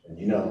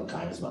 And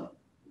time is money.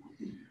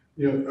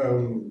 Yeah,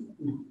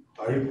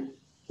 I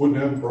wouldn't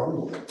have a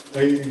problem with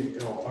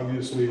it.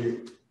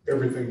 Obviously,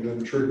 everything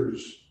then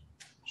triggers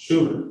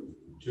sooner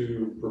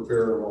to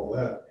prepare and all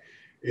that.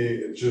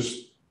 It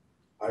just,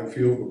 I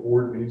feel the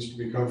board needs to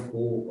be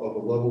comfortable of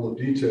a level of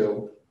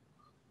detail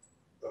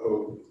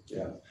of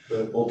that.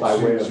 Well, by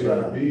way of,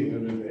 CIP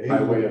and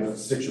by way of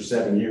 6 or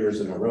 7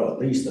 years in a row, at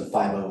least a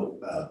 5-0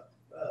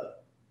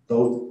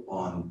 vote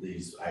on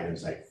these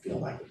items, I feel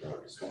like the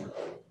board is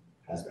comfortable,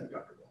 has been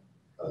comfortable.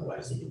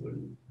 Otherwise, we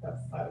wouldn't have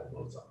 5-0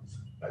 votes on these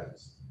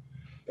items.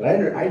 But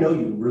I know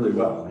you really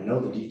well, and I know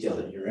the detail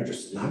that you're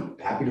interested in. I'm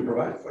happy to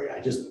provide it for you.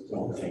 I just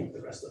don't think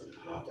the rest of them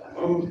have that.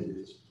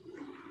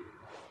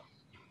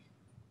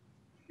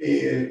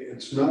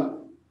 It's not,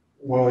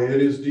 well, it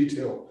is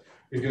detailed,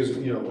 because,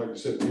 like I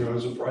said,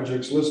 as the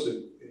project's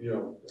listed,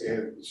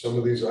 and some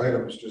of these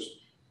items just,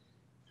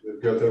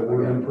 they've got that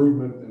word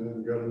improvement and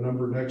then got a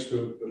number next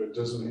to it, but it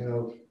doesn't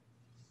have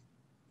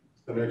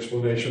an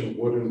explanation of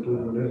what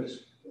improvement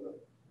is.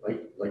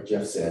 Like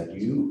Jeff said,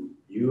 you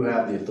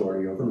have the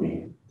authority over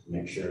me to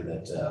make sure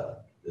that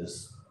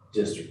this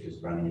district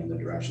is running in the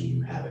direction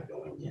you have it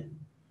going in.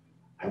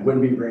 I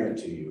wouldn't be bringing it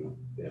to you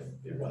if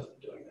it wasn't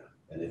doing that.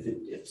 And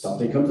if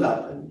something comes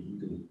up, then you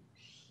can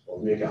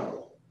hold me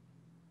accountable.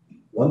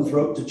 One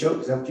throat to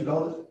choke, is that what you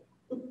call it?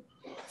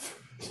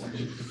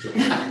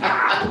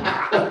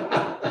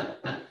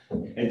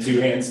 And 2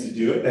 hands to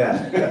do it?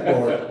 Yeah.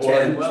 Or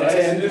 10.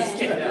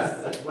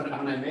 When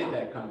I made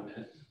that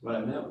comment, what I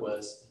meant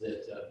was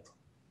that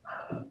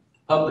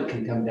public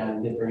can come down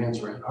and get their hands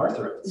around our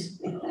throats.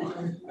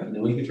 And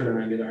then we can turn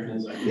around and get our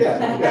hands on yours.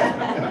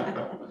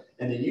 Yeah.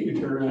 And then you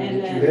can turn around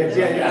and And get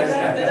your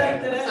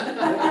then-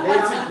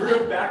 It's a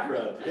group back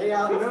rub. They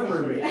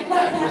outnumber me.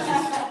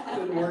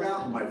 Didn't work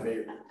out in my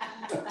favor.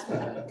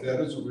 That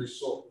is a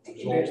result of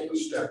the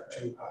stack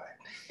too high.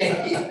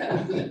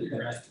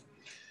 You're right.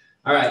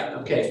 All right,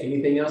 okay,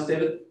 anything else,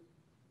 David?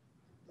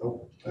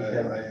 Nope, I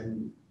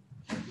am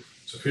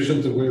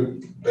sufficient that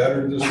we've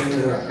battered this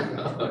thing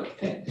around.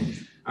 Okay,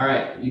 all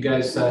right, you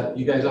guys all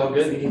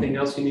good? Anything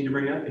else you need to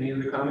bring up? Any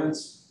other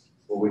comments?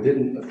 Well, we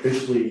didn't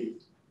officially,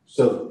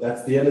 so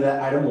that's the end of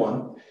that item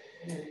 1.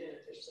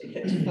 usually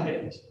get to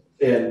item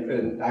two.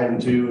 And item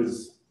two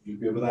is, you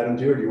good with item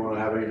two, or do you want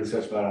to have any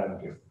discussion about item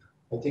two?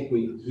 I think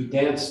we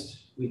danced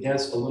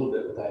a little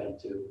bit with item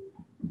two.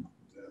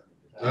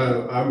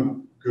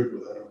 I'm good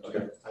with that.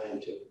 Okay. I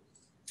am too.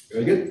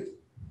 Very good.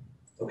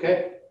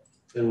 Okay,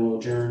 then we'll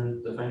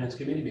adjourn the finance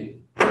committee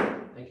meeting.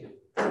 Thank you.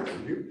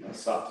 Thank you. A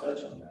soft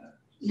touch on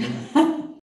that.